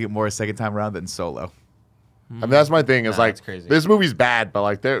enjoyed watching it more a second time around than Solo. I mean, that's my thing. Is Nah, like it's crazy. this movie's bad, but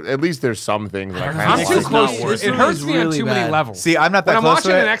like there at least there's some things that I I'm kind of too Phoenix is like. not close. worse. It This hurts movie's me on really too many bad. levels. See, I'm not that when I'm close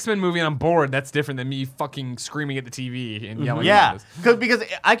watching to an it. X-Men movie and I'm bored, that's different than me fucking screaming at the TV and yelling. Yeah, at this. because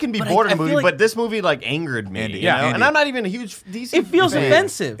I can be But bored I of a movie, feel like- but this movie like angered me. Andy, you yeah, know? Andy. And I'm not even a huge DC. It feels fan.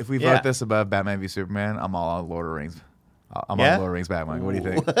 offensive. If we Yeah. vote this above Batman v Superman, I'm all on Lord of the Rings. I'm Yeah? on Lord of the Rings Batman. What do you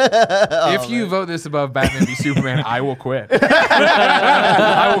think? If you vote this above Batman v Superman, I will quit.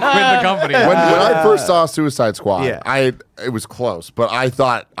 I will quit the company. When I first saw Suicide Squad, Yeah. it was close, but I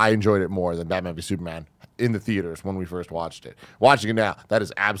thought I enjoyed it more than Batman v Superman in the theaters when we first watched it. Watching it now, that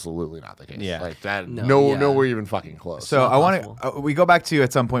is absolutely not the case. Yeah. Like that, No, yeah. nowhere even fucking close. So not I want possible. to. We go back to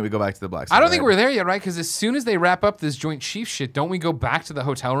at some point. We go back to the black. I don't side, think right? we're there yet, right? Because as soon as they wrap up this Joint Chiefs shit, don't we go back to the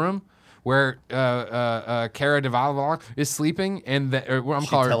hotel room where Cara Delevingne is sleeping, and I'm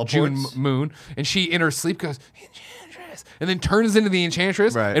calling her June teleports? Moon, and she in her sleep goes, Enchantress, badass, and then turns into the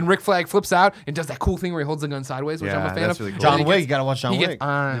Enchantress, Right. and Rick Flag flips out and does that cool thing where he holds the gun sideways, which I'm a fan that's of. really cool. John And he Wick, gets- you gotta watch John he Wick. gets-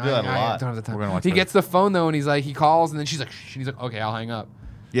 They do that a lot. don't have the time. We're gonna watch He that. gets the phone though, and he's like, he calls, and then she's like, okay, I'll hang up.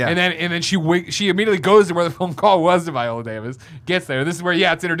 Yeah. And then she immediately goes to where the phone call was to Viola Davis. Gets there. This is where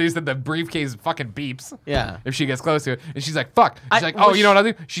it's introduced that the briefcase fucking beeps. Yeah. If she gets close to it, and she's like, "Fuck." She's like, well, "Oh, you know what I'll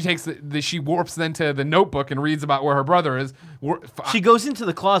do?" She takes she warps then to the notebook and reads about where her brother is. She goes into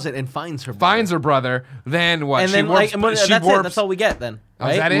the closet and finds her. Finds her brother. Then what? And she then warps, that's it. That's all we get then. Oh,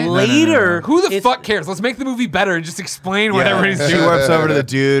 is Right? that it? No, no, Later, Who the it's- fuck cares? Let's make the movie better and just explain whatever he's She doing. warps over to the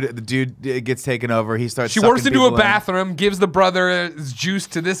dude. The dude gets taken over. He starts. She warps sucking into a people in. bathroom, gives the brother's juice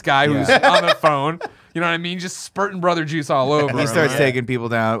to this guy who's on the phone. You know what I mean? Just spurting brother juice all over. He him, starts right? taking people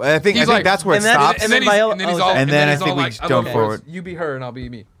down. I think He's like- that's where it and then- stops. And then Viola- he's oh, all, and then I he's think all we like, jump okay, forward. You be her and I'll be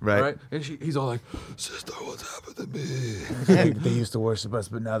me. Right. And he's all like, sister, what's happened to me? They used to worship us,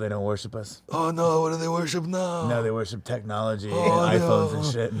 but now they don't worship us. Oh no, what do they worship now? Now they worship technology and Oh, iPhones no. and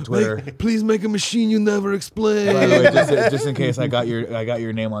shit and Twitter. Please make a machine you never explain. By the way, just in case I got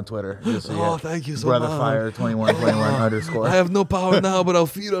your name on Twitter. Just so Oh, thank you so Brother much. Fire 2121 underscore. I have no power now, but I'll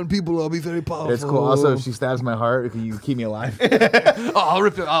feed on people. I'll be very powerful. It's cool. Also, if she stabs my heart, can you keep me alive? Oh, I'll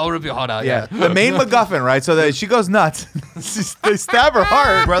rip your heart out. Yeah, the main MacGuffin, right? So that she goes nuts. They stab her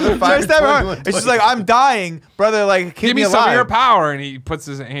heart. Brother They Fire stab her heart. 21, And she's like, "I'm dying, brother. Like, keep Give me alive." some of your power, and he puts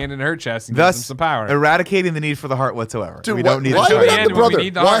his hand in her chest and gives him Thus, some power. eradicating the need for the heart whatsoever. Dude, we don't need why it. even the have end the when we brother?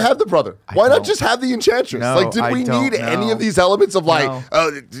 need the Why heart. have the brother? Why not don't- just have the Enchantress? No, like, did I we don't need any know. of these elements of like,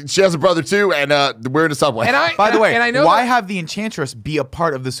 No. she has a brother too, and we're in a subway? And I, By the way, and I know why that- have the Enchantress be a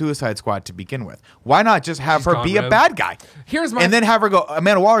part of the Suicide Squad to begin with? Why not just have She's her gone be a rogue. bad guy? Here's my- and then have her go,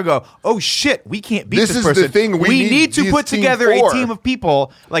 Amanda Waller go, "Oh shit, we can't beat This this is the person. thing we need need to this put team together for." a team of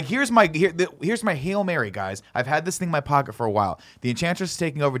people." Like here's my Hail Mary, guys. I've had this thing in my pocket for a while. The Enchantress is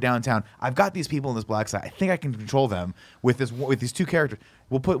taking over downtown. I've got these people in this black site. I think I can control them with these two characters.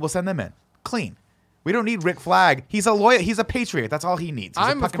 We'll send them in clean. We don't need Rick Flag. He's a lawyer. He's a patriot. That's all he needs. He's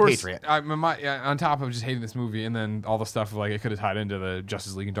I'm a of fucking course patriot. on top of just hating this movie and then all the stuff of like it could have tied into the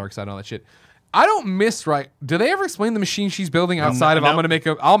Justice League and Darkseid and all that shit. I don't miss Do they ever explain the machine she's building outside of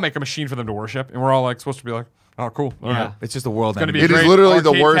I'll make a machine for them to worship, and we're all like supposed to be like, oh cool, all right. It's just a world. gonna ending. be It is great literally the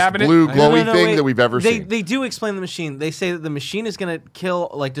arcade worst cabinet. blue No, glowy thing wait. that we've ever seen. They do explain the machine. They say that the machine is gonna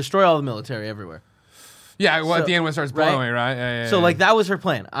destroy all the military everywhere. Yeah, well, at So- the end when it starts right? blowing, right? Yeah, So yeah. like that was her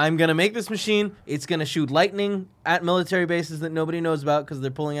plan. I'm gonna make this machine. It's gonna shoot lightning at military bases that nobody knows about because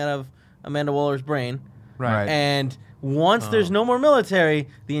they're pulling out of Amanda Waller's brain. right. And once there's no more military,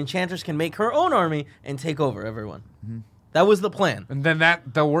 the Enchantress can make her own army and take over everyone. That was the plan. And then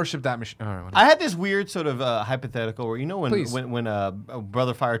they'll worship that machine. All right, whatever. I had this weird sort of hypothetical where Please. when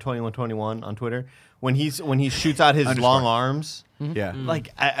Brother Fire 2121 on Twitter when he shoots out his long arms. Yeah. Like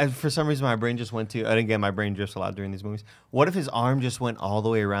I, for some reason, my brain just went to. And again, my brain drifts a lot during these movies. What if his arm just went all the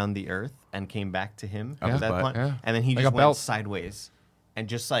way around the Earth and came back to him Yeah. at that butt, point, yeah. and then he Like just a went belt. sideways, and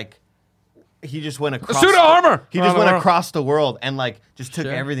just like he just went across. suit of armor! He around just the went world. across the world and like just took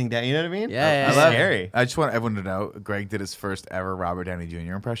Sure. everything down. You know what I mean? Yeah, It's yeah, yeah. scary. I just want everyone to know, Greg did his first ever Robert Downey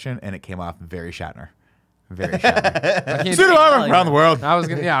Jr. impression, and it came off very Shatner. Very Shatner. I can't- Suit of armor like around the world. I was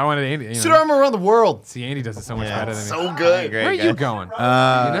gonna, I wanted Andy. You Suit know. of armor around the world. See, Andy does it so much Yeah. better than me. So good. Where are you going? you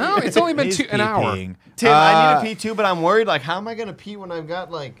Uh, know, it's only been he's an hour. peeing. Tim, I need to pee too, but I'm worried. Like, how am I gonna pee when I've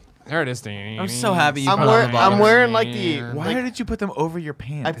got like? There it is, Danny. I'm so happy you I'm put on wearing. the I'm bottom. wearing like the. Why did you put them over your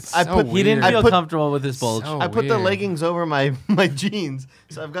pants? I so put. He didn't I feel put- comfortable with his bulge. So I put the weird. leggings over my jeans,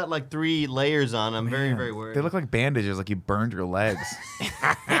 so I've got like 3 layers on. I'm very worried. They look like bandages, like you burned your legs.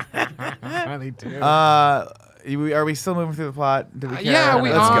 They do. Are we still moving through the plot? Did we care? Yeah,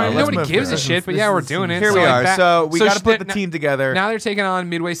 we Let's go. are. Let's Nobody move gives through a it. shit, but yeah, we're doing it. Here we are. like So we got to sh- put the team together. Now they're taking on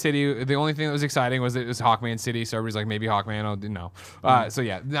Midway City. The only thing that was exciting was that it was Hawkman City, so everybody's like, maybe Hawkman. Oh, no. So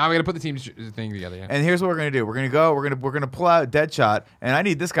yeah, now we got to put the team thing together. Yeah. And here's what we're gonna do. We're gonna pull out Deadshot, and I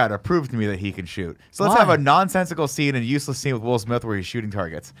need this guy to prove to me that he can shoot. So let's Why? have a nonsensical scene and useless scene with Will Smith where he's shooting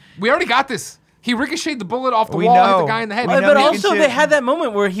targets. We already got this. He ricocheted the bullet off the We wall and hit know. the guy in the head. We But know he can also, shoot. they had that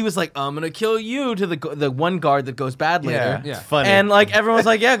moment where he was like, "I'm gonna kill you" to the one guard that goes bad later. Yeah. It's funny. And like everyone's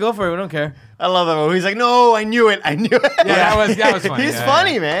like, "Yeah, go for it. We don't care." I love that one. He's like, "No, I knew it. I knew it." Yeah, that was funny. He's Yeah,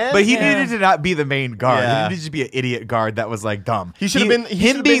 funny, man. But he needed to not be the main guard. Yeah. He needed to be an idiot guard that was like dumb. He should have been- he him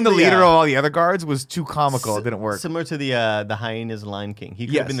should've being been the the, leader of uh, all the other guards was too comical. It didn't work. Similar to the hyenas in Lion King. He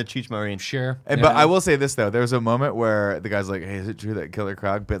could Yes. have been the Cheech Marine. Sure. And, But I will say this though: there was a moment where the guy's like, "Hey, is it true that Killer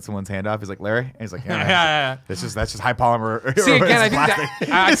Croc bit someone's hand off?" He's like, "Larry," and he's like, "Yeah, Yeah. that's just high polymer." See, again, I think plastic. that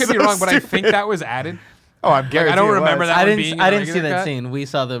I It's could be so wrong, but I think stupid. that was added Oh, I'm guaranteed. I don't remember that. I one didn't. being in I the didn't see regular that cut. scene. We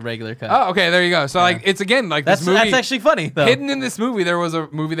saw the regular cut. Oh, okay. There you go. So like, it's again like that's this movie. that's actually funny though. Hidden in this movie, there was a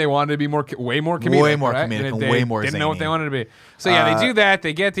movie they wanted to be way more comedic. Way more right? comedic And and they way more didn't know what zany. they wanted to be. So yeah, they do that.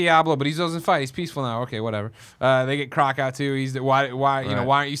 They get Diablo, but he doesn't fight. He's peaceful now. Okay, whatever. They get Croc out too. He's why you know,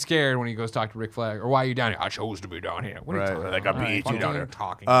 why aren't you scared when he goes talk to Rick Flag, or why are you down here? I chose to be down here. What are you talking about? Like I beat you down there.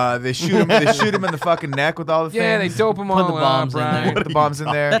 Talking. They shoot him. They shoot him in the fucking neck with all the Yeah, they things. dope him Put all the bombs up, in right? there. Put the bombs in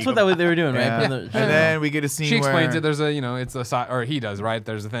there. That's what they were doing, right? Yeah. Putting the- And then we get a scene She explains where it. There's a, you know, it's a size, or he does, right?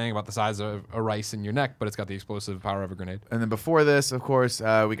 There's a thing about the size of a rice in your neck, but it's got the explosive power of a grenade. And then before this, of course,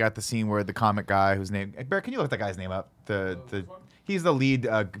 we got the scene where the comic guy whose name Bear, can you look that guy's name up? He's the lead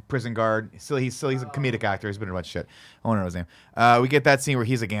prison guard. He's a comedic actor. He's been in a bunch of shit. I don't know his name. We get that scene where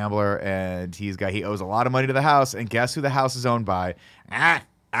he's a gambler and he owes a lot of money to the house. And guess who the house is owned by?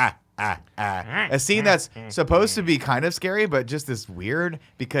 A scene that's supposed to be kind of scary, but just this weird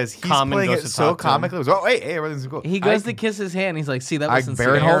because he's Common playing goes it to so talk to him. comically. It was, oh, hey, everything's cool. He goes to kiss his hand. He's like, "See, that was sincere.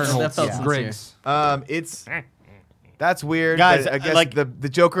 Barinholtz? That felt Yeah. sincere." Griggs. That's weird. Guys, but I guess like- the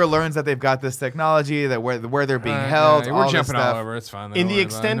Joker learns that they've got this technology that where they're being held. Yeah, all we're this jumping stuff. all over. It's fine. In Don't the worry about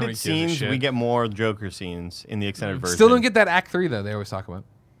it. Nobody extended gives a scenes, shit. we get more Joker scenes in the extended version. Still don't get that Act 3 though. They always talk about.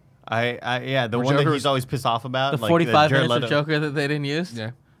 Yeah, the Where one that Joker he's was- always pissed off about. The like, 45 Jared minutes of Leto. Joker that they didn't use.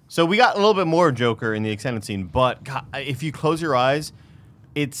 Yeah. So we got a little bit more Joker in the extended scene, but God, if you close your eyes,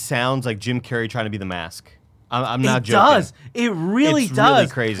 it sounds like Jim Carrey trying to be the Mask. I'm not It joking. does. It really It's does. really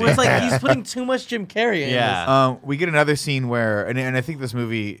crazy. Where it's like he's putting too much Jim Carrey in Yeah. We get another scene where, and I think this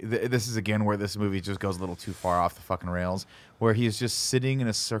movie, this is again where this movie just goes a little too far off the fucking rails, where he's just sitting in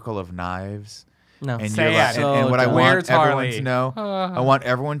a circle of knives. this. No. And, Say you're it. like, and what I So want Where's everyone Harley? to know, I want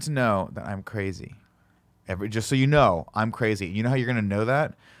everyone to know that I'm crazy. Just so you know, I'm crazy. You know how you're gonna know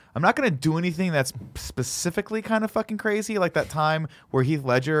that? I'm not gonna do anything that's specifically kind of fucking crazy, like that time where Heath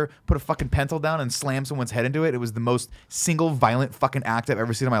Ledger put a fucking pencil down and slammed someone's head into it. It was the most single violent fucking act I've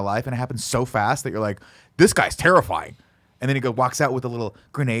ever seen in my life, and it happened so fast that you're like, this guy's terrifying. And then he walks out with the little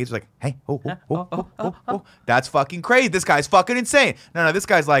grenades, like, hey, oh. That's fucking crazy. This guy's fucking insane. No, this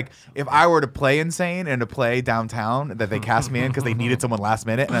guy's like, if I were to play insane and to play downtown, that they cast me in because they needed someone last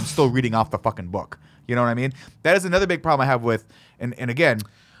minute, and I'm still reading off the fucking book. You know what I mean? That is another big problem I have with, and again,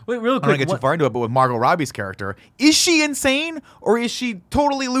 Wait, real I don't quick. want to get too far into it, but with Margot Robbie's character, is she insane or is she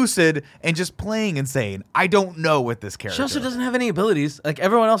totally lucid and just playing insane? I don't know with this character. She also doesn't have any abilities. Like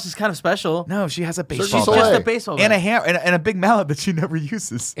everyone else is kind of special. No, she has a baseball She's bat. just Just a a baseball and bat. a hammer and a big mallet that she never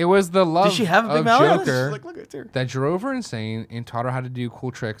uses. It was the love she have a big of mallet? Joker Like, look at her. that drove her insane and taught her how to do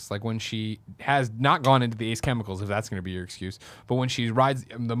cool tricks. Like when she has not gone into the Ace Chemicals, if that's going to be your excuse, but when she rides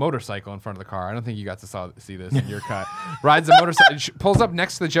the motorcycle in front of the car, I don't think you got to see this in your cut. Rides the motorcycle, she pulls up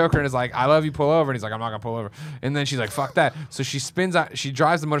next to the Joker and is like, "I love you, pull over." And he's like, "I'm not gonna pull over." And then she's like, "Fuck that." So she spins out. She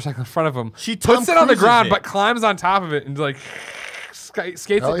drives the motorcycle in front of him. She puts Tom it on the Cruises ground, it. but climbs on top of it and like skates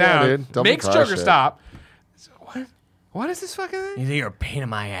Hell it yeah, down. dude. Double Makes crush Joker it. stop. So what is this fucking thing? You're a pain in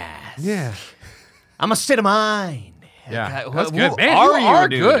my ass. Yeah. I'm a state of mind. Yeah, God, that's who good. Man, are you you, are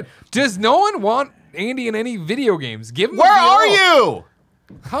dude? good. Does no one want Andy in any video games? Give him. Where a are VR. you?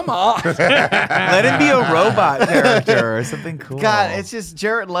 Come on. Let him be a robot character or something cool. God, it's just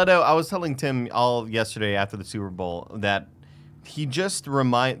Jared Leto. I was telling Tim all yesterday after the Super Bowl that he just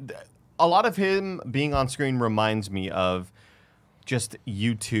a lot of him being on screen reminds me of just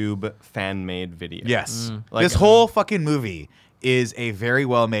YouTube fan-made videos. Yes. Like- This whole fucking movie is a very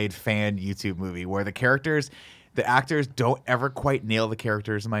well-made fan YouTube movie where the actors don't ever quite nail the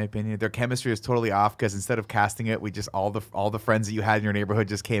characters, in my opinion. Their chemistry is totally off because instead of casting it, we just all the friends that you had in your neighborhood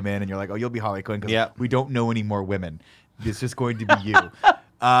just came in, and you're like, "Oh, you'll be Harley Quinn," because Yep. we don't know any more women. It's just going to be you.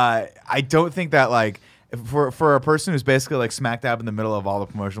 I don't think that like for a person who's basically like smack dab in the middle of all the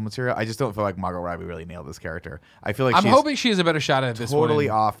promotional material, I just don't feel like Margot Robbie really nailed this character. I feel like I'm she's hoping she has a better shot at this one. totally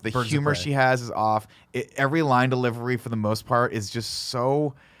in off. The Birds of humor Prey. she has is off. Every line delivery for the most part is just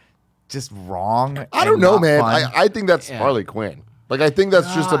wrong. I don't and know, not man. fun. I think that's Harley Quinn. Like, I think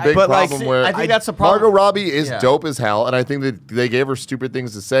that's just a big but, like, problem where I think that's a problem. Margot Robbie is Yeah. dope as hell, and I think that they gave her stupid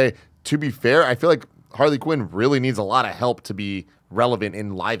things to say. To be fair, I feel like Harley Quinn really needs a lot of help to be relevant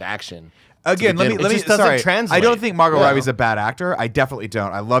in live action. Again, let me. It just doesn't Sorry, translate. I don't think Margot Yeah. Robbie's a bad actor. I definitely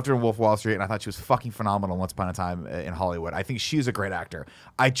don't. I loved her in Wolf of Wall Street, and I thought she was fucking phenomenal once upon a time in Hollywood. I think she's a great actor.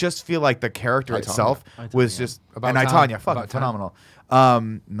 I just feel like the character itself was just About and Time. Tanya, fucking About Time. phenomenal.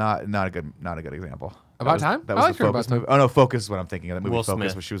 Not a good example. About Time? That I was liked the her About Focus Time. movie. Oh no, Focus is what I'm thinking of. That movie Will Focus,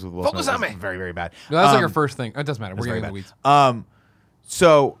 Smith. where she was with Will Focus Smith. on It was me. very, very bad. No, that's like her first thing. It doesn't matter. That's We're very getting in the bad. weeds.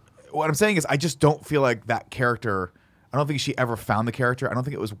 So what I'm saying is, I just don't feel like that character. I don't think she ever found the character. I don't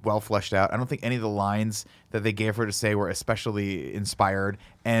think it was well fleshed out. I don't think any of the lines that they gave her to say were especially inspired.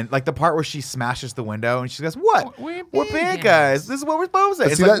 And like the part where she smashes the window and she goes, "What? We're bad guys. This is what we're supposed to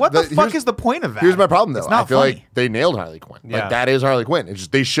say." It's see, like, that- what the that- fuck here's- is the point of that? Here's my problem, though. It's not I feel funny. like they nailed Harley Quinn. Yeah. Like, that is Harley Quinn. It's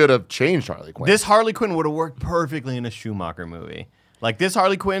just, they should have changed Harley Quinn. This Harley Quinn would have worked perfectly in a Schumacher movie. Like this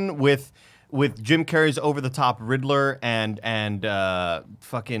Harley Quinn with Jim Carrey's over the top Riddler and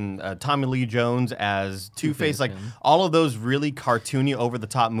fucking Tommy Lee Jones as Two-Face, like all of those really cartoony over the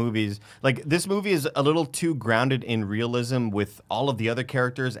top movies. Like this movie is a little too grounded in realism with all of the other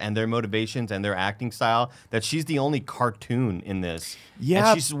characters and their motivations and their acting style that she's the only cartoon in this.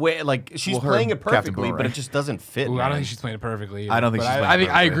 Yeah. and she's she's Well, her playing it Captain perfectly, but Boomerang. it just doesn't fit. Ooh, I don't man. think she's playing it perfectly. I don't think but she's I playing it think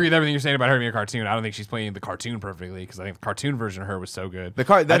I perfectly. agree with everything you're saying about her being a cartoon. I don't think she's playing the cartoon perfectly because I think the cartoon version of her was so good. The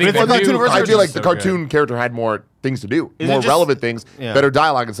car- I that- think but the the new cartoon version I version feel like is the so good. cartoon character had more things to do, Is it more just- relevant things, Yeah. better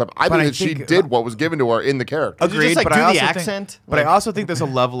dialogue and stuff. I But think I that she think- did what was given to her in the character. Did you just, like, but do I the also think- accent? but I Like- also think there's a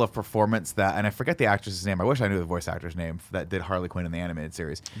level of performance that, and I forget the actress's name. I wish I knew the voice actor's name that did Harley Quinn in the animated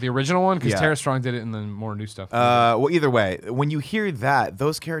series. The original one because Yeah. Tara Strong did it in the more new stuff. Well, either way, when you hear that,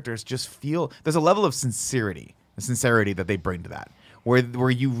 those characters just feel there's a level of sincerity that they bring to that, where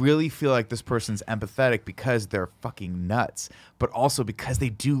you really feel like this person's empathetic because they're fucking nuts, but also because they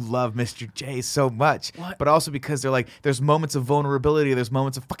do love Mr. J so much, but also because they're like there's moments of vulnerability, there's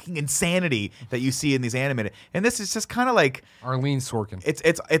moments of fucking insanity that you see in these animated, and this is just kind of like Arlene Sorkin.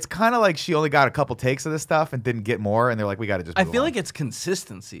 it's kind of like she only got a couple takes of this stuff and didn't get more, and they're like, we got to just. I move feel on. like it's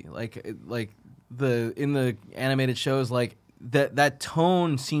consistency. Like in the animated shows, like that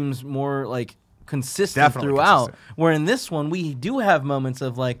tone seems more like consistent Definitely throughout. consistent. Where in this one, we do have moments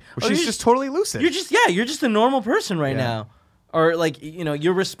of like, Well, she's just totally lucid. you're just a normal person right Yeah. now, or like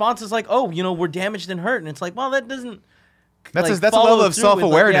your response is like, oh, we're damaged and hurt, and it's like, well, that doesn't. That's like, a level follow of through with, like,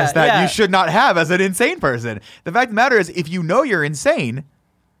 self-awareness that yeah. you should not have as an insane person. The fact of the matter is, if you know you're insane,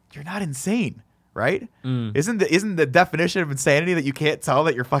 you're not insane, right? Isn't the definition of insanity that you can't tell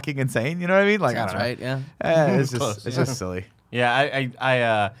that you're fucking insane? You know what I mean? Like, Sounds I don't know. right, yeah. It's Close, it's yeah. just silly.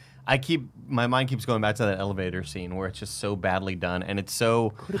 Yeah, I keep my mind keeps going back to that elevator scene where it's just so badly done and it's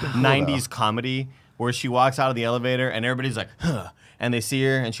so 90s comedy where she walks out of the elevator and everybody's like, huh, and they see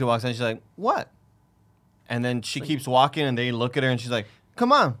her and she walks in and she's like, what? And then she keeps walking and they look at her and she's like,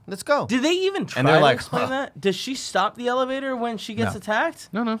 come on, let's go. Did they even try they're to like, explain huh. that? Does she stop the elevator when she gets No. attacked?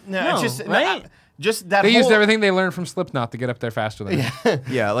 No. No, it's just right? just that They whole, used everything they learned from Slipknot to get up there faster than her.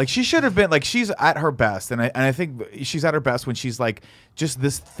 Yeah, like she should have been like she's at her best, and I think she's at her best when she's like just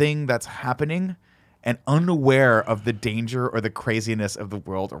this thing that's happening and unaware of the danger or the craziness of the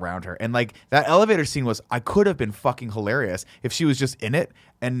world around her. And like that elevator scene I could have been fucking hilarious if she was just in it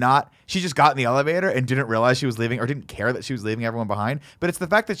and not she just got in the elevator and didn't realize she was leaving or didn't care that she was leaving everyone behind. But it's the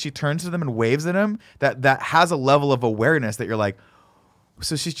fact that she turns to them and waves at them that has a level of awareness that you're like,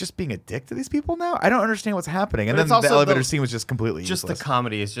 so she's just being a dick to these people now? I don't understand what's happening. And But then it's the also elevator the- scene was just completely just the useless.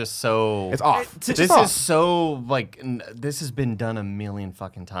 comedy is just so It's off. It's This just off. is so like this has been done a million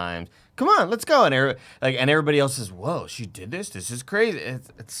fucking times. Come on, let's go. And everybody else is, whoa, she did this. This is crazy.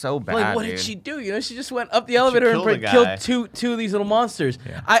 It's so bad. Like, what dude. did she do? She just went up the elevator and killed a guy. killed two of these little monsters.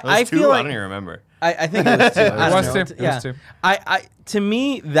 Those I two? feel like I don't even remember. I think it was two. I don't was know. two. It was two. I to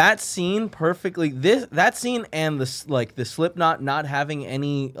me that scene perfectly that scene and the Slipknot not having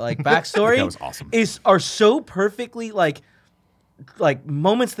any like backstory That was awesome. are so perfectly like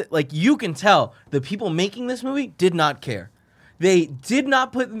moments that like you can tell the people making this movie did not care. They did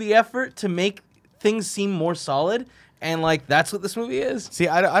not put in the effort to make things seem more solid. And like that's what this movie is. See,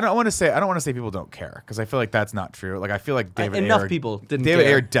 I don't want to say people don't care because I feel like that's not true. Like I feel like David Enough Ayer, people didn't David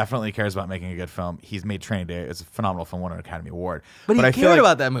care. Ayer definitely cares about making a good film. He's made Training Day. It's a phenomenal film, won an Academy Award. But he I feel cared like-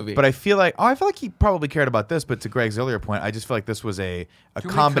 about that movie. But I feel like he probably cared about this. But to Greg's earlier point, I just feel like this was a cooks in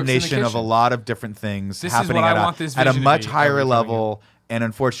the combination of a kitchen. lot of different things This is happening what I at want this at a vision to much be higher every time level. And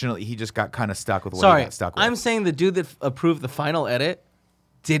unfortunately, he just got kind of stuck with what Sorry, he got stuck with. I'm saying the dude that approved the final edit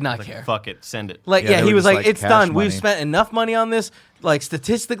did not care. Fuck it, send it. Like, Yeah, yeah, they he were was just like, like, it's cash done. money. We've spent enough money on this. Like,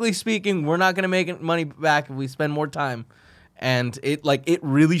 statistically speaking, we're not going to make money back if we spend more time. And it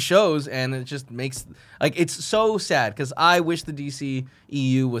really shows, and it just makes, like, it's so sad, because I wish the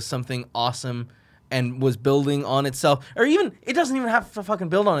DCEU was something awesome and was building on itself. Or even, it doesn't even have to fucking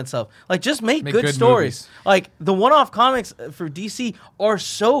build on itself. Like, just make good stories. movies. Like, the one-off comics for DC are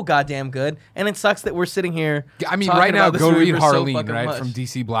so goddamn good, and it sucks that we're sitting here I mean, talking right now, about this go movie read for so Harleen, fucking right, much. from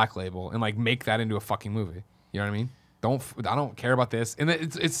DC Black Label, and like make that into a fucking movie. You know what I mean? I don't care about this, and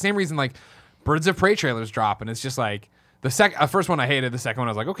it's the same reason like Birds of Prey trailers drop, and it's just like the first one I hated, the second one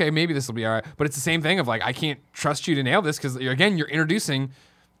I was like, okay, maybe this will be all right, but it's the same thing of like I can't trust you to nail this because again, you're introducing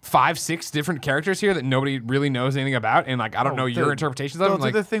 5, 6 different characters here that nobody really knows anything about, and like I don't know your interpretations of them. They'll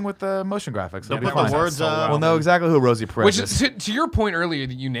like do the thing with the motion graphics. They'll It'll be put the fine. words up. We'll know exactly who Rosie Perez Which is. is to your point earlier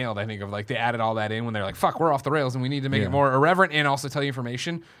that you nailed, I think, of like they added all that in when they're like, fuck, we're off the rails and we need to make it more irreverent and also tell you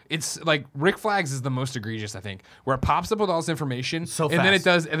information. It's like Rick Flags is the most egregious, I think, where it pops up with all this information So and then it fast.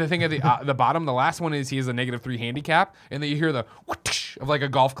 does, and the thing at the bottom, the last one is he has a -3 handicap, and then you hear the whoosh of like a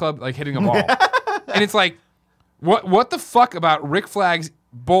golf club like hitting a ball. And it's like, what the fuck about Rick Flags,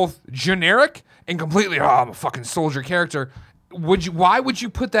 both generic and completely, I'm a fucking soldier character. Why would you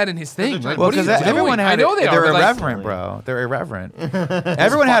put that in his thing? Like, Well, what are you because doing? everyone had I know they they're are, but, like, irreverent, bro. They're irreverent.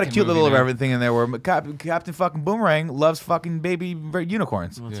 Everyone had a fucking cute little movie, man. irreverent thing in there where Captain fucking Boomerang loves fucking baby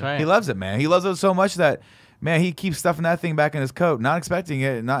unicorns. That's right. He loves it, man. He loves it so much that, man, he keeps stuffing that thing back in his coat, not expecting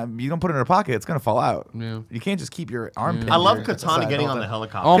it. You don't put it in a pocket, it's gonna fall out. Yeah. You can't just keep your arm. pinned I love here. Katana getting on the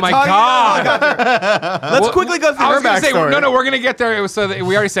helicopter. Oh my Katana- god! Let's quickly go through I her was gonna say, backstory. no, we're gonna get there. It was so that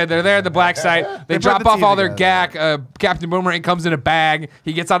we already said they're there at the black site. They brought drop the off team all their together. gack. Captain Boomerang comes in a bag.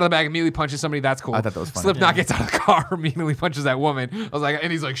 He gets out of the bag, immediately punches somebody. That's cool. I thought that was funny. Slipknot gets out of the car, immediately punches that woman. I was like,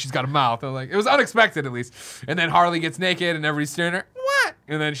 and he's like, she's got a mouth. I was like, it was unexpected at least. And then Harley gets naked, and everybody's staring at her. What?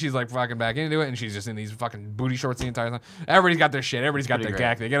 And then she's like fucking back into it, and she's just in these fucking booty shorts the entire time. Everybody's got their shit. Everybody's got their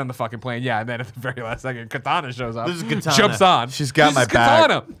gack. They get on the fucking plane. Yeah, and then at the very last second, Katana shows up. This is Katana. Jumps on. She's got This my is back.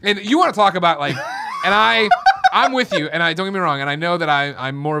 Katana. And you want to talk about like, and I'm with you, and I don't get me wrong, and I know that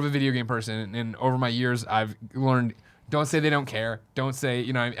I'm more of a video game person, and over my years I've learned, don't say they don't care. Don't say,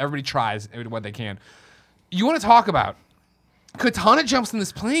 everybody tries what they can. You want to talk about Katana jumps in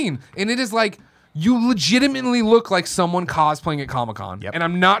this plane, and it is like, you legitimately look like someone cosplaying at Comic-Con. Yep. And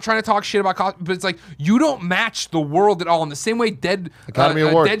I'm not trying to talk shit about cosplay, but it's like, you don't match the world at all. In the same way Academy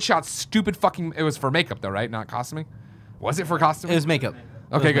Award. Deadshot's stupid fucking, it was for makeup though, right? Not costuming? Was it for costuming? It was makeup. Okay,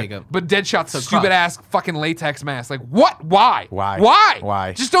 It was good. makeup. But Deadshot's So stupid ass fucking latex mask. Like, what? Why? Why? Why?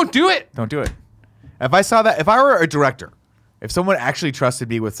 Why? Just don't do it. Don't do it. If I saw that, if I were a director, if someone actually trusted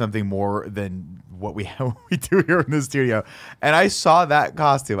me with something more than what we do here in the studio, and I saw that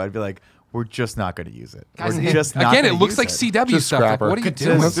costume, I'd be like, we're just not going to use it. Guys, We're just not again, it gonna looks use like CW Just stuff. Like, scrap her. what are you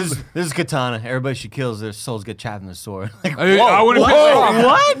This, doing? this is Katana. Everybody she kills, their souls get chapped in the sword. Like, I wouldn't be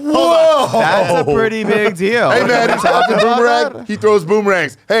what? Whoa! That's a pretty big deal. Hey man, it's Captain Boomerang. He throws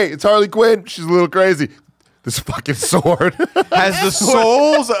boomerangs. Hey, it's Harley Quinn. She's a little crazy. This fucking sword. Has the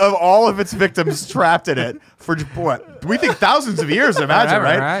souls of all of its victims trapped in it for what? We think thousands of years, imagine, Forever,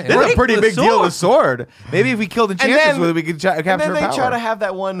 right? right? That's a Break pretty the big deal, the sword. sword. Maybe if we killed enchanters with it, we could capture And then her they power. try to have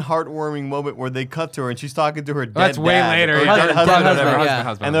that one heartwarming moment where they cut to her and she's talking to her dead That's way dad, later. or Yeah, dead dead husband, husband, whatever.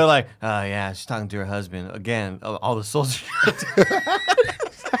 yeah. And they're like, oh yeah, she's talking to her husband. Again, all the souls.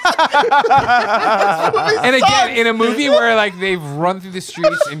 And again, in a movie where like they've run through the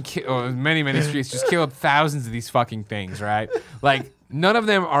streets and many streets, just killed thousands of these fucking things, right? Like none of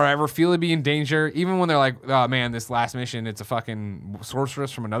them are ever feel to be in danger, even when they're like, oh man, this last mission, it's a fucking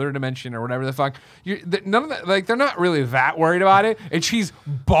sorceress from another dimension or whatever the fuck. None of that, like they're not really that worried about it. And she's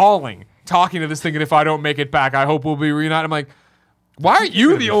bawling, talking to this thing, and if I don't make it back, I hope we'll be reunited. I'm like, why are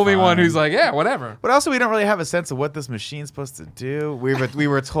you the only one who's like, yeah, whatever? But also, we don't really have a sense of what this machine's supposed to do. We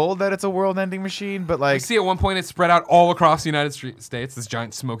were told that it's a world-ending machine, but You like, see at one point it's spread out all across the United States, this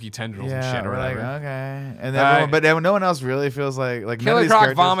giant smoky tendrils and yeah, shit or we're like, whatever. okay. And then but then no one else really feels like none of Killer these Croc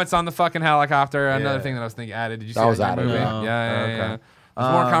characters- vomits on the fucking helicopter. Another Yeah. thing that I was thinking added. Did you see That was that in added, the movie? no. Yeah. Okay.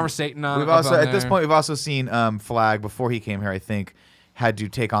 There's more conversating on. We've up also on at this there. point we've also seen Flag before he came here. I think had to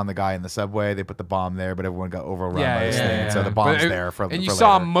take on the guy in the subway. They put the bomb there, but everyone got overrun by this thing. And so the bomb's But there for and you for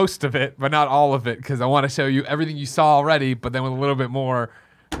saw later. most of it, but not all of it, because I want to show you everything you saw already, but then with a little bit more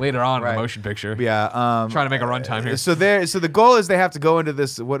later on in Right. the motion picture. Yeah, Trying to make a runtime here. So the goal is they have to go into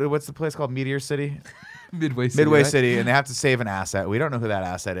this what's the place called? Meteor City. Midway City. Midway right? City, and they have to save an asset. We don't know who that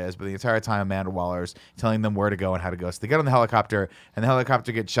asset is, but the entire time Amanda Waller's telling them where to go and how to go. So they get on the helicopter, and the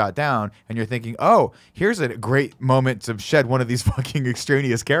helicopter gets shot down, and you're thinking, oh, here's a great moment to shed one of these fucking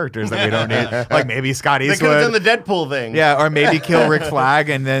extraneous characters that we don't need. Like maybe Scott They could have done Eastwood. the Deadpool thing. Yeah, or maybe kill Rick Flag,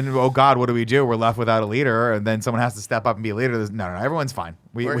 and then, oh God, what do we do? We're left without a leader, and then someone has to step up and be a leader. No, everyone's fine.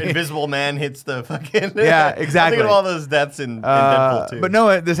 Where Invisible Man hits the fucking. Yeah, I'm exactly. thinking of all those deaths in Deadpool too. But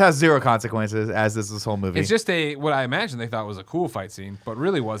no, this has zero consequences, as is this whole movie. It's just what I imagine they thought was a cool fight scene, but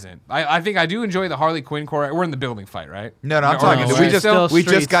really wasn't. I think I do enjoy the Harley Quinn core. We're in the building fight, right? No, I'm Or talking. no, We we're just still we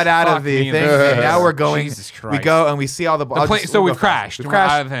just streets. got out Fuck of me the in thing, the and now we're going. Jesus We Christ. go and we see all the. The plane, so we've crashed. We've We're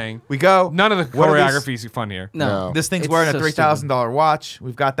crashed. out of the thing. We go. None of the What are these- choreography is fun here. No. This thing's It's wearing a so $3,000 watch.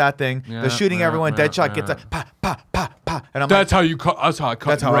 We've got that thing. Yeah, They're shooting yeah, everyone. yeah, Deadshot yeah. gets a pa pa pa pa, and I'm That's like, how you cut. That's how I cut.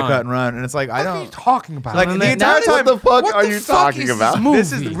 that's and how I run. cut and run. And it's like I What are you don't. talking about? Like And the then- entire now- time. What the fuck What are the you fuck talking is this about? movie?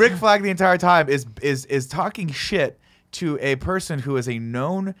 This is Rick Flag the entire time is talking shit to a person who is a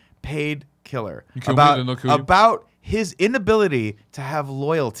known paid killer kill me, then they'll kill you. about his inability to have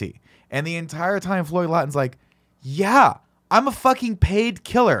loyalty. And the entire time Floyd Lawton's like, yeah, I'm a fucking paid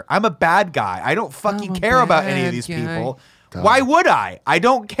killer. I'm a bad guy. I don't fucking care about any of these people. Why would I? I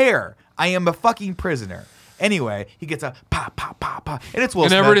don't care. I am a fucking prisoner. Anyway, he gets a pop, pop, pop, pop, and it's Will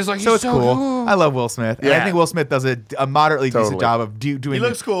Smith. everybody's like, so he's it's so cool. cool. I love Will Smith. And I think Will Smith does a moderately decent job of doing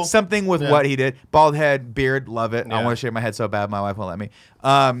looks cool. something with what he did. Bald head, beard, love it. I want to shave my head so bad, my wife won't let me.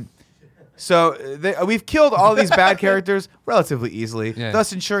 So we've killed all these bad characters relatively easily,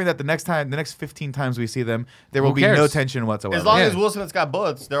 thus ensuring that the next 15 times we see them, there will be no tension whatsoever. As long as Will Smith's got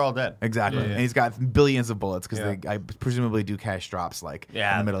bullets, they're all dead. Exactly. And he's got billions of bullets because they I presumably do cash drops like in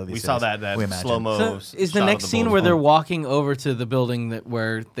the middle of these we saw that slow-mo. So is the next scene where they're walking over to the building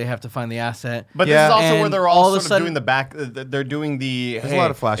where they have to find the asset? But this is also And where they're all of a sort of sudden- doing the back. They're doing the. There's a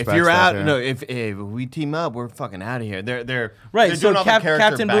lot of flashbacks If you're stuff, out, yeah. no. If we team up, we're fucking out of here. They're Right. They're So doing all the character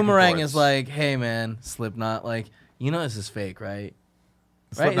Captain back and Boomerang forths. is like, hey man, Slipknot, like, you know this is fake, right?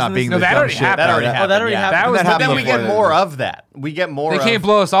 Slipknot being No, the that dumb already shit. happened. That already Oh, happened. that already happened. That was That But happened then we before get that. more of that. We get more. They of can't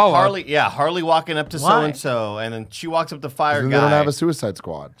blow us all up. Harley, yeah, Harley walking up to so Why? and so, and then she walks up to Fire They Guy. don't have a Suicide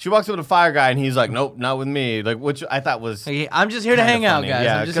Squad. She walks up to Fire Guy, and he's like, "Nope, not with me." Like, which I thought was. Hey, I'm just here to kinda hang out, funny. guys.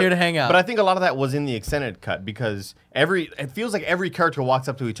 Yeah, I'm just here to hang out. But I think a lot of that was in the extended cut because it feels like every character walks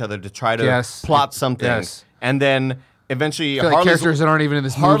up to each other to try to plot something, and then eventually I feel like characters that aren't even in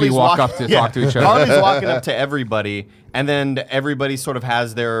this movie walk up to talk to each other. Harley's walking up to everybody, and then everybody sort of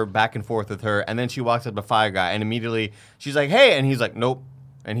has their back and forth with her, and then she walks up to Fire Guy, and immediately she's like, "Hey," and he's like, "Nope,"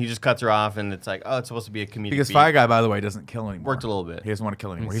 and he just cuts her off, and it's like, "Oh, it's supposed to be a comedic." Because beat. Fire Guy, by the way, doesn't kill anymore. Worked a little bit. He doesn't want to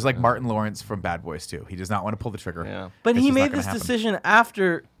kill anymore. He's like Martin Lawrence from Bad Boys 2. He does not want to pull the trigger. Yeah. But It's he just not made gonna this happen. decision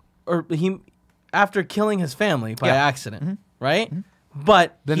after killing his family by accident, right?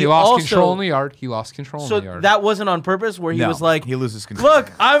 But Then he lost control in the yard. He lost control in the So yard. that wasn't on purpose. Where he No, was like, he loses control. "Look,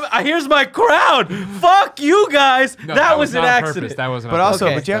 here's my crown. Fuck you guys. No, that was not an on accident." purpose. That wasn't But on also,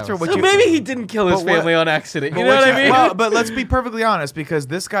 Okay. but you have to. So maybe he didn't kill his But what- family on accident. You But know what I mean? Well, but let's be perfectly honest, because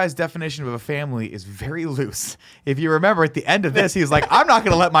this guy's definition of a family is very loose. If you remember, at the end of this, he's like, "I'm not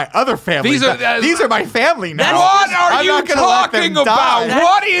going to let my other family. These are- these are my family now. What are I'm you not gonna let them talking about? die."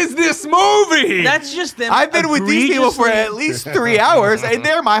 What is this movie? That's just them. I've been with these people for egregiously- at least 3 hours, and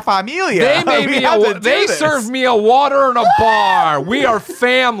they're my familia. They made We me have to do they this. served me a water and a bar. We are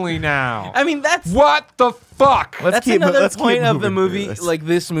family now. I mean, that's What the fuck? that's another let's keep point of the moving through movie, this. like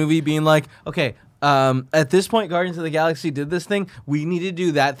this movie being like, okay, at this point, Guardians of the Galaxy did this thing. We need to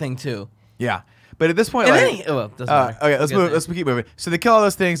do that thing too. Yeah. But at this point, And like, then doesn't matter. okay, let's Get move. there. Let's keep moving. So they kill all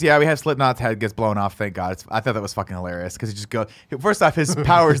those things. Yeah, we have Slipknot's head gets blown off. Thank God. I thought that was fucking hilarious because he just go. First off, his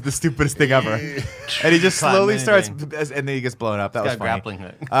power is the stupidest thing ever, and he just Climb slowly starts, anything. and then he gets blown up. That was got a funny. grappling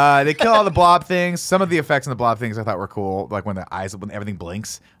hook. They kill all the blob things. Some of the effects on the blob things I thought were cool, like when the eyes, when everything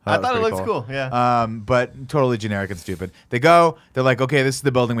blinks. I was thought it pretty looks cool, yeah. But totally generic and stupid. They go. They're like, okay, this is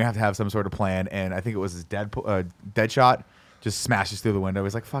the building. We have to have some sort of plan. And I think it was his Deadshot. Just smashes through the window.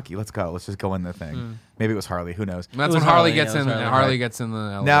 He's like, "Fuck you, let's go. Let's just go in the thing." Maybe it was Harley. Who knows? That's It when was Harley Harley, gets yeah, it in. was Harley. Harley gets in the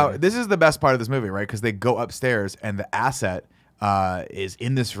elevator. Now, this is the best part of this movie, right? Because they go upstairs and the asset is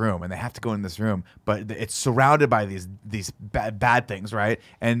in this room, and they have to go in this room, but it's surrounded by these bad things, right?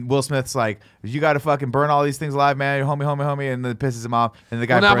 And Will Smith's like, "You got to fucking burn all these things alive, man, homie," and then it pisses him off. And the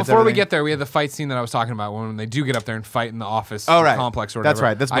guy. Well, now burns before we everything. get there, we have the fight scene that I was talking about when they do get up there and fight in the office Oh, right. complex or whatever. That's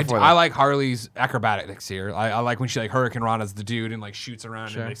right. That's before I that. like Harley's acrobatics here. I like when she like Hurricane Rana's the dude and like shoots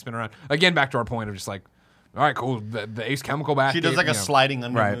around and they spin around. Again, back to our point of just like, all right, cool. The Ace Chemical back. She does like a sliding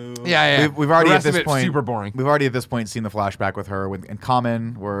under Right. move. Yeah. We've already the at rest of this it, point super boring. We've already at this point seen the flashback with her in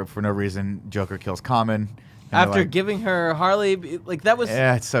Common, where for no reason Joker kills Common. And they're After like, giving her Harley, like that was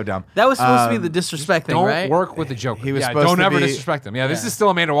yeah, it's so dumb. that was supposed to be the disrespect thing, Don't right? work with the Joker. he was yeah, supposed don't to ever be- disrespect him. Yeah, this Yeah. is still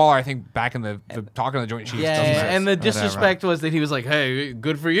Amanda Waller. I think back in the talking on the Joint Chiefs. Yeah, doesn't matter. and the Whatever. disrespect was that he was like, "Hey,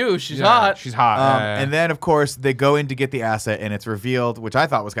 good for you. She's Yeah, hot." She's hot. Yeah. And then, of course, they go in to get the asset, and it's revealed, which I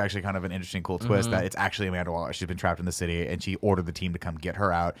thought was actually kind of an interesting, cool twist, that it's actually Amanda Waller. She's been trapped in the city, and she ordered the team to come get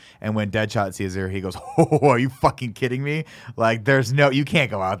her out. And when Deadshot sees her, he goes, "Oh, are you fucking kidding me? Like, you can't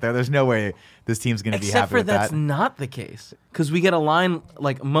go out there. There's no way this team's going to be Except happy for with that's that." not the case, because we get a line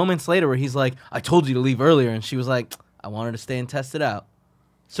like moments later where he's like, "I told you to leave earlier," and she was like, "I wanted to stay and test it out."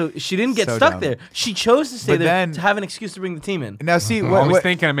 So she didn't get So stuck dumb. there. She chose to stay But there then- to have an excuse to bring the team in. Now, see, I'm what, always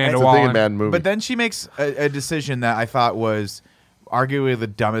thinking Amanda It's a thinking Waller. man movie. but then she makes a decision that I thought was arguably the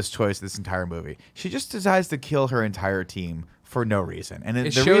dumbest choice of this entire movie. She just decides to kill her entire team for no reason. And It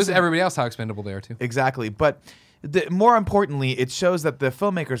the shows reason, everybody else how expendable they are too. Exactly. But more importantly, it shows that the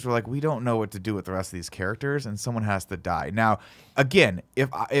filmmakers were like, we don't know what to do with the rest of these characters, and someone has to die. Now, again,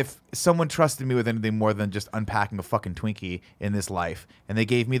 if someone trusted me with anything more than just unpacking a fucking Twinkie in this life, and they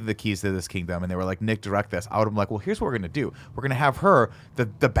gave me the keys to this kingdom, and they were like, Nick, direct this, I would have been like, well, here's what we're gonna do. We're gonna have her, the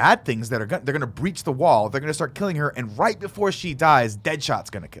bad things that are they're gonna breach the wall. They're gonna start killing her, and right before she dies, Deadshot's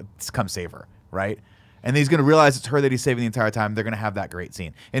gonna come save her, right? And he's gonna realize it's her that he's saving the entire time. They're gonna have that great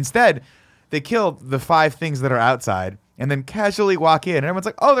scene. Instead, they kill the 5 things that are outside and then casually walk in. And everyone's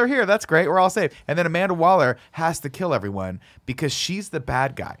like, oh, they're here. That's great. We're all safe. And then Amanda Waller has to kill everyone because she's the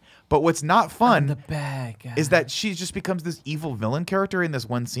bad guy. But what's not fun the bad guy. is that she just becomes this evil villain character in this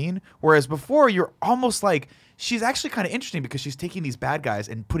one scene. Whereas before, you're almost like, she's actually kind of interesting because she's taking these bad guys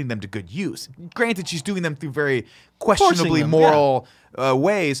and putting them to good use. Granted, she's doing them through very questionably moral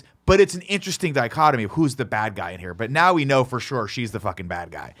ways, but it's an interesting dichotomy of who's the bad guy in here. But now we know for sure she's the fucking bad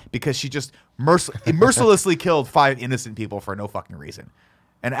guy because she just mercilessly killed 5 innocent people for no fucking reason.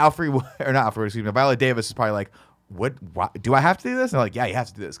 And Viola Davis is probably like, what do I have to do this? And they're like, yeah, you have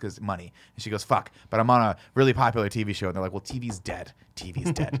to do this because money. And she goes, fuck, but I'm on a really popular TV show. And they're like, well, TV's dead.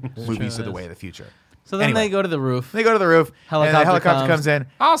 TV's dead. Movies are the way of the future. So then Anyway. They go to the roof. They go to the roof, and the helicopter comes in.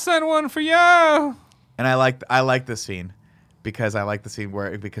 I'll send one for you. And I like this scene because I like the scene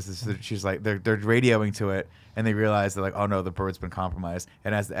where she's like they're radioing to it, and they realize they're like, oh no, the bird's been compromised.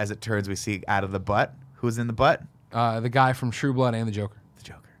 And as it turns, we see out of the butt, who's in the butt? The guy from True Blood and the Joker. The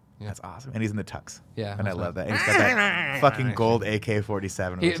Joker. Yeah. That's awesome. And he's in the tux. Yeah, And I love that. And he's got that fucking gold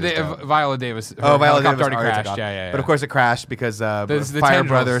AK-47. Viola Davis. Viola Davis already already crashed. took off. Yeah. But of course it crashed because the Fire tendrils,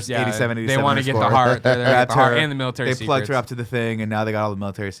 Brothers, yeah, 87, they want to get the heart. They get the heart and the military They plugged her secrets. up to the thing, and now they got all the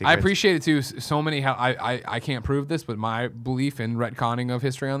military secrets. I appreciate it too. So many. I can't prove this, but my belief in retconning of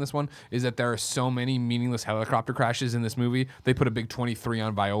history on this one is that there are so many meaningless helicopter crashes in this movie. They put a big 23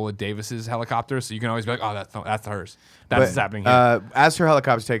 on Viola Davis's helicopter, so you can always be like, oh, that's hers. That's what's happening here. As her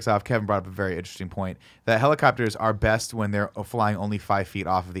helicopter takes off, Kevin brought up a very interesting point that helicopters are best when they're flying only 5 feet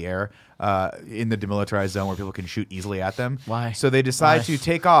off of the air in the demilitarized zone where people can shoot easily at them. Why? So they decide to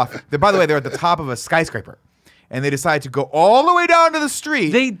take off. By the way, they're at the top of a skyscraper. And they decide to go all the way down to the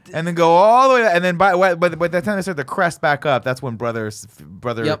street, and then go all the way, and then by the time they start to crest back up, that's when brother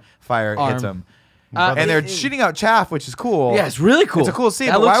fire hits them. And they're shooting out chaff, which is cool. Yeah, it's really cool. It's a cool scene.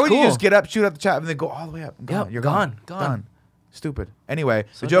 That But why looks would you cool. just get up, shoot out the chaff, and then go all the way up? Gone. Yep, You're gone. Done. Stupid. Anyway,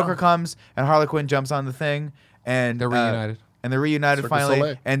 the Joker comes, and Harley Quinn jumps on the thing, and They're reunited. And they're reunited Cirque du finally,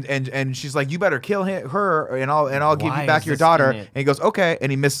 Soleil. and she's like, "You better kill her, and I'll give Why you back is your this daughter." in it? And he goes, "Okay,"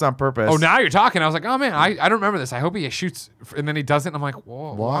 and he misses on purpose. Oh, now you're talking. I was like, oh man, I don't remember this. I hope he shoots, and then he doesn't. I'm like,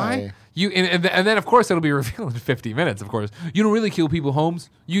 whoa, why? You and then of course it'll be revealed in 50 minutes. Of course, you don't really kill people, Holmes.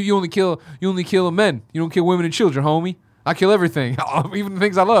 You only kill men. You don't kill women and children, homie. I kill everything, even the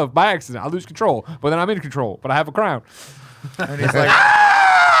things I love by accident. I lose control, but then I'm in control. But I have a crown. And he's like,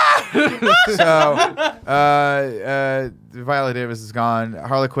 so Viola Davis is gone.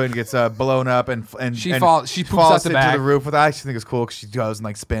 Harley Quinn gets blown up, and She and falls. She poops falls out the into back. the roof. What I actually think is cool because she goes and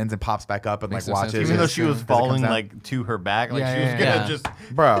like spins and pops back up and Makes like no watches. sense. Even though as she was it comes falling down. like to her back, like Yeah, she was yeah, gonna yeah. just.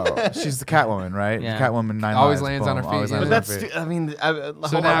 Bro, she's the Catwoman, right? Yeah. Catwoman 9 Always lives, lands on boom, her feet, always yeah. lands But on her that's, feet. I mean, So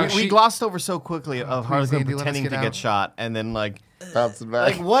hold now on. We she- glossed over so quickly of Harley Quinn Andy, let us pretending get to out. get shot, and then like Bouncing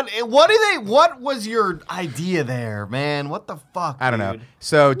back. what was your idea there, man? What the fuck? I don't know. dude?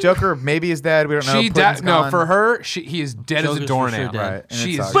 So Joker maybe is dead. We don't know. She Putin's no, gone. for her, he is dead as a Joker's for doornail. sure dead. Right, and it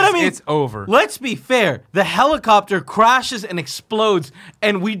She's, sucks. But I mean, it's over. Let's be fair. The helicopter crashes and explodes,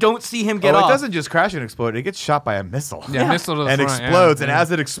 and we don't see him get Oh, off. it doesn't just crash and explode. It gets shot by a missile. Yeah, missile to the and front, explodes. yeah. And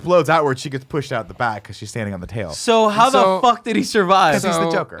as it explodes outward, she gets pushed out the back because she's standing on the tail. So how So- the fuck did he survive? He's the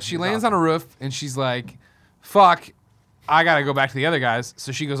Joker. She He's lands awesome. on a roof and she's like, fuck, I gotta go back to the other guys.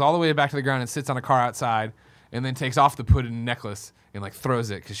 So she goes all the way back to the ground and sits on a car outside and then takes off the pudding necklace and like throws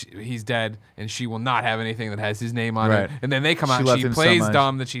it because he's dead and she will not have anything that has his name on Right. it. And then they come She out and loved she him so plays much.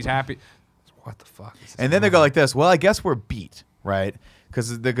 dumb that she's happy. What the fuck? Is this And then they go movie? like this. Well, I guess we're beat, right?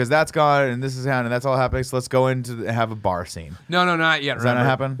 Because that's gone and this is happening and that's all happening. So let's go have a bar scene. No, not yet. Does that not Remember,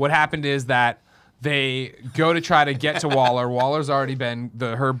 happen? What happened is that they go to try to get to Waller. Waller's already been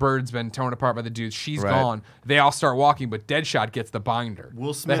her bird's been torn apart by the dudes. She's Right. gone. They all start walking, but Deadshot gets the binder.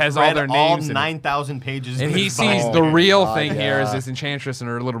 Will Smith that has read all their names in it. 9,000 pages, And in he his sees phone. the real God, thing here is yeah. this enchantress and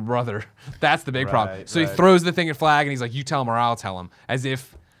her little brother. That's the big problem. Right, So he right. throws the thing at Flag and he's like, "You tell him or I'll tell him," as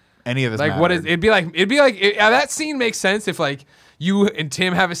if Any of this like what is? mattered. It'd be like that scene makes sense if like you and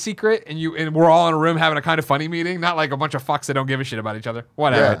Tim have a secret and we're all in a room having a kind of funny meeting, not like a bunch of fucks that don't give a shit about each other.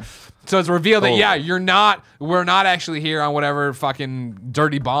 Whatever. Yeah. So it's revealed that Totally. we're not actually here on whatever fucking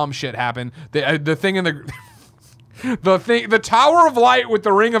dirty bomb shit happened. The thing in the the Tower of Light with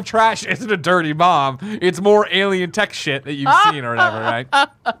the Ring of Trash isn't a dirty bomb. It's more alien tech shit that you've seen or whatever, right?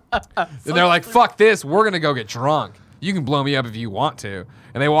 And they're like, fuck this. We're going to go get drunk. You can blow me up if you want to.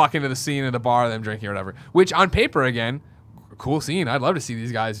 And they walk into the scene at the bar, them drinking or whatever. Which on paper, again, cool scene. I'd love to see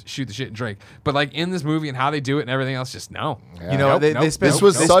these guys shoot the shit and drink. But like in this movie and how they do it and everything else, just no. Yeah. You know, they spent, This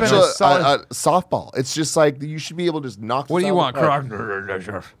was they such spent a softball. It's just like you should be able to just knock. What do you want, Croc?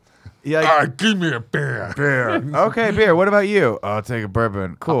 Yeah, Give me a beer. okay, beer. What about you? I'll take a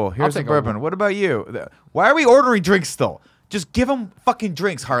bourbon. Cool. Here's a take a bourbon. What about you? Why are we ordering drinks still? Just give them fucking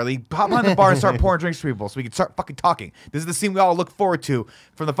drinks, Harley. Hop behind the bar and start pouring drinks for people so we can start fucking talking. This is the scene we all look forward to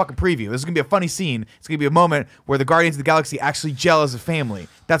from the fucking preview. This is going to be a funny scene. It's going to be a moment where the Guardians of the Galaxy actually gel as a family.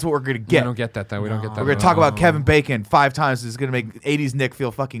 That's what we're going to get. We don't get that, though. We don't get that. We're going to talk about Kevin Bacon 5 times. It's going to make 80s Nick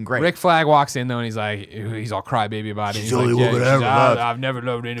feel fucking great. Rick Flag walks in, though, and he's all crybaby about it. She's He's the only like, woman I ever loved. I've never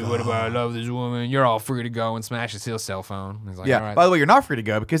loved anyone, but I love this woman. You're all free to go and smash his cell phone. He's like, Yeah. all right. By the way, you're not free to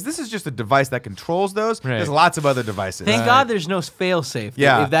go because this is just a device that controls those. Right. There's lots of other devices. Thank God there's no fail-safe.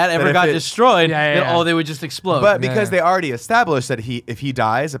 Yeah, If that that ever if got it- destroyed, Yeah, then yeah. all they would just explode. But because Yeah. they already established that if he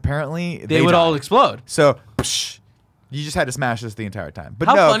dies, apparently they would die. all explode. So psh, you just had to smash this the entire time. But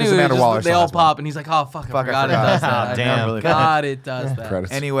How no, funny because would it Amanda just, Waller they still all has one. pop, and he's like, oh, fuck, I Fuck, I forgot it forgot. does that. Damn. Really God, it does that.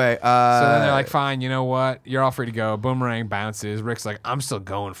 Credits. Anyway, So then they're like, fine, you know what? You're all free to go. Boomerang bounces. Rick's like, I'm still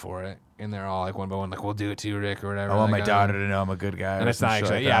going for it. And they're all like one by one, like, we'll do it too, Rick, or whatever. I want my Like, daughter to know I'm a good guy. And or it's some not shit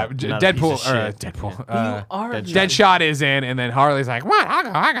actually, like yeah. that. Not a piece Deadpool, of shit. Deadpool. You are a Deadshot is in, and then Harley's like, what?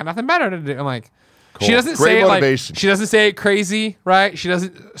 I got nothing better to do. I'm like, Cool. she doesn't Great say it motivation. like, she doesn't say it crazy, right? She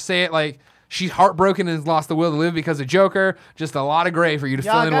doesn't say it like she's heartbroken and has lost the will to live because of Joker. Just a lot of gray for you to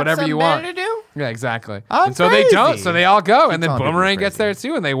fill in whatever you want. Yeah, exactly. I'm and so they don't. crazy. So they all go, and Keep then telling people Boomerang you're gets there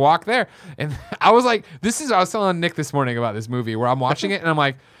too, and they walk there. And I was like, I was telling Nick this morning about this movie where I'm watching it, and I'm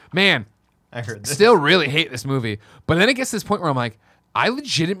like, man, I heard this. still really hate this movie. But then it gets to this point where I'm like, I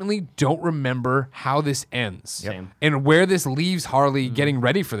legitimately don't remember how this ends Same. and where this leaves Harley getting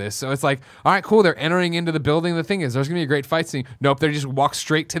ready for this. So it's like, all right, cool. They're entering into the building. The thing is, there's going to be a great fight scene. Nope, they just walk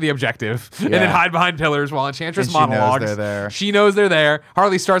straight to the objective and then hide behind pillars while Enchantress And she knows monologues. they're there. She knows they're there.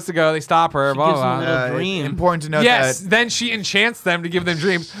 Harley starts to go. They stop her. She Blah, gives blah, them a blah. little dream. Important to note Yes, that then she enchants them to give them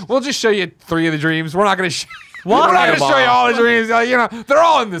dreams. We'll just show you 3 of the dreams. We're not going to Why? We're not going to show you all the dreams. You know, they're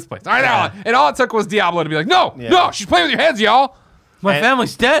all in this place. All right, and all it took was Diablo to be like, no, she's playing with your heads, y'all. My And-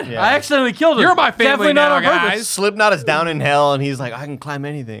 family's dead. Yeah. I accidentally killed her. You're my family Definitely now, not on purpose. guys. Slipknot is down in hell, and he's like, I can climb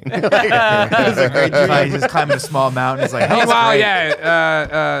anything. he's just climbing a small mountain. He's like, oh, Meanwhile,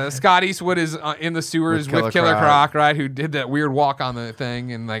 that's great. Scott Eastwood is in the sewers With with Killer Killer Croc. Croc, right? Who did that weird walk on the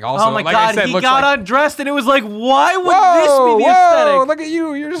thing, and like also, Oh my like God, I said, he looks got like, undressed, and it was like, why would whoa, this be the whoa, aesthetic? look at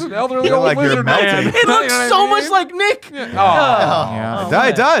you. You're just an elderly You're old like you're lizard man. melting. It looks You know what so I mean? much like Nick. Oh. Yeah,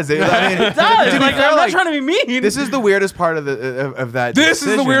 it does. I mean, It does. to be Like, fair, I'm not like, trying to be mean. this is the weirdest part of that. This is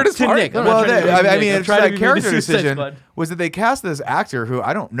the decision. weirdest To part. Nick. I'm not Well, trying to be I mean, mean, I'm it's trying to that be character mean to Suicide decision Squad. was that they cast this actor who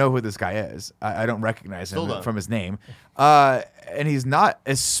I don't know who this guy is. I don't recognize Still him don't. from his name, and he's not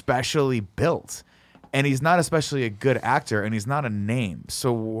especially built, and he's not especially a good actor, and he's not a name.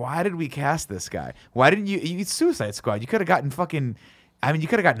 So why did we cast this guy? Why didn't you Suicide Squad? You could have gotten fucking. I mean, you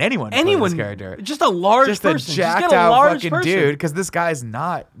could have gotten anyone. to play Anyone, this character. just a large Just person. a Just jacked get a out large fucking person. dude, because this guy's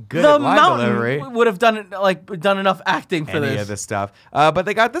not good The at line Mountain delivery. would have done enough acting for Any this. of this stuff. But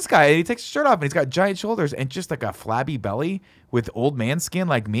they got this guy, and he takes his shirt off, and he's got giant shoulders and just like a flabby belly with old man skin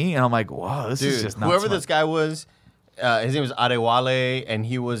like me. And I'm like, whoa, this is Dude, just not whoever smart. this guy was, his name was Adewale, and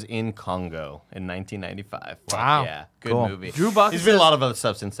he was in Congo in 1995. Fuck Wow. yeah, good Cool. movie. Drew Buck He's been in a says- lot of other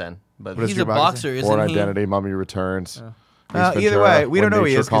stuff since then. But What is He's Drew a Barker boxer, Born isn't he? Identity, Mummy Returns. Either Ventura, way, we When don't know who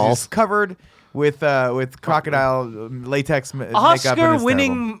he Nature is because Calls. he's covered with crocodile latex makeup. and it's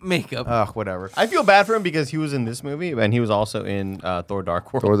Oscar-winning makeup. terrible. Ugh, whatever. I feel bad for him because he was in this movie, and he was also in Thor: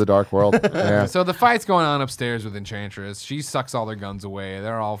 Dark World. Thor: The Dark World. Yeah. So the fight's going on upstairs with Enchantress. She sucks all their guns away.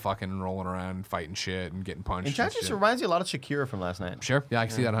 They're all fucking rolling around, fighting shit and getting punched. and Enchantress shit. reminds you a lot of Shakira from last night. Sure. Yeah, I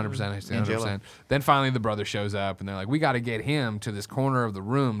can see that 100%. I see that And J-Lo. 100%. Then finally the brother shows up and they're like, we got to get him to this corner of the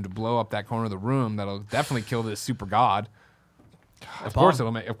room to blow up that corner of the room. That'll definitely kill this super god. Of course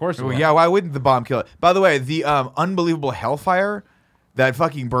it'll make. Of course it Well, will. yeah, why wouldn't the bomb kill it? By the way, the unbelievable hellfire that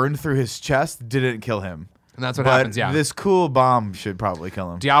fucking burned through his chest didn't kill him. And that's what But happens. Yeah. this cool bomb should probably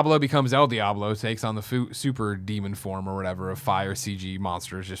kill him. Diablo becomes El Diablo, takes on the super demon form or whatever of fire CG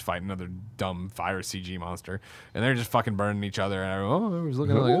monsters, just fighting another dumb fire CG monster, and they're just fucking burning each other. And I was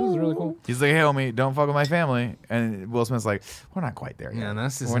looking at it like, this is really cool. He's like, hey, homie, don't fuck with my family. And Will Smith's like, we're not quite there yet. Yeah, and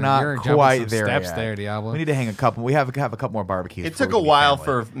that's just we're not you're jumping quite some there steps yet. there, Diablo. We need to hang a couple. We have a couple more barbecues. It before took we a can be while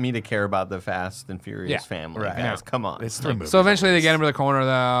family. for me to care about the Fast and Furious Yeah, family. right. Guys, come on. It's 3 movies. So eventually they get him to the corner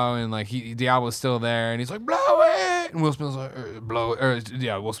though, and like Diablo's still there, and he's like, blow it. it, and Will Smith's like, blow it, or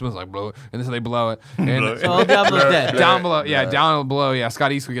yeah, Will Smith's like, blow it, and so they blow it, and Oh, Diablo's dead. down below, down below,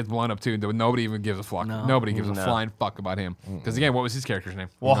 Scott Eastwood gets blown up too. Nobody even gives a fuck. No. Nobody gives a flying fuck about him. Because again, what was his character's name?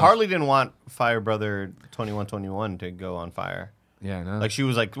 Well, Harley didn't want Fire Brother 2121 to go on fire. Yeah, no. Like she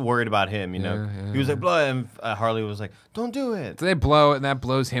was like worried about him, you know. He was like, blow it, and Harley was like, don't do it. So they blow it, and that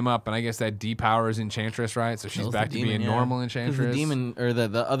blows him up, and I guess that depowers Enchantress, right? So she's Kills back the to demon, being normal Enchantress. The demon, or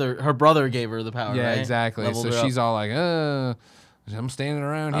the other, her brother gave her the power, Yeah, right? exactly. Leveled So her she's up. all like, I'm standing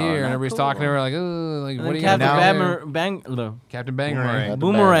around here, and not everybody's cool. talking to her like, like, And what then are you Captain doing? Captain Bangarang.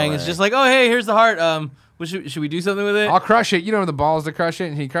 Boomerang is just like, oh, hey, here's the heart. Should we do something with it? I'll crush it. You don't have the balls to crush it,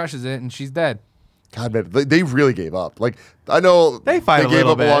 and he crushes it, and she's dead. God, man, they really gave up. Like, I know They fight a gave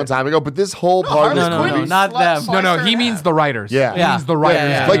little up bit. a long time ago, but this whole part no, of no, this no, movie, not them. No, he means the writers. Yeah. He means the writers.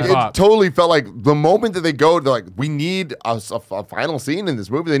 Yeah. like gave it up. totally felt like the moment that they go, they're like, we need a final scene in this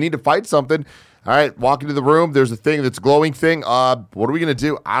movie. They need to fight something. All right, walk into the room. There's a thing that's glowing thing. What are we gonna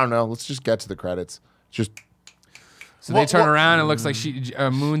do? I don't know. Let's just get to the credits. Just. So they turn around and it looks like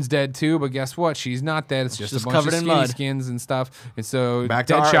Moon's dead too, but guess what? She's not dead. It's just a bunch covered of in skinny mud. skins and stuff. And so Back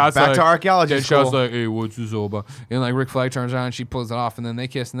to Deadshot's like, archaeology Deadshot's school. like, hey, what's this all about? And like Rick Flag turns around and she pulls it off, and then they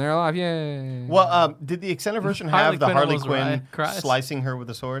kiss and they're alive. Yay! Well, did the extended version Harley have the Quinn Harley almost Quinn cries. slicing her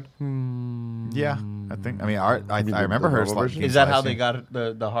with a sword? Yeah, I think. I mean, I remember her. Marvel version? Is that how they got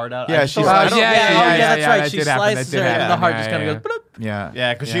the heart out? Yeah, I she's- thought- I don't- that's right. that She did happen, that slices did her, and the happen. heart Yeah, just kind yeah. of goes. Bloop. Yeah.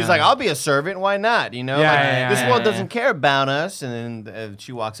 Yeah, because she's like, I'll be a servant. Why not? You know, Yeah, like, yeah, this yeah, world yeah. doesn't care about us. And then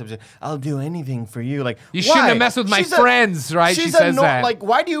she walks up and says, I'll do anything for you. Like, You shouldn't why? have messed with my She's a- friends, right? She She's says that. Like,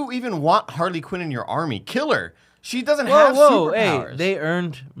 why do you even want Harley Quinn in your army? Kill her. She doesn't Whoa, have whoa, superpowers. hey, they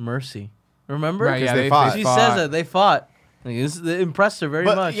earned mercy. Remember? Right, yeah, they fought. She says that they fought. Like, it impressed her very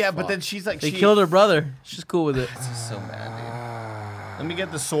but, much. yeah, but then she's like, They she killed her brother. She's cool with it. so mad, dude. Let me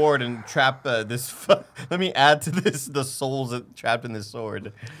get the sword and trap this. Let me add to this the souls that trapped in this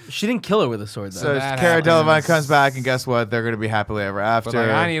sword. She didn't kill her with a sword, though. So that Cara Delevingne happens. comes back, and guess what? They're going to be happily ever after. But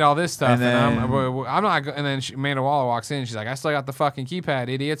like, I need all this stuff, And and, then- I'm not. And then Amanda Waller walks in. And she's like, "I still got the fucking keypad,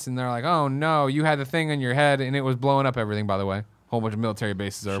 idiots!" And they're like, "Oh no, you had the thing on your head, and it was blowing up everything." By the way, whole bunch of military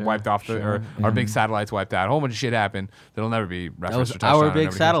bases are wiped off, or our big satellites wiped out. A whole bunch of shit happened that'll never be That referenced was or touched on, our and big nobody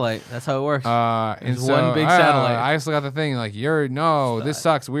cares. satellite. That's how it works. And There's one big satellite. I still got the thing. Like, this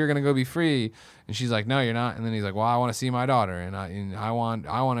sucks. We're gonna go be free. And she's like, no, you're not. And then he's like, well, I want to see my daughter, and I want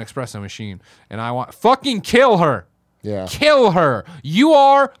an espresso machine, and I want fucking kill her. Yeah. Kill her. You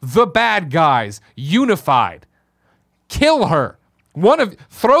are the bad guys. Unified. Kill her.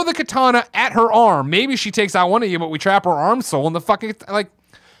 Throw the katana at her arm. Maybe she takes out one of you, but we trap her arm soul in the fucking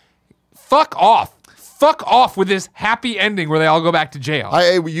fuck off. Fuck off with this happy ending where they all go back to jail.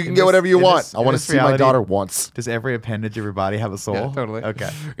 Hey, you can get whatever you in want. this- I want in to this see my reality- daughter once. Does every appendage of your body have a soul? Yeah, totally. Okay.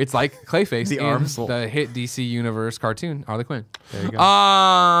 It's like Clayface The in arm soul. the hit DC Universe cartoon, Harley Quinn. There you go.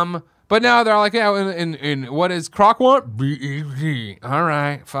 But now they're like, yeah, and what does Croc want? BEG. All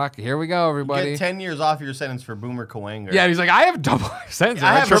right, fuck, here we go, everybody. Get 10 years off your sentence for Boomer Coanger. Yeah, he's like, I have double life sentence.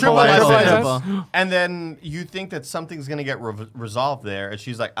 I have triple life life sentence. sentence. And then you think that something's going to get resolved there. And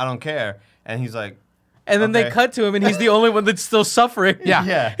she's like, I don't care. And he's like, and then they okay. cut to him, and he's the only one that's still suffering. Yeah.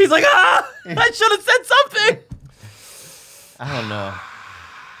 Yeah. He's like, I should have said something. I don't know.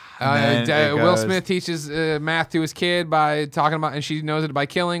 And then it Will goes- Smith teaches math to his kid by talking about, and she knows it by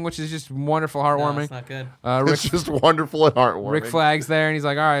killing, which is just wonderful, heartwarming. That's not good. It's just wonderful and heartwarming. Rick Flag's there, and he's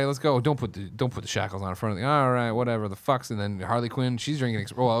like, "All right, let's go. Don't put the shackles on in front of the. All right, whatever the fucks." And then Harley Quinn, she's drinking.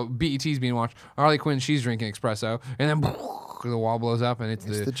 BET's being watched. Harley Quinn, she's drinking espresso, and then the wall blows up, and it's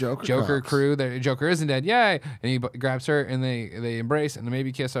the Joker cops. crew. The Joker isn't dead, yay! And he grabs her, and they embrace, and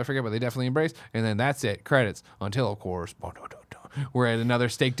maybe kiss. I forget, but they definitely embrace. And then that's it. Credits until, of course, we're at another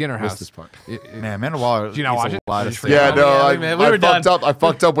steak dinner house. this part. Man, Amanda Waller. Did you not eats watch a it? lot I of just shit. Yeah, no, Yeah, I, man, we I were fucked done. up. I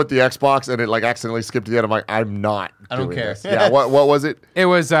fucked up with the Xbox, and it like accidentally skipped to the end. I'm like, I'm not. I don't doing care. this. Yeah, what was it? It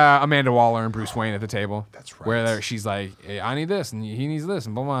was Amanda Waller and Bruce Wayne at the table. That's right. Where she's like, hey, I need this, and he needs this,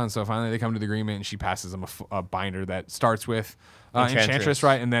 and blah, blah. And so finally they come to the agreement, and she passes him a binder that starts with Enchantress,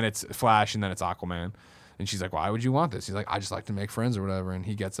 right? And then it's Flash, and then it's Aquaman. And she's like, why would you want this? He's like, I just like to make friends or whatever. And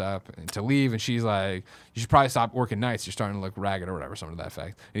he gets up to leave, and she's like, you should probably stop working nights. You're starting to look ragged or whatever, something to that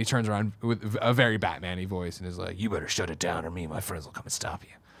effect. And he turns around with a very Batman-y voice and is like, you better shut it down or me and my friends will come and stop you.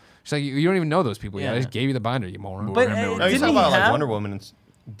 She's like, you don't even know those people yet. I Yeah. just gave you the binder, you moron. But No, he's didn't talking he about like have? Wonder Woman and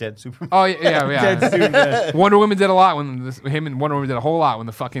Dead Superman. Oh yeah. Wonder Woman did a lot when him and Wonder Woman did a whole lot when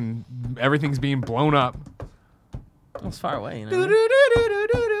the fucking everything's being blown up. It's far away, you know.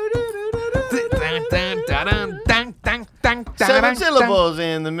 7 syllables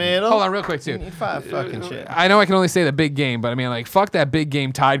in the middle. Hold on, real quick too. You need 5 fucking shit. I know I can only say the big game, but I mean, like, fuck that big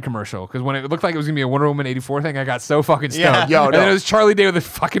game Tide commercial. Because when it looked like it was gonna be a Wonder Woman 84 thing, I got so fucking stoned. Yo, and no. then it was Charlie Day with the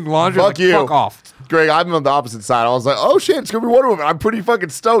fucking laundry. Fuck Like, you. Fuck off. Greg, I'm on the opposite side. I was like, oh shit, it's gonna be Wonder Woman. I'm pretty fucking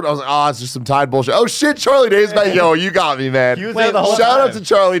stoked. I was like, oh, it's just some Tide bullshit. Oh shit, Charlie Day's back. Yo, you got me, man. He was there the whole Shout out time. to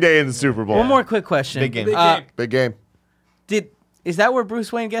Charlie Day in the Super Bowl. One more quick question. Big game. Big game. Is that where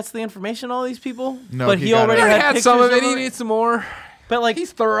Bruce Wayne gets the information on all these people? No, but he he got already it. I had had pictures some of it. of He needs some more. But like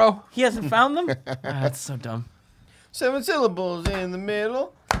He's thorough. he hasn't found them. That's so dumb. 7 syllables in the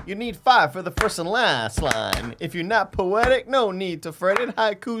middle. You need 5 for the first and last line. If you're not poetic, no need to fret it.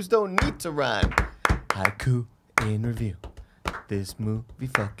 Haikus don't need to rhyme. Haiku in review. This movie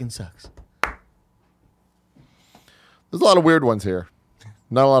fucking sucks. There's a lot of weird ones here.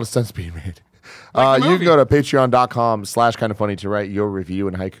 Not a lot of sense being made. Like the You movie. can go to patreon.com/kindafunny to write your review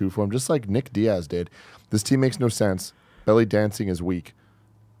in haiku form, just like Nick Diaz did. This team makes no sense. Belly dancing is weak.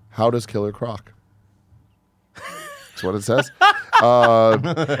 How does Killer Croc? That's what it says.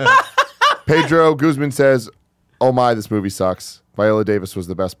 Pedro Guzman says, oh my, this movie sucks. Viola Davis was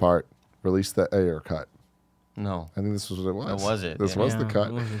the best part. Release the Ayer cut. No. I think this was what it was. That was it, This yeah. was the cut.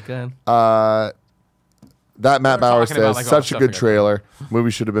 It wasn't good. That Matt We're Bauer talking about, says, like, all such a the good stuff trailer.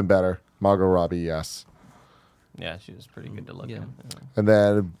 Movie should have been better. Margot Robbie, yes. Yeah, she was pretty good to look Yeah. at. And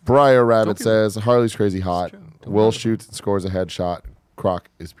then Briar Rabbit says, Harley's crazy hot. Will shoots and scores a headshot. Croc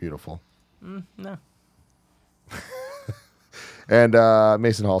is beautiful. No. And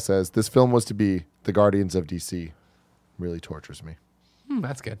Mason Hall says, this film was to be the Guardians of DC. Really tortures me.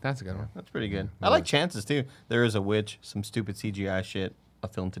 That's good. That's a good one. That's pretty good. I like chances too. There is a witch, some stupid CGI shit, a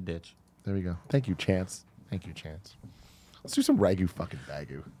film to ditch. There we go. Thank you, Chance. Thank you, Chance. Let's do some Ragu fucking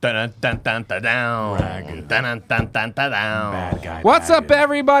Bagu. Dun dun dun dun down. Dun dun dun dun down. Bad guy. What's bad up, guy.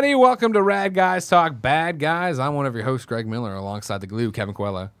 everybody? Welcome to Rad Guys Talk Bad Guys. I'm one of your hosts, Greg Miller, alongside the glue, Kevin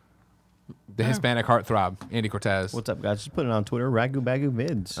Coelho, the Hispanic heartthrob, Andy Cortez. What's up, guys? Just put it on Twitter. Ragu Bagu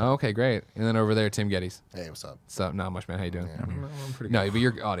Vids. Oh, okay, great. And then over there, Tim Gettys. Hey, what's up? So not much, man. How you doing? I'm pretty No, but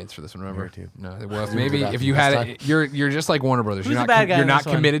you're audience for this one. Remember? Here, too. No, well, maybe that if from you this had time? it, you're just like Warner Brothers. Who's You're the not bad guy you're in not this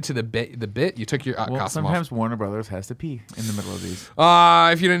one? committed to the bit. You took your Well, costume sometimes Warner Brothers has to pee in the middle of these.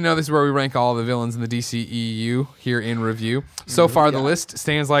 off. If you didn't know, this is where we rank all the villains in the DCEU here in review. So far, the list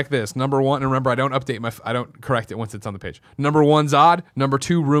stands like this: number 1, and remember, I don't update I don't correct it once it's on the page. Number 1, Zod. Number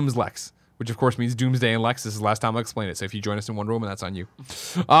 2, Rooms Lex, which of course means Doomsday and Lex. This is the last time I'll explain it. So if you join us in Wonder Woman, that's on you.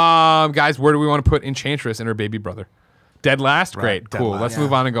 Guys, where do we want to put Enchantress and her baby brother? Dead last? Great. Dead Cool. last. Let's Yeah.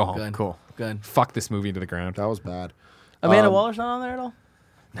 move on and go home. Good. Cool. Good. Fuck this movie into the ground. That was bad. Amanda Waller's not on there at all?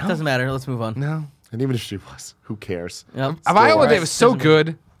 No. Doesn't matter. Let's move on. No. And even if she was, who cares? Yep. Viola right. Davis, so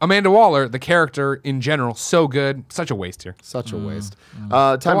good. Amanda Waller, the character in general, so good. Such a waste here. Such a waste.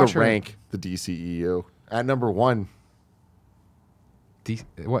 Time watch to her. rank the DCEU. At number 1,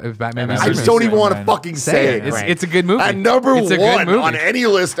 What if Batman? v I Superman? just don't even want to Superman. fucking say it. It's, Frank. it's a good movie. At number it's a good 1 movie. on any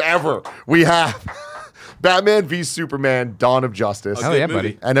list ever, we have Batman v Superman: Dawn of Justice. Hell yeah,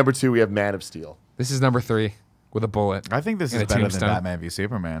 buddy. At number 2, we have Man of Steel. This is number 3 with a bullet. I think this And is a better tombstone. than Batman v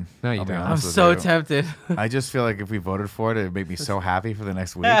Superman. No, you I'll be don't. I'm honest with so you. tempted. I just feel like if we voted for it, it'd make me so happy for the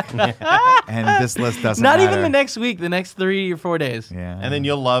next week. And this list doesn't Not matter. even the next week, the next 3 or 4 days. Yeah. And then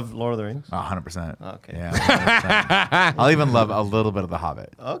you'll love Lord of the Rings. 100%. Okay. Yeah. 100%. I'll even love a little bit of The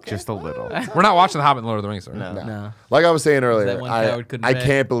Hobbit. Okay. Just a little. We're not watching The Hobbit and Lord of the Rings. Are we? No. No. Like I was saying earlier, that one Howard couldn't I pay.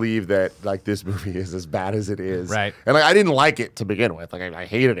 can't believe that like this movie is as bad as it is. Right. And like I didn't like it to begin with. Like I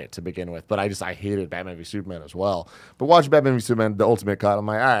hated it to begin with, but I hated Batman v Superman as well. But watching Batman v Superman, the ultimate cut, I'm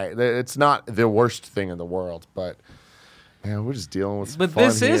like, all right, it's not the worst thing in the world, but man, we're just dealing with. But fun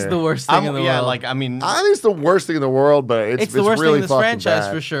this is here. the worst thing in the yeah, world. like I mean, I think it's the worst thing in the world, but it's the worst really thing in this fucking franchise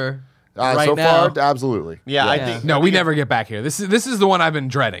bad. for sure. So right now. far, absolutely. yeah, I Yeah. think No, we never get back here. This is the one I've been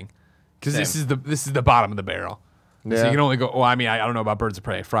dreading because this Same. is the bottom of the barrel. So Yeah. you can only go. Well, I mean, I don't know about Birds of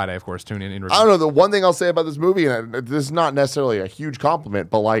Prey. Friday, of course. Tune in. I don't know. The one thing I'll say about this movie, and this is not necessarily a huge compliment,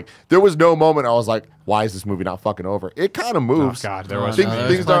 but like there was no moment I was like, "Why is this movie not fucking over?" It kind of moves. Oh God, there Oh, was. Things- no, no,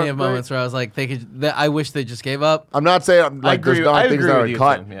 there's things plenty aren't of great. moments where I was like, I wish they just gave up. I'm not saying I'm, like agree- there's not I things agree that with are you,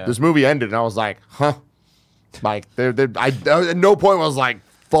 cut. Tim, yeah. This movie ended, and I was like, "Huh." Like I at no point was like,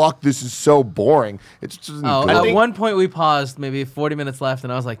 "Fuck, this is so boring." It's just Oh, good. at one point we paused, maybe 40 minutes left,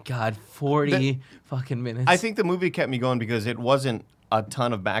 and I was like, God, 40 fucking minutes. I think the movie kept me going because it wasn't a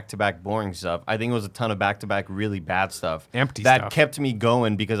ton of back-to-back boring stuff. I think it was a ton of back-to-back really bad stuff. Empty that stuff. kept me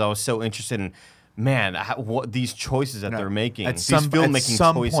going because I was so interested in, man, what these choices that they're making. At These some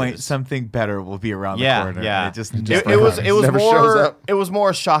filmmaking choices. point, something better will be around the Yeah, corner. yeah. It just It was Never shows more up. it was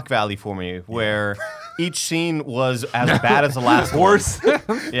more a shock value for me where each scene was as bad as the last Worse. one.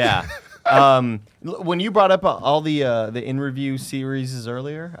 Yeah. When you brought up all the in-review series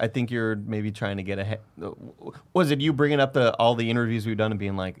earlier, I think you're maybe trying to get ahead. Was it you bringing up all the interviews we've done and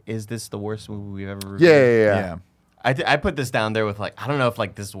being like, is this the worst movie we've ever reviewed? Yeah. I put this down there with like, I don't know if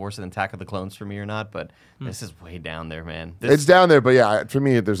like this is worse than Attack of the Clones for me or not, but this is way down there, man. It's down there, but yeah, for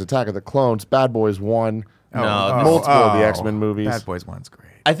me, there's Attack of the Clones, Bad Boys 1, multiple of the X-Men movies. Bad Boys 1's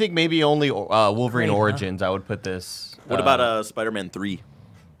great. I think maybe only Wolverine Origins I would put this. What about Spider-Man 3?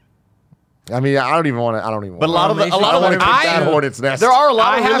 I mean, I don't even want to. But a lot of that Hornet's Nest. There are a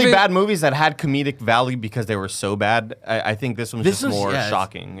lot of really bad movies that had comedic value because they were so bad. I think this one's just more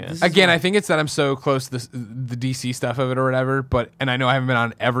shocking. Yeah. Again, I think it's that I'm so close to the DC stuff of it or whatever. And I know I haven't been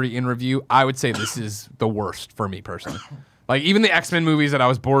on every in review. I would say this is the worst for me personally. Like even the X-Men movies that I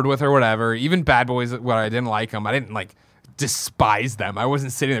was bored with or whatever. Even Bad Boys, where I didn't like them. I didn't like despise them. I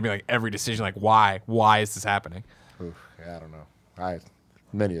wasn't sitting there being like every decision like why is this happening? Oof, yeah, I don't know.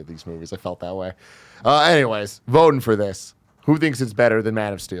 Many of these movies I felt that way. Anyways, voting for this. Who thinks it's better than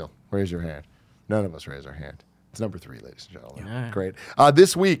Man of Steel? Raise your hand. None of us raise our hand. It's number 3, ladies and gentlemen. Yeah. Great.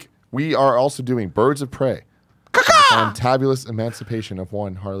 This week we are also doing Birds of Prey. Fantabulous Emancipation of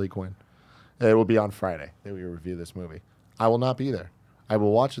One Harley Quinn. It will be on Friday that we review this movie. I will not be there. I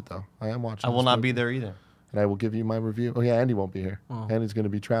will watch it though. I am watching. I will not be there either. And I will give you my review. Oh yeah, Andy won't be here. Andy's going to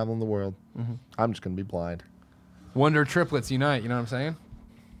be traveling the world. I'm just going to be blind. Wonder triplets unite. You know what I'm saying?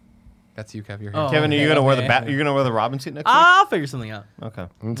 That's you, Kev. You're here. Oh, Kevin, are you gonna wear the you're gonna wear the Robin suit next week? I'll figure something out. Okay.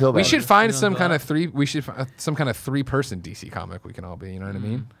 Until then, we should find some kind of some kind of 3-person DC comic we can all be. You know what I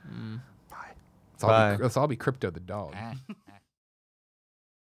mean? Bye. Let's all be Crypto the dog.